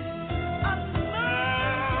 I know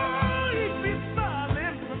he'd be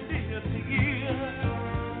smiling from ear to ear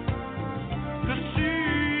to see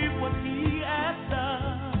what he has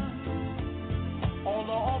done. All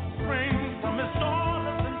the offspring from his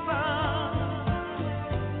daughters and sons.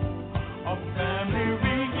 A family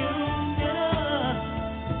reunion.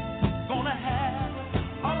 Gonna have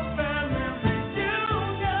a family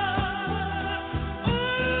reunion.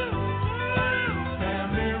 Ooh,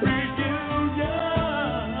 family reunion.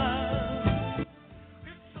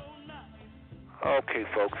 It's so nice. Okay,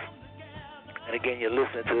 folks. And again, you're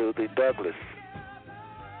listening to the Douglas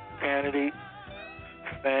Canady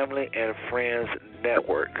Family and Friends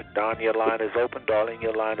Network. Don, your line is open. Darlene,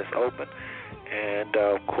 your line is open. And,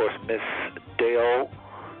 of course, Miss Dale,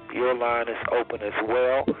 your line is open as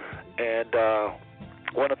well. And I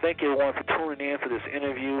want to thank everyone for tuning in for this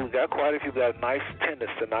interview. We got quite a few. We got a nice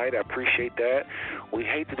attendance tonight. I appreciate that. We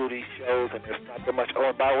hate to do these shows, and there's not that much. Oh,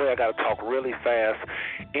 and by the way, I got to talk really fast.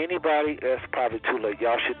 Anybody, that's probably too late.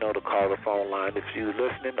 Y'all should know to call the phone line. If you're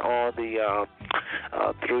listening on the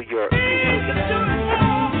through your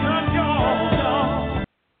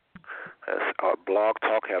blog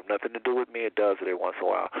talk, have nothing to do with me. It does it every once in a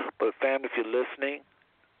while. But fam, if you're listening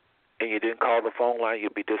and you didn't call the phone line,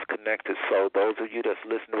 you'll be disconnected. So those of you that's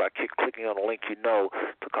listening by clicking on the link, you know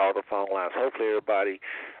to call the phone lines. Hopefully nobody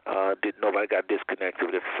got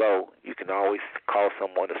disconnected. If so, you can always call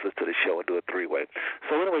someone that's listening to the show and do a three-way.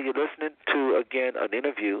 So anyway, you're listening to, again, an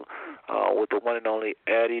interview with the one and only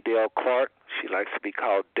Addie Dale Clark. She likes to be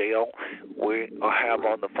called Dale. We have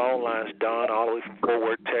on the phone lines Don, all the way from Fort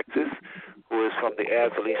Worth, Texas, who is from the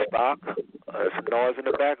Azalea Stock. There's some noise in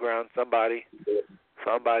the background. Somebody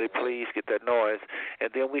please get that noise.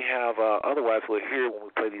 And then we have, otherwise we're here when we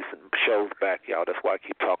play these shows back, y'all. That's why I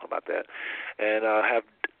keep talking about that. And I have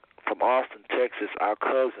from Austin, Texas, our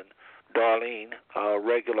cousin, Darlene,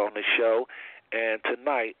 regular on the show. And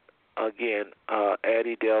tonight, again,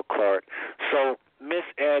 Addie Dale Clark. So, Miss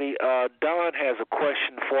Addie, Don has a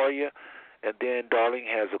question for you, and then Darlene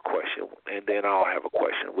has a question, and then I'll have a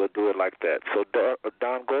question. We'll do it like that. So,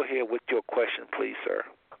 Don, go ahead with your question, please, sir.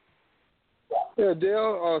 Yeah,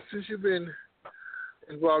 Dale, since you've been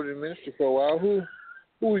involved in ministry for a while, who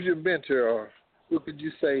was your mentor, or who could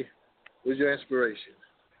you say was your inspiration?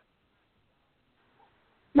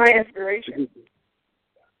 My inspiration?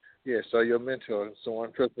 Yeah, so your mentor,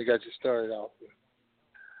 someone personally got you started off with.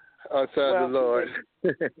 Outside the Lord.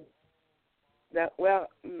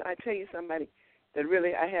 I tell you somebody that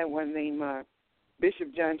really, I had one named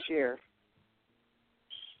Bishop John Sheriff.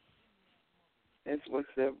 This was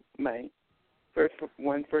my first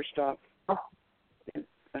off. Then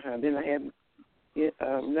I had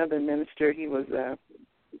another minister. He was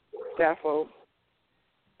Sappho,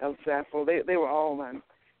 El Sappho. They were all mine.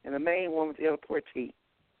 And the main one was El Porti.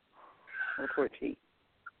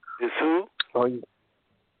 Is who? Oh, yeah.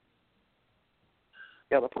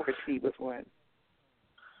 El Porti was one.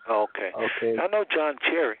 Okay. I know John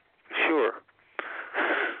Cherry, for sure.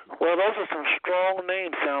 Well, those are some strong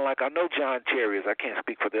names. Sound like I know John Cherry is. I can't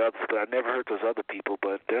speak for the others, but I never heard those other people,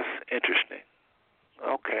 but that's interesting.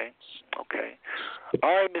 Okay.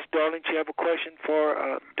 All right, Miss Darling, do you have a question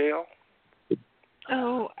for Dale?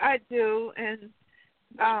 Oh, I do, and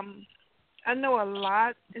I know a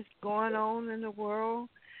lot is going on in the world,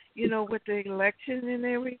 with the election and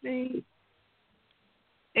everything.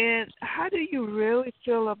 And how do you really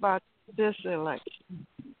feel about this election?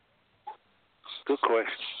 Good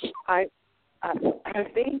question. I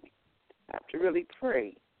think I have to really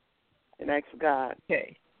pray and ask God to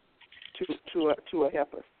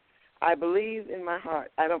help us. I believe in my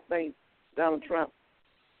heart. I don't think Donald Trump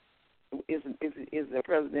is the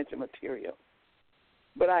presidential material,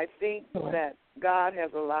 but I think that God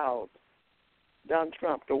has allowed Donald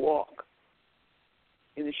Trump to walk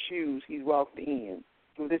in the shoes he's walked in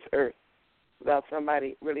through this earth without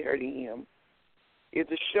somebody really hurting him. Is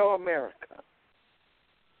to show America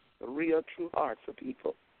the real true hearts of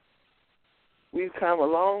people. We've come a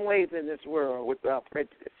long ways in this world without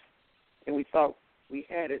prejudice, and we thought we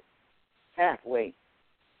had it halfway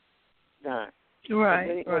done.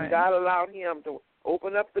 Right. When God allowed him to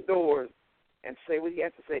open up the doors and say what he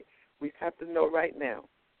has to say, we have to know right now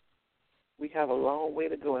we have a long way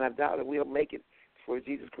to go, and I doubt that we'll make it before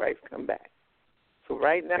Jesus Christ come back. So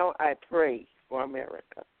right now, I pray for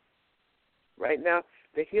America. Right now,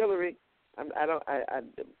 the Hillary, I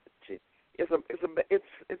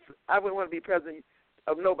wouldn't want to be president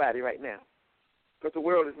of nobody right now because the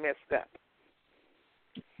world is messed up.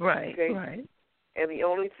 Right. Okay? Right. And the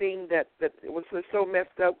only thing that was so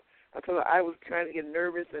messed up, until I was trying to get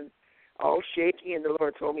nervous and all shaky, and the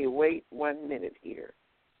Lord told me, wait 1 minute here.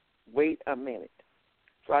 Wait a minute.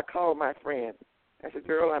 So I called my friend. I said,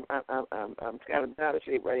 girl, I'm kind of out of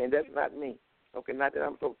shape right here, and that's not me. Okay, not that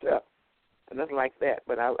I'm so tough, and nothing like that,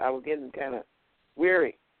 but I was getting kind of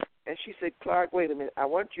weary. And she said, Clark, wait a minute. I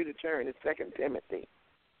want you to turn to 2 Timothy.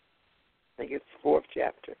 I think it's 4th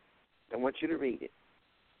chapter. I want you to read it.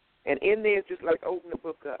 And in there, it's just like open the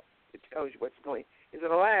book up. It tells you what's going. It's in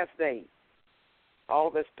the last days.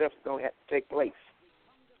 All that stuff's going to have to take place.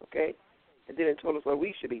 Okay? And then it told us what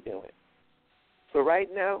we should be doing. So right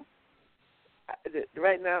now,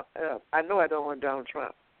 I know I don't want Donald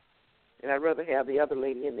Trump. And I'd rather have the other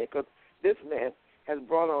lady in there because this man has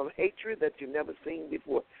brought on hatred that you've never seen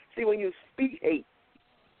before. See, when you speak hate,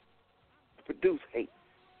 produce hate.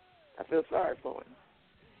 I feel sorry for him.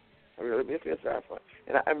 I really feel sorry for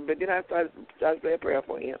him. But then I started saying a prayer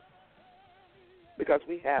for him because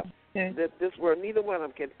we have this world. Neither one of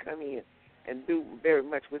them can come in and do very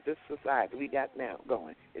much with this society we got now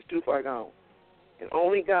going. It's too far gone. And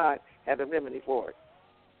only God has a remedy for it.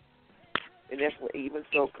 And that's what even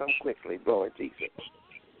so come quickly, Lord Jesus.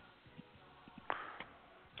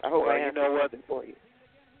 I hope I answered something for you.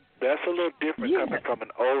 That's a little different coming from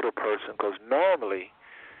an older person because normally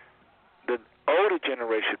the older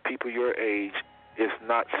generation, people your age, is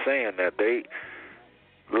not saying that. A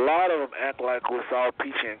lot of them act like it's all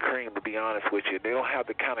peachy and cream, to be honest with you. They don't have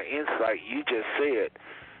the kind of insight you just said.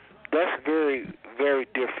 That's very, very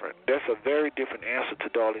different. That's a very different answer to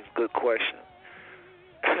Darlene's good question.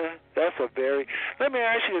 Let me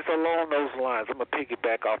ask you this along those lines. I'm going to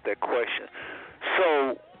piggyback off that question.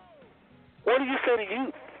 So, what do you say to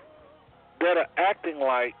youth that are acting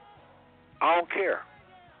like, I don't care?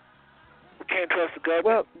 We can't trust the government.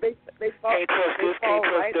 Well, they can't trust this, can't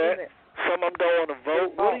trust that. Some of them don't want to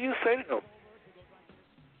vote. What do you say to them?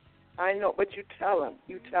 I know, but you tell them,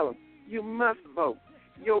 you must vote.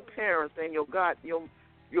 Your parents and your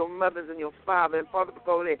mothers and your father and father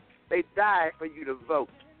before that, they died for you to vote.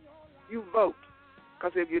 You vote,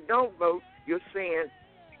 because if you don't vote, you're saying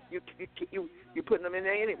you're putting them in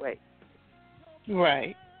there anyway.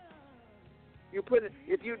 Right.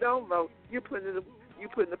 If you don't vote, you're putting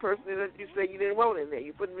the person in that you say you didn't vote in there.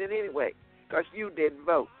 You put them in anyway, because you didn't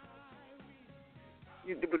vote.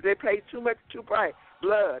 They paid too bright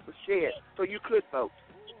blood was shed, so you could vote.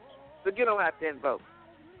 So get on out there and vote.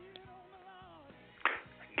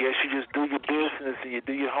 guess you just do your business and you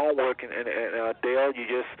do your homework, and Dale, you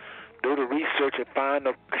just do the research and find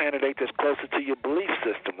a candidate that's closer to your belief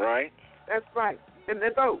system, right? That's right. And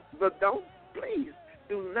then vote. But please,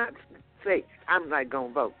 do not say, I'm not going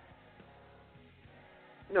to vote.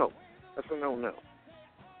 No. That's a no.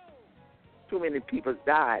 Too many people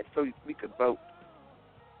died so we could vote.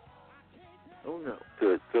 Oh, no.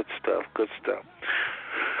 Good stuff.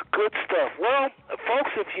 Well,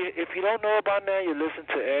 folks, if you don't know about now, you listen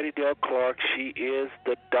to Addie Dale Clark. She is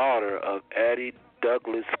the daughter of Addie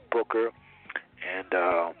Douglas Booker, and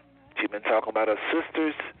she's been talking about her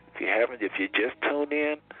sisters. If you just tuned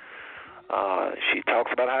in, she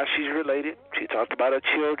talks about how she's related. She talked about her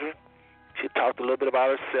children. She talked a little bit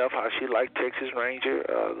about herself, how she liked Texas Ranger,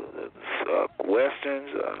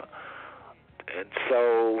 Westerns, and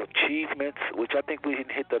so achievements, which I think we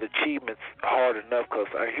didn't hit the achievements hard enough, because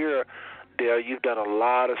I hear, Dale, you've done a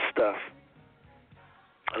lot of stuff,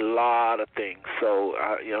 a lot of things. So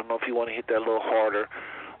I don't know if you want to hit that a little harder,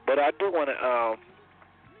 but I do want to.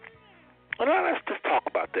 Let's just talk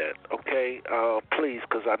about that, okay? Please,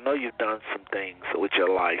 because I know you've done some things with your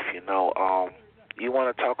life. You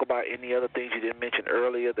want to talk about any other things you didn't mention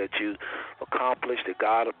earlier that you accomplished, that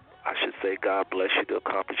God bless you to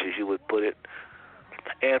accomplish, as you would put it.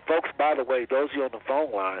 And folks, by the way, those of you on the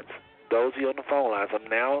phone lines, I'm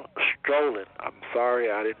now strolling. I'm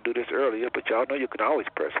sorry I didn't do this earlier, but y'all know you can always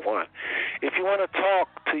press 1. If you want to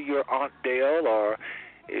talk to your Aunt Dale, or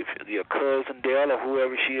if your cousin Dale, or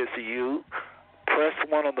whoever she is to you, press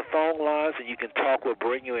 1 on the phone lines and you can talk. We'll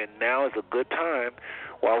bring you in. Now is a good time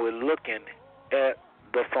while we're looking at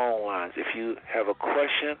the phone lines. If you have a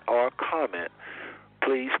question or a comment,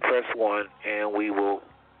 please press 1 and we will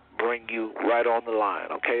bring you right on the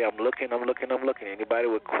line. Okay, I'm looking. Anybody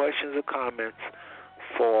with questions or comments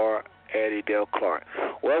for Addie Dale Clark?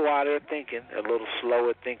 Well, while they're thinking, a little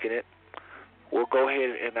slower thinking it, we'll go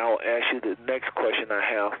ahead and I'll ask you the next question I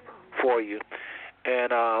have for you.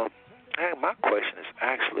 And my question is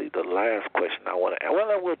actually the last question I want to ask.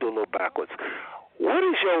 Well, we'll do a little backwards. What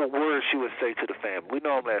is your words you would say to the family? We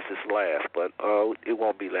normally ask this last, but it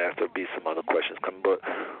won't be last. There'll be some other questions coming. But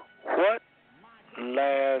what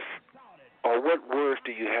words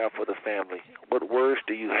do you have for the family? What words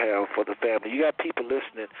do you have for the family? You got people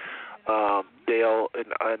listening, Dale,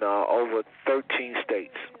 in over 13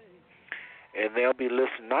 states. And they'll be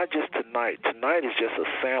listening not just tonight. Tonight is just a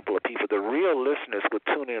sample of people. The real listeners will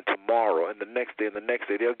tune in tomorrow and the next day and the next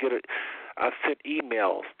day. They'll get it. I've sent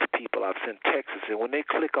emails to people. I've sent texts. And when they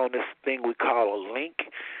click on this thing we call a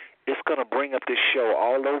link, it's going to bring up this show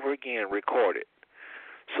all over again, recorded.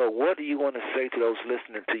 So what do you want to say to those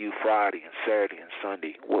listening to you Friday and Saturday and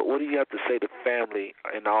Sunday? What do you have to say to family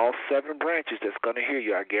in all 7 branches that's going to hear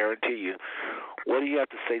you, I guarantee you? What do you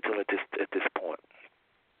have to say to them at this point?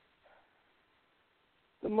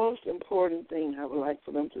 The most important thing I would like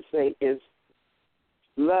for them to say is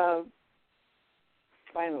love,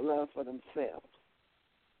 find a love for themselves,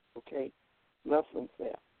 okay? Love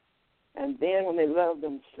themselves. And then when they love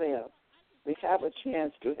themselves, they have a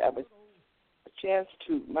chance to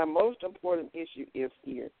my most important issue is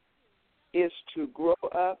to grow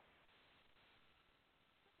up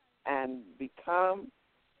and become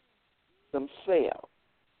themselves.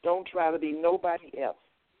 Don't try to be nobody else.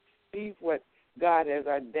 Be what God has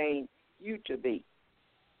ordained you to be.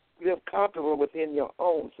 Live comfortable within your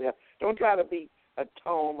own self. Don't try to be a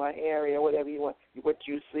Tom or Harry or whatever you want, what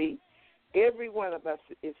you see. Every one of us,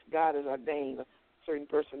 God has ordained a certain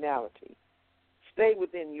personality. Stay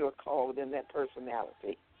within your call, within that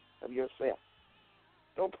personality of yourself.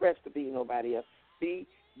 Don't press to be nobody else. Be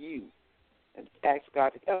you. And ask God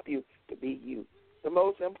to help you to be you. The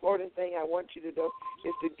most important thing I want you to do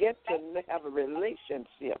is to get to have a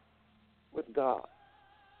relationship with God.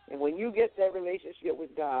 And when you get that relationship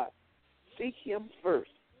with God, seek Him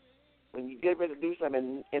first. When you get ready to do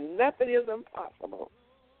something, and nothing is impossible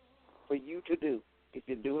for you to do if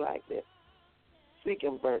you do like this. Seek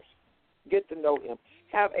Him first. Get to know Him.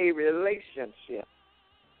 Have a relationship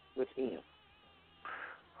with Him.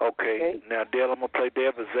 Okay. Now, Dale, I'm going to play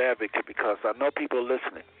devil's advocate because I know people are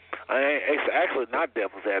listening. It's actually not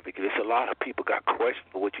devil's advocate. It's a lot of people got questions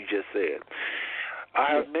for what you just said.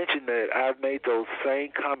 I have mentioned that I've made those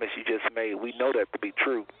same comments you just made. We know that to be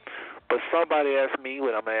true. But somebody asked me,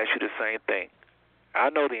 well, I'm going to ask you the same thing. I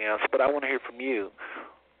know the answer, but I want to hear from you.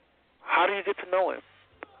 How do you get to know Him?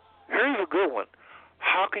 Here's a good one.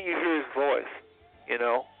 How can you hear His voice?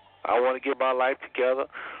 I want to get my life together.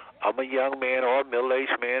 I'm a young man or a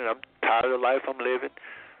middle-aged man, and I'm tired of the life I'm living.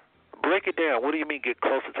 Break it down. What do you mean get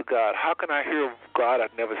closer to God? How can I hear God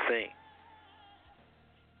I've never seen?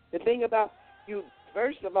 The thing about you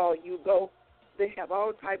First of all, you go, they have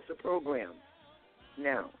all types of programs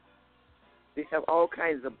now. They have all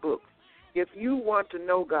kinds of books. If you want to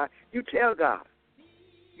know God, you tell God.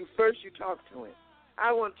 You talk to him.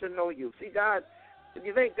 I want to know you. See, God,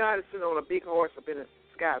 you think God is sitting on a big horse up in the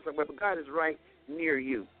sky somewhere, but God is right near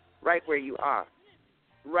you, right where you are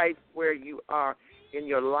in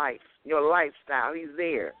your life, your lifestyle. He's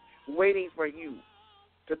there waiting for you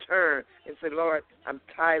to turn and say, Lord, I'm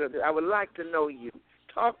tired of this. I would like to know you.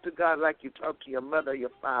 Talk to God like you talk to your mother or your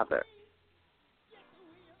father,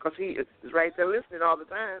 because he is right there listening all the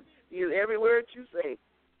time. He hears every word you say,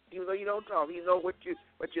 even though you don't talk. He knows what you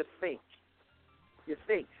think. You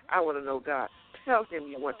think, I want to know God. Tell him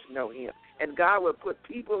you want to know him. And God will put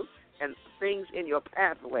people and things in your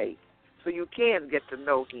pathway so you can get to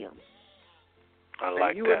know him. I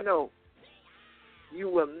like you that. You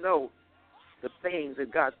will know the things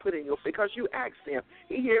that God put in you because you asked him.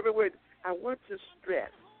 He hears every word. I want to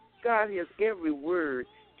stress, God hears every word,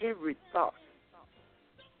 every thought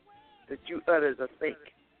that you utter or think.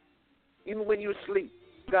 Even when you sleep,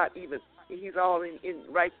 God he's all in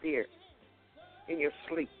right there in your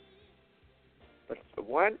sleep. But the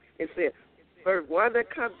one, it said, for one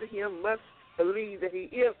that comes to him must believe that he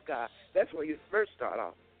is God. That's where you first start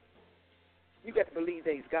off. You got to believe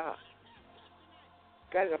that he's God.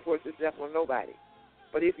 God doesn't force himself on nobody.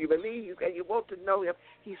 But if you believe and you want to know him,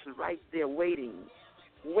 he's right there waiting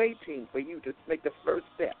for you to make the first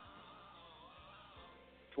step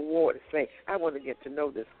toward it. Say, I want to get to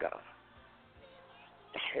know this God.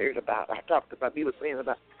 I talked about, people saying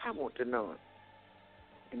about, I want to know him.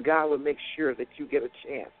 And God will make sure that you get a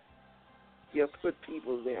chance. He'll put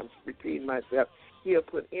people there. I'm repeating myself. He'll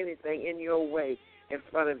put anything in your way in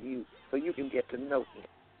front of you so you can get to know him.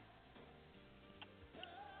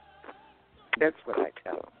 That's what I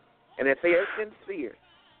tell them. And if they are sincere,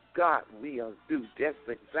 God will do just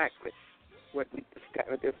exactly what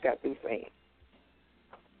this got through saying.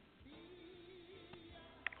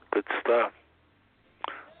 Good stuff.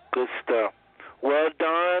 Good stuff. Well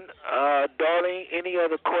done. Darlene, any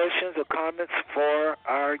other questions or comments for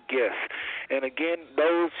our guests? And again,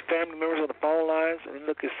 those family members on the phone lines, and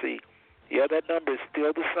look and see. Yeah, that number is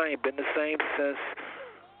still the same, been the same since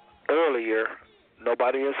earlier.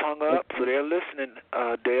 Nobody has hung up, so they're listening,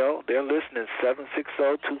 Dale. They're listening,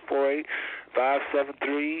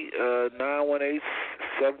 760-248-573,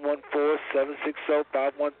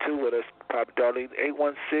 918-714-760-512 with us, probably Darlene,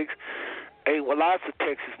 816. Lots of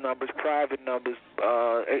Texas numbers, private numbers,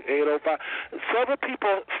 805. Several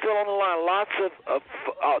people still on the line. Lots of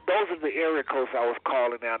those are the area codes I was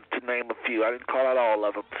calling out to name a few. I didn't call out all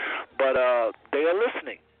of them, but they are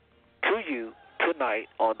listening to you tonight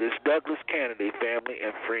on this Douglas Canady Family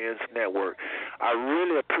and Friends Network. I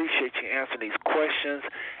really appreciate you answering these questions,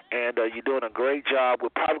 and you're doing a great job. We're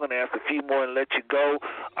probably going to ask a few more and let you go.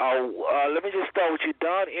 Let me just start with you,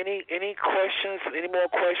 Don. Any questions, any more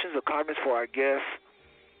questions or comments for our guests?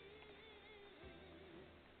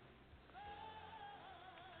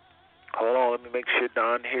 Hold on, let me make sure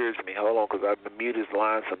Don hears me. Hold on, because I've been muted his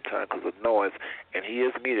line sometimes because of noise, and he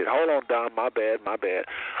is muted. Hold on, Don, my bad.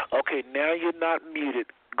 Okay, now you're not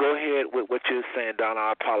muted. Go ahead with what you're saying, Don.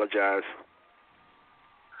 I apologize.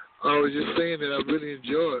 I was just saying that I really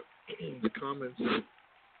enjoyed the comments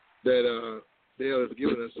that Dale has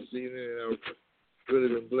given us this evening, and I've really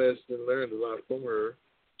been blessed and learned a lot from her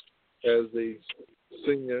as a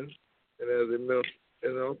singer and as a minister.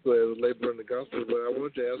 And also as a laborer in the gospel, but I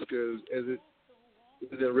wanted to ask her, as it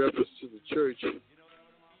is in reference to the church,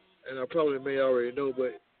 and I probably may already know,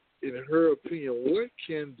 but in her opinion, what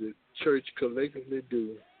can the church collectively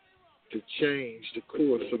do to change the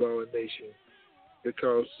course of our nation?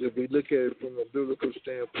 Because if we look at it from a biblical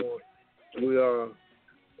standpoint, we are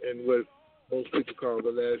in what most people call the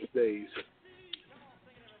last days.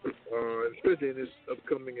 Especially in this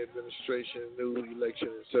upcoming administration, new election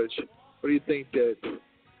and such. What do you think that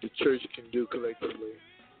the church can do collectively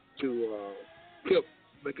to help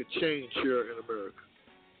make a change here in America?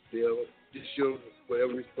 Just your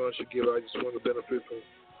whatever response you give, I just want to benefit from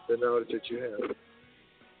the knowledge that you have.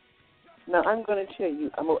 Now, I'm going to tell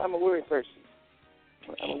you, I'm a word person.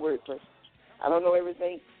 I don't know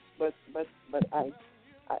everything, but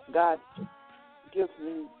God gives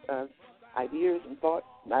me ideas and thoughts,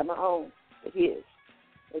 not my own, but His.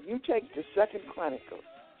 If you take the 2nd Chronicles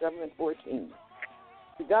 7:14,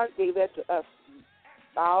 God gave that to us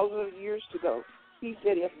thousands of years ago. He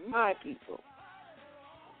said, if my people,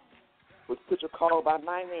 which are called by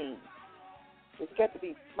my name, it's got to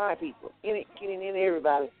be my people, getting in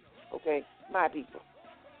everybody, okay, my people,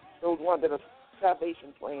 those ones that are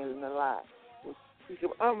salvation plans in their lives. He said,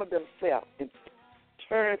 humble themselves and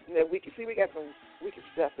turn from that wicked. See, we got some wicked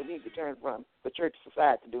stuff that we need to turn from. The church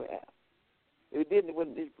society do have. If we didn't,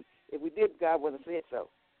 if we did, God wouldn't have said so.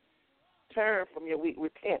 Turn from your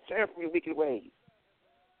repent. Turn from your wicked ways.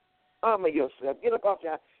 Humble yourself. Get up off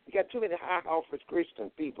your. You got too many high office Christian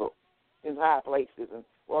people in high places and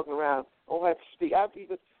walking around. Don't have to speak. I've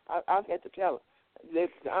had to tell them.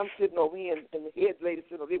 I'm sitting over here, and the head lady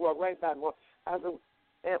sitting over. They walk right by me. I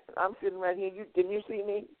said, I'm sitting right here. Didn't you see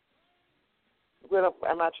me?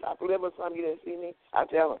 Am I chopped liver or something? You didn't see me? I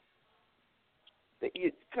tell them. That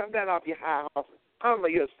you come down off your high horse, humble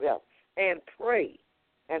yourself, and pray,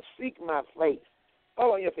 and seek my face.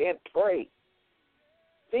 Fall on your face and pray.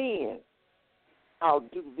 Then I'll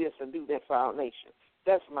do this and do that for our nation.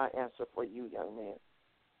 That's my answer for you, young man.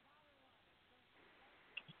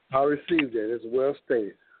 I received that. It's well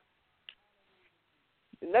stated.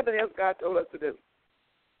 Nothing else God told us to do.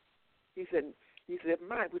 He said,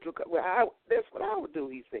 Mike, that's what I would do,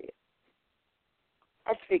 he said.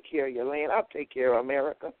 I'll take care of your land. I'll take care of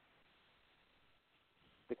America.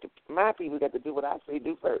 But my people got to do what I say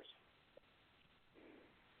do first.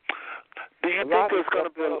 Do you think there's going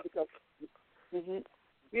to be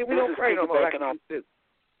Yeah, we don't pray no more like we used to.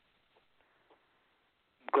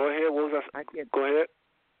 Go ahead. What was that? Go ahead.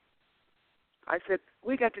 I said,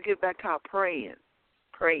 we got to get back to our praying.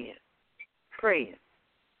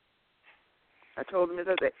 I told him the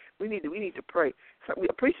other day, we need to pray. So,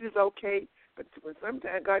 preaching is okay, but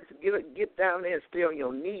sometimes God get down there and stay on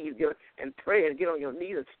your knees and pray and get on your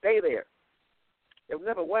knees and stay there. There's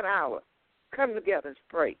never 1 hour. Come together and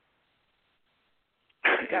pray.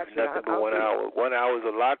 It's nothing but 1 hour. 1 hour is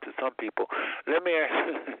a lot to some people. Let me ask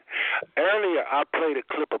you, earlier I played a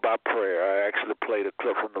clip about prayer. I actually played a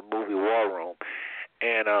clip from the movie War Room.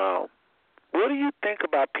 And what do you think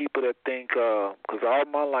about people that think, because all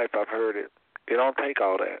my life I've heard it don't take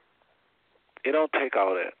all that. It don't take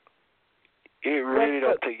all that. It really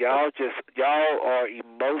don't take. Y'all are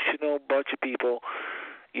emotional bunch of people.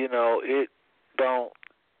 You know, it don't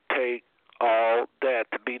take all that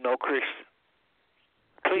to be no Christian.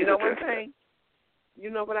 Please, you know what I'm saying?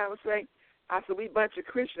 You know what I would say? I said, we bunch of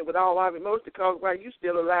Christians with all our emotions because why you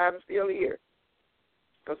still alive and still here.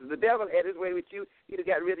 Because if the devil had his way with you, he'd have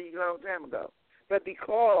got rid of you a long time ago. But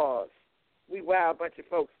because we wild bunch of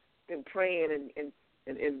folks been praying and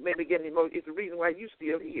maybe getting emotional, it's the reason why you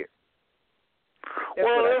still here.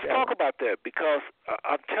 Well, let's talk about that because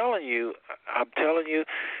I'm telling you,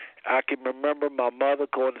 I can remember my mother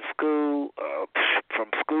going to school,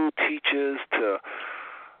 from school teachers to,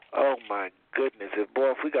 oh my goodness, if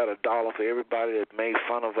we got $1 for everybody that made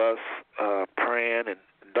fun of us praying and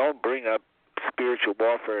don't bring up spiritual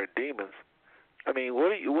warfare and demons. I mean, what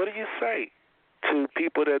do you say to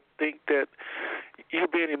people that think that you're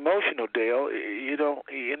being emotional, Dale?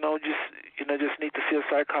 Just need to see a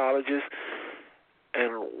psychologist.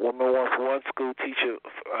 And one school teacher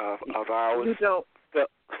of ours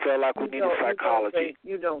felt like we needed psychology.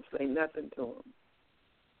 You don't say nothing to them.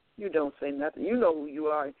 You don't say nothing. You know who you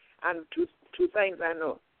are. I know two things I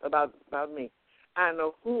know about me. I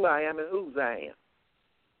know who I am and whose I am.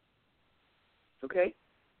 Okay?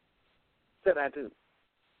 That I do.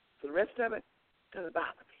 So the rest of it doesn't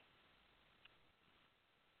bother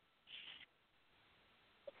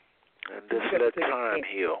me. And just let time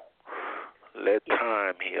heal. Let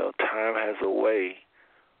time heal. Time has a way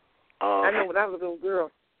of... I know when I was a little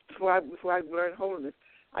girl, before I learned holiness,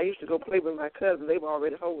 I used to go play with my cousins. They were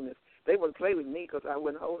already holiness. They wouldn't play with me because I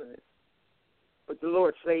wasn't holiness. But the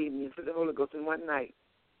Lord saved me and put the Holy Ghost in one night.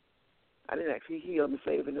 I didn't actually heal and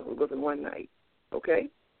save in the Holy Ghost in one night. Okay?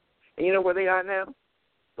 And you know where they are now?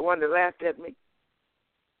 The one that laughed at me?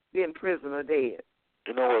 They're in prison or dead.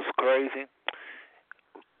 You know what's crazy?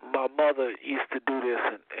 My mother used to do this,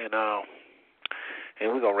 and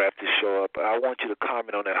we're going to wrap this show up. I want you to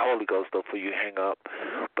comment on that Holy Ghost, though, before you hang up.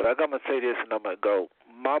 But I'm going to say this, and I'm going to go.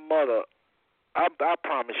 My mother, I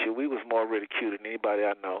promise you, we was more ridiculed than anybody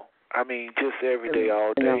I know. I mean, just every day,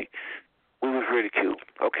 all day, we was ridiculed.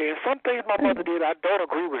 Okay, and some things my mother did, I don't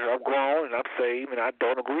agree with her. I'm grown, and I'm saved, and I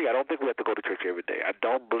don't agree. I don't think we have to go to church every day. I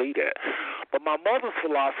don't believe that. But my mother's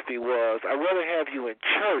philosophy was, I'd rather have you in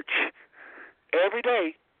church every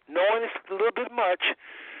day, knowing it's a little bit much,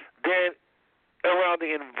 than around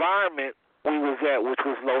the environment we was at, which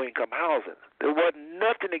was low-income housing. There wasn't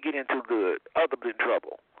nothing to get into good other than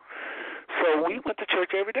trouble. So we went to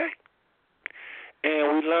church every day,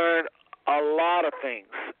 and we learned a lot of things.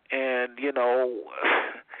 And,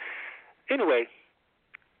 anyway,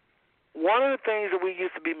 one of the things that we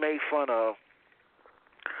used to be made fun of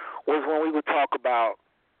was when we would talk about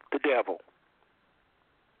the devil.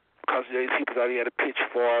 Because these people thought he had a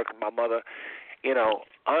pitchfork, my mother,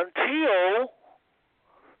 Until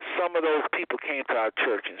some of those people came to our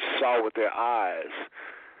church and saw with their eyes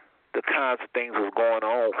the kinds of things that was going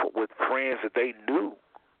on with friends that they knew,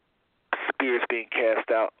 spirits being cast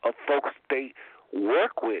out of folks they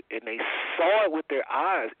work with, and they saw it with their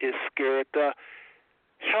eyes. It scared the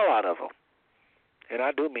hell out of them, and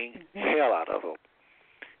I do mean hell out of them.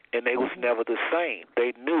 And they was never the same.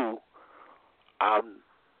 They knew. I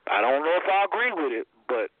don't know if I agree with it,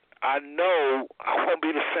 but I know I won't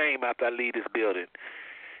be the same after I leave this building.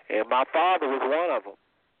 And my father was one of them.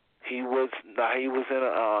 He was in I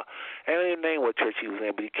don't even name what church he was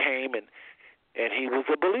in, but he came and he was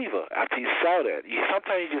a believer after he saw that.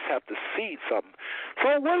 Sometimes you just have to see something.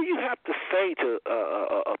 So what do you have to say to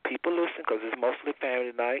people listening? Because it's mostly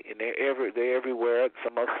family night, and they're everywhere.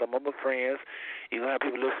 Some of them are friends. You're going to have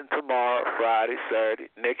people listen tomorrow, Friday, Saturday,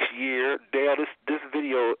 next year. Dale, this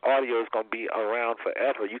video audio is going to be around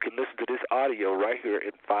forever. You can listen to this audio right here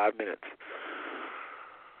in 5 minutes.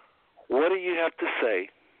 What do you have to say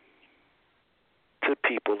to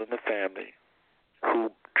people in the family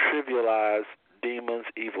who trivialize demons,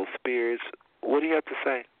 evil spirits? What do you have to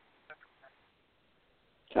say?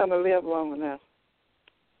 Trying to live long enough,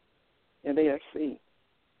 and they'll see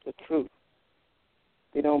the truth.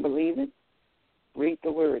 They don't believe it. Read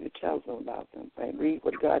the word. It tells them about them. Right? Read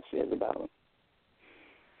what God says about them.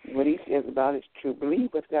 What He says about it is true. Believe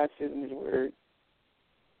what God says in His word.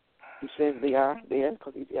 He says they are there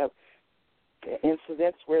because He have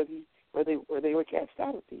incidents where they were cast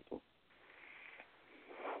out of people.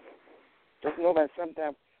 Just know that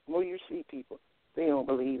sometimes when you see people, they don't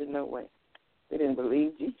believe in no way. They didn't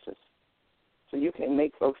believe Jesus. So you can't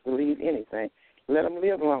make folks believe anything. Let them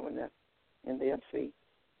live long enough, and they'll see.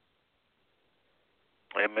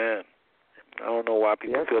 Amen. I don't know why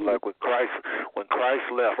people feel like when Christ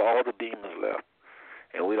left, all the demons left,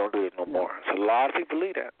 and we don't do it no more. So a lot of people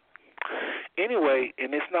believe that. Anyway,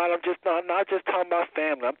 and it's not. I'm not just talking about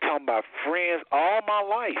family. I'm talking about friends all my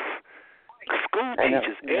life. School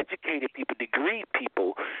teachers, educated people, degree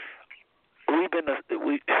people. We've been all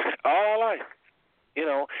our life,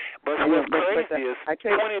 But what's crazy is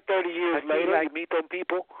 20 or 30 years later, you meet them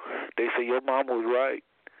people, they say your mom was right.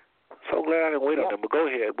 So glad I didn't wait on them. But go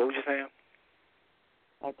ahead. What was you saying?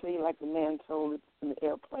 I tell you, like the man told it in the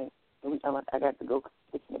airplane. Every time I got to go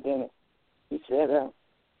fix my dinner, he said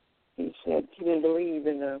he didn't believe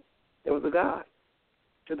in there was a God.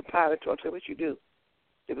 To the pilot, told him, what you do?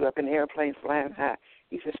 He was up in the airplane flying high.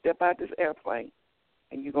 He said, step out this airplane,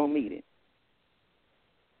 and you're going to meet it.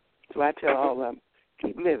 So I tell all of them,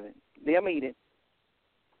 keep living. They'll meet it.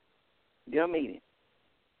 They'll meet it.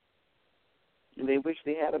 And they wish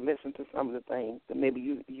they had to listen to some of the things that maybe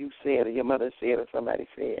you said or your mother said or somebody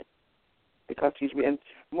said. Because he's been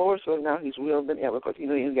more so now he's willed than ever because he's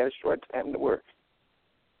got a short time to work.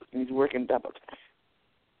 And he's working double time.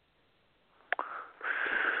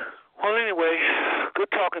 Well, anyway, good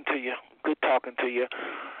talking to you.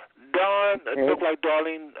 Dawn, it looked like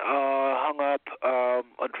Darlene hung up. A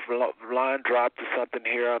line dropped or something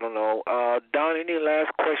here. I don't know. Dawn, any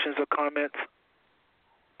last questions or comments? I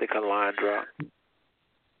think a line dropped.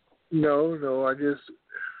 No. I just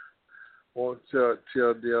want to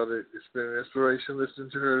tell Dale that it's been an inspiration listening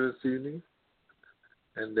to her this evening,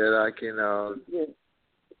 and that I can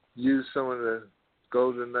use some of the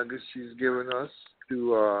golden nuggets she's given us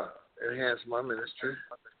to enhance my ministry.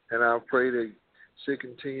 And I pray that she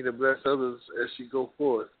continue to bless others as she go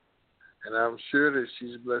forth. And I'm sure that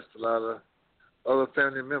she's blessed a lot of other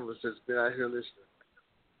family members that's been out here listening.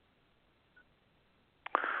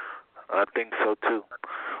 I think so, too.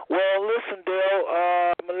 Well, listen, Dale,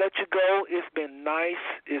 I'm going to let you go. It's been nice.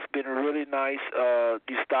 It's been really nice.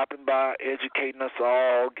 You stopping by, educating us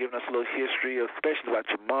all, giving us a little history, especially about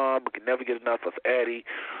your mom. We can never get enough of Addie,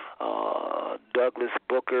 Douglas,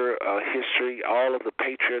 Booker, history, all of the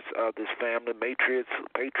patriots of this family,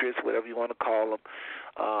 patriots, whatever you want to call them.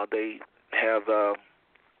 They have,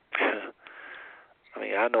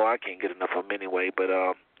 I know I can't get enough of them anyway, but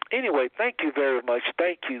anyway, thank you very much.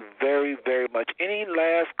 Thank you very, very much. Any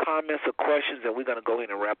last comments or questions, and we're going to go ahead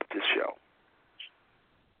and wrap up this show.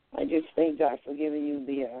 I just thank God for giving you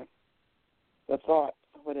the thought,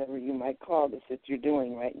 whatever you might call this, that you're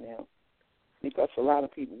doing right now. Because a lot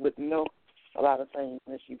of people wouldn't know a lot of things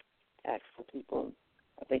unless you ask for people.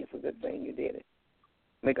 I think it's a good thing you did it.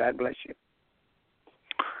 May God bless you.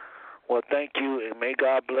 Well, thank you, and may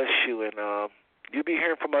God bless you. And you'll be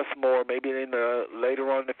hearing from us more. Maybe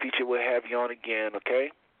later on in the future we'll have you on again,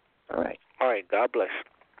 okay? All right. All right, God bless.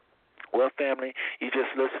 Well, family, you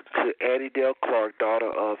just listened to Addie Dale Clark,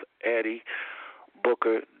 daughter of Addie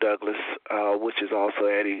Booker Douglas, which is also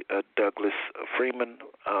Addie Douglas Freeman.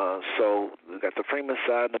 So we got the Freeman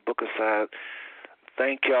side and the Booker side.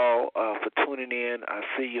 Thank y'all for tuning in. I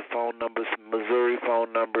see your phone numbers, Missouri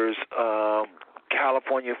phone numbers,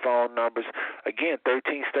 California phone numbers. Again,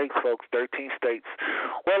 13 states, folks, 13 states.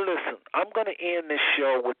 Well, listen, I'm going to end this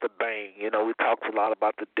show with a bang. You know, we talked a lot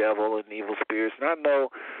about the devil and evil spirits, and I know,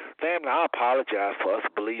 family, I apologize for us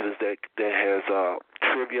believers that has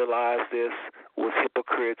trivialized this, was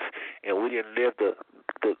hypocrites, and we didn't live the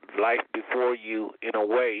life before you in a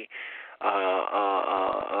way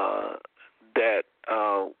that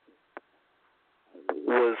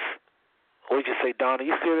was, what did you say, Donna,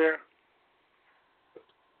 you still there?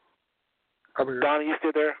 Donna, you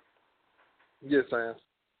still there? Yes, I am.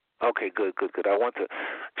 Okay, good. I want to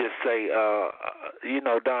just say,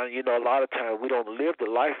 Donna, a lot of times we don't live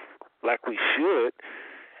the life like we should,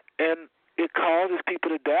 and it causes people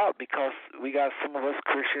to doubt because we got some of us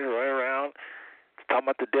Christians running around talking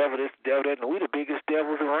about the devil this, the devil that, and we the biggest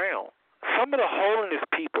devils around. Some of the holiness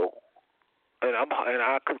people, and I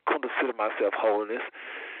consider myself holiness,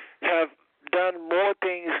 have done more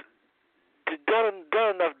things, done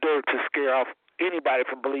enough dirt to scare off anybody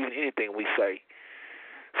from believing anything we say.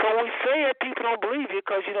 So when we say it, people don't believe you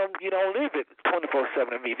because you don't live it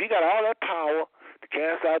 24/7. I mean, if you got all that power to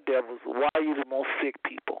cast out devils, why are you the most sick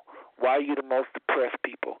people? Why are you the most depressed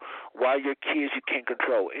people? Why are your kids you can't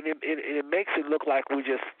control? And it makes it look like we're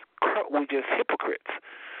just hypocrites.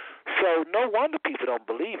 So no wonder people don't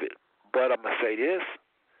believe it. But I'm going to say this.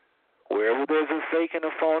 Wherever there's a fake and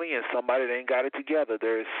a phony and somebody that ain't got it together,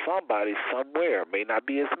 there is somebody somewhere, may not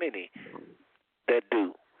be as many, that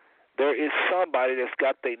do. There is somebody that's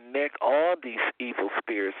got their neck on these evil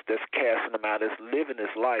spirits that's casting them out, that's living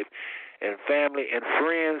this life. And family and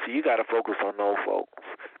friends, you got to focus on those folks.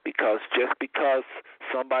 Because just because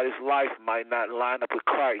somebody's life might not line up with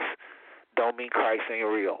Christ, don't mean Christ ain't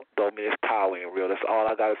real. Don't mean his power ain't real. That's all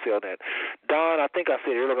I got to say on that. Don, I think I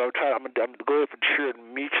said earlier, I'm going to go ahead for sure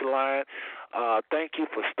and mute your line. Thank you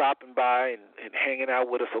for stopping by and hanging out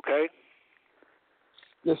with us, okay?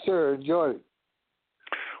 Yes, sir. Enjoy it.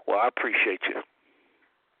 Well, I appreciate you.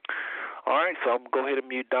 All right, so I'm going to go ahead and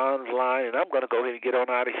mute Don's line, and I'm going to go ahead and get on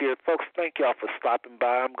out of here. Folks, thank y'all for stopping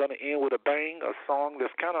by. I'm going to end with a bang, a song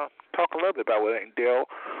that's kind of talk a little bit about what Dale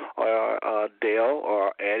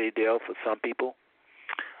or Addie Dale for some people.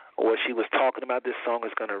 What she was talking about, this song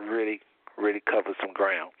is going to really, really cover some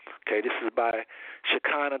ground. Okay, this is by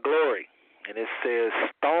Shekinah Glory, and it says,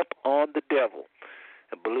 "Stomp on the devil."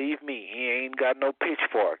 And believe me, he ain't got no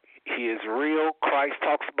pitchfork. He is real. Christ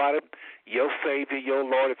talks about him. Your Savior, your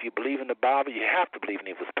Lord. If you believe in the Bible, you have to believe in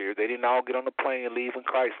evil spirits. They didn't all get on the plane and leave when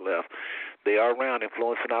Christ left. They are around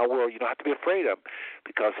influencing our world. You don't have to be afraid of them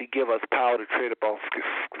because he give us power to tread upon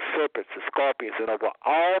serpents and scorpions and over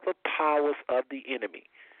all the powers of the enemy.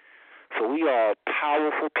 So we are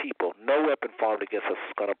powerful people. No weapon formed against us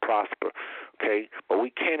is going to prosper, okay? But we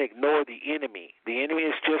can't ignore the enemy. The enemy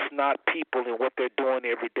is just not people and what they're doing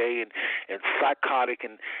every day and psychotic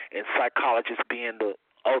and psychologists being the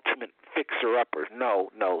ultimate fixer-uppers.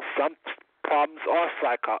 No. Some problems are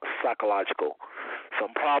psychological.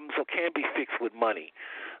 Some problems can be fixed with money.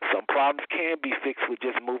 Some problems can be fixed with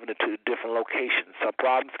just moving to a different location. Some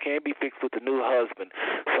problems can be fixed with a new husband.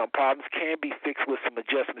 Some problems can be fixed with some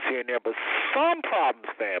adjustments here and there. But some problems,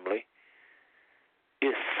 family,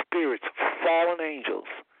 is spirits, fallen angels.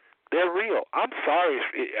 They're real. I'm sorry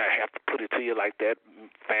I have to put it to you like that,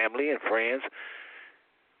 family and friends.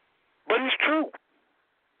 But it's true.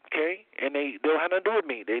 Okay? And they don't have nothing to do with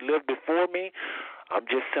me. They lived before me. I'm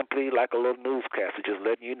just simply like a little newscaster, just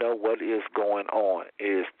letting you know what is going on.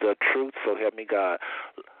 It is the truth, so help me God.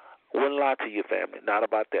 Wouldn't lie to your family, not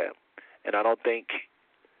about that. And I don't think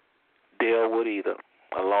Dale would either,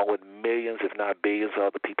 along with millions, if not billions of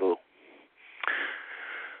other people.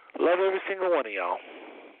 Love every single one of y'all.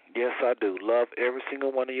 Yes, I do. Love every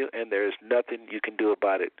single one of you, and there is nothing you can do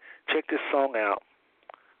about it. Check this song out.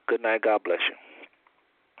 Good night. God bless you.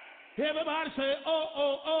 Everybody say, oh,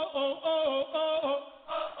 oh, oh, oh, oh, oh, oh.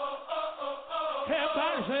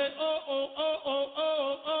 Everybody say, oh, oh, oh, oh,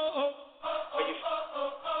 oh, oh, oh.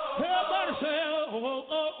 Everybody say, oh, oh,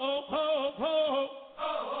 oh, oh, oh, oh.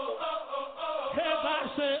 Everybody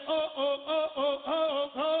say, oh, oh, oh, oh, oh, oh. Everybody say, oh, oh, oh, oh,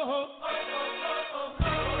 oh, oh.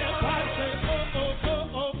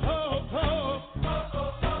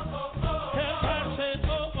 Everybody say,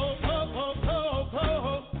 oh, oh, oh, oh, oh,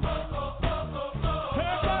 oh.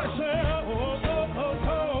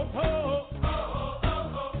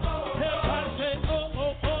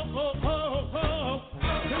 Oh,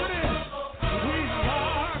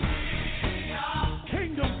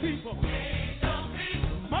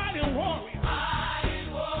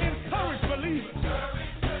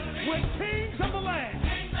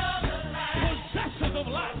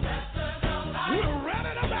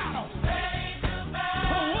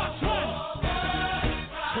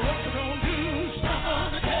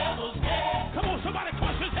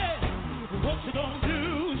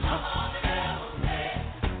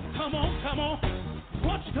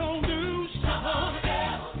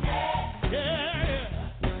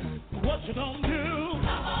 what you gonna do?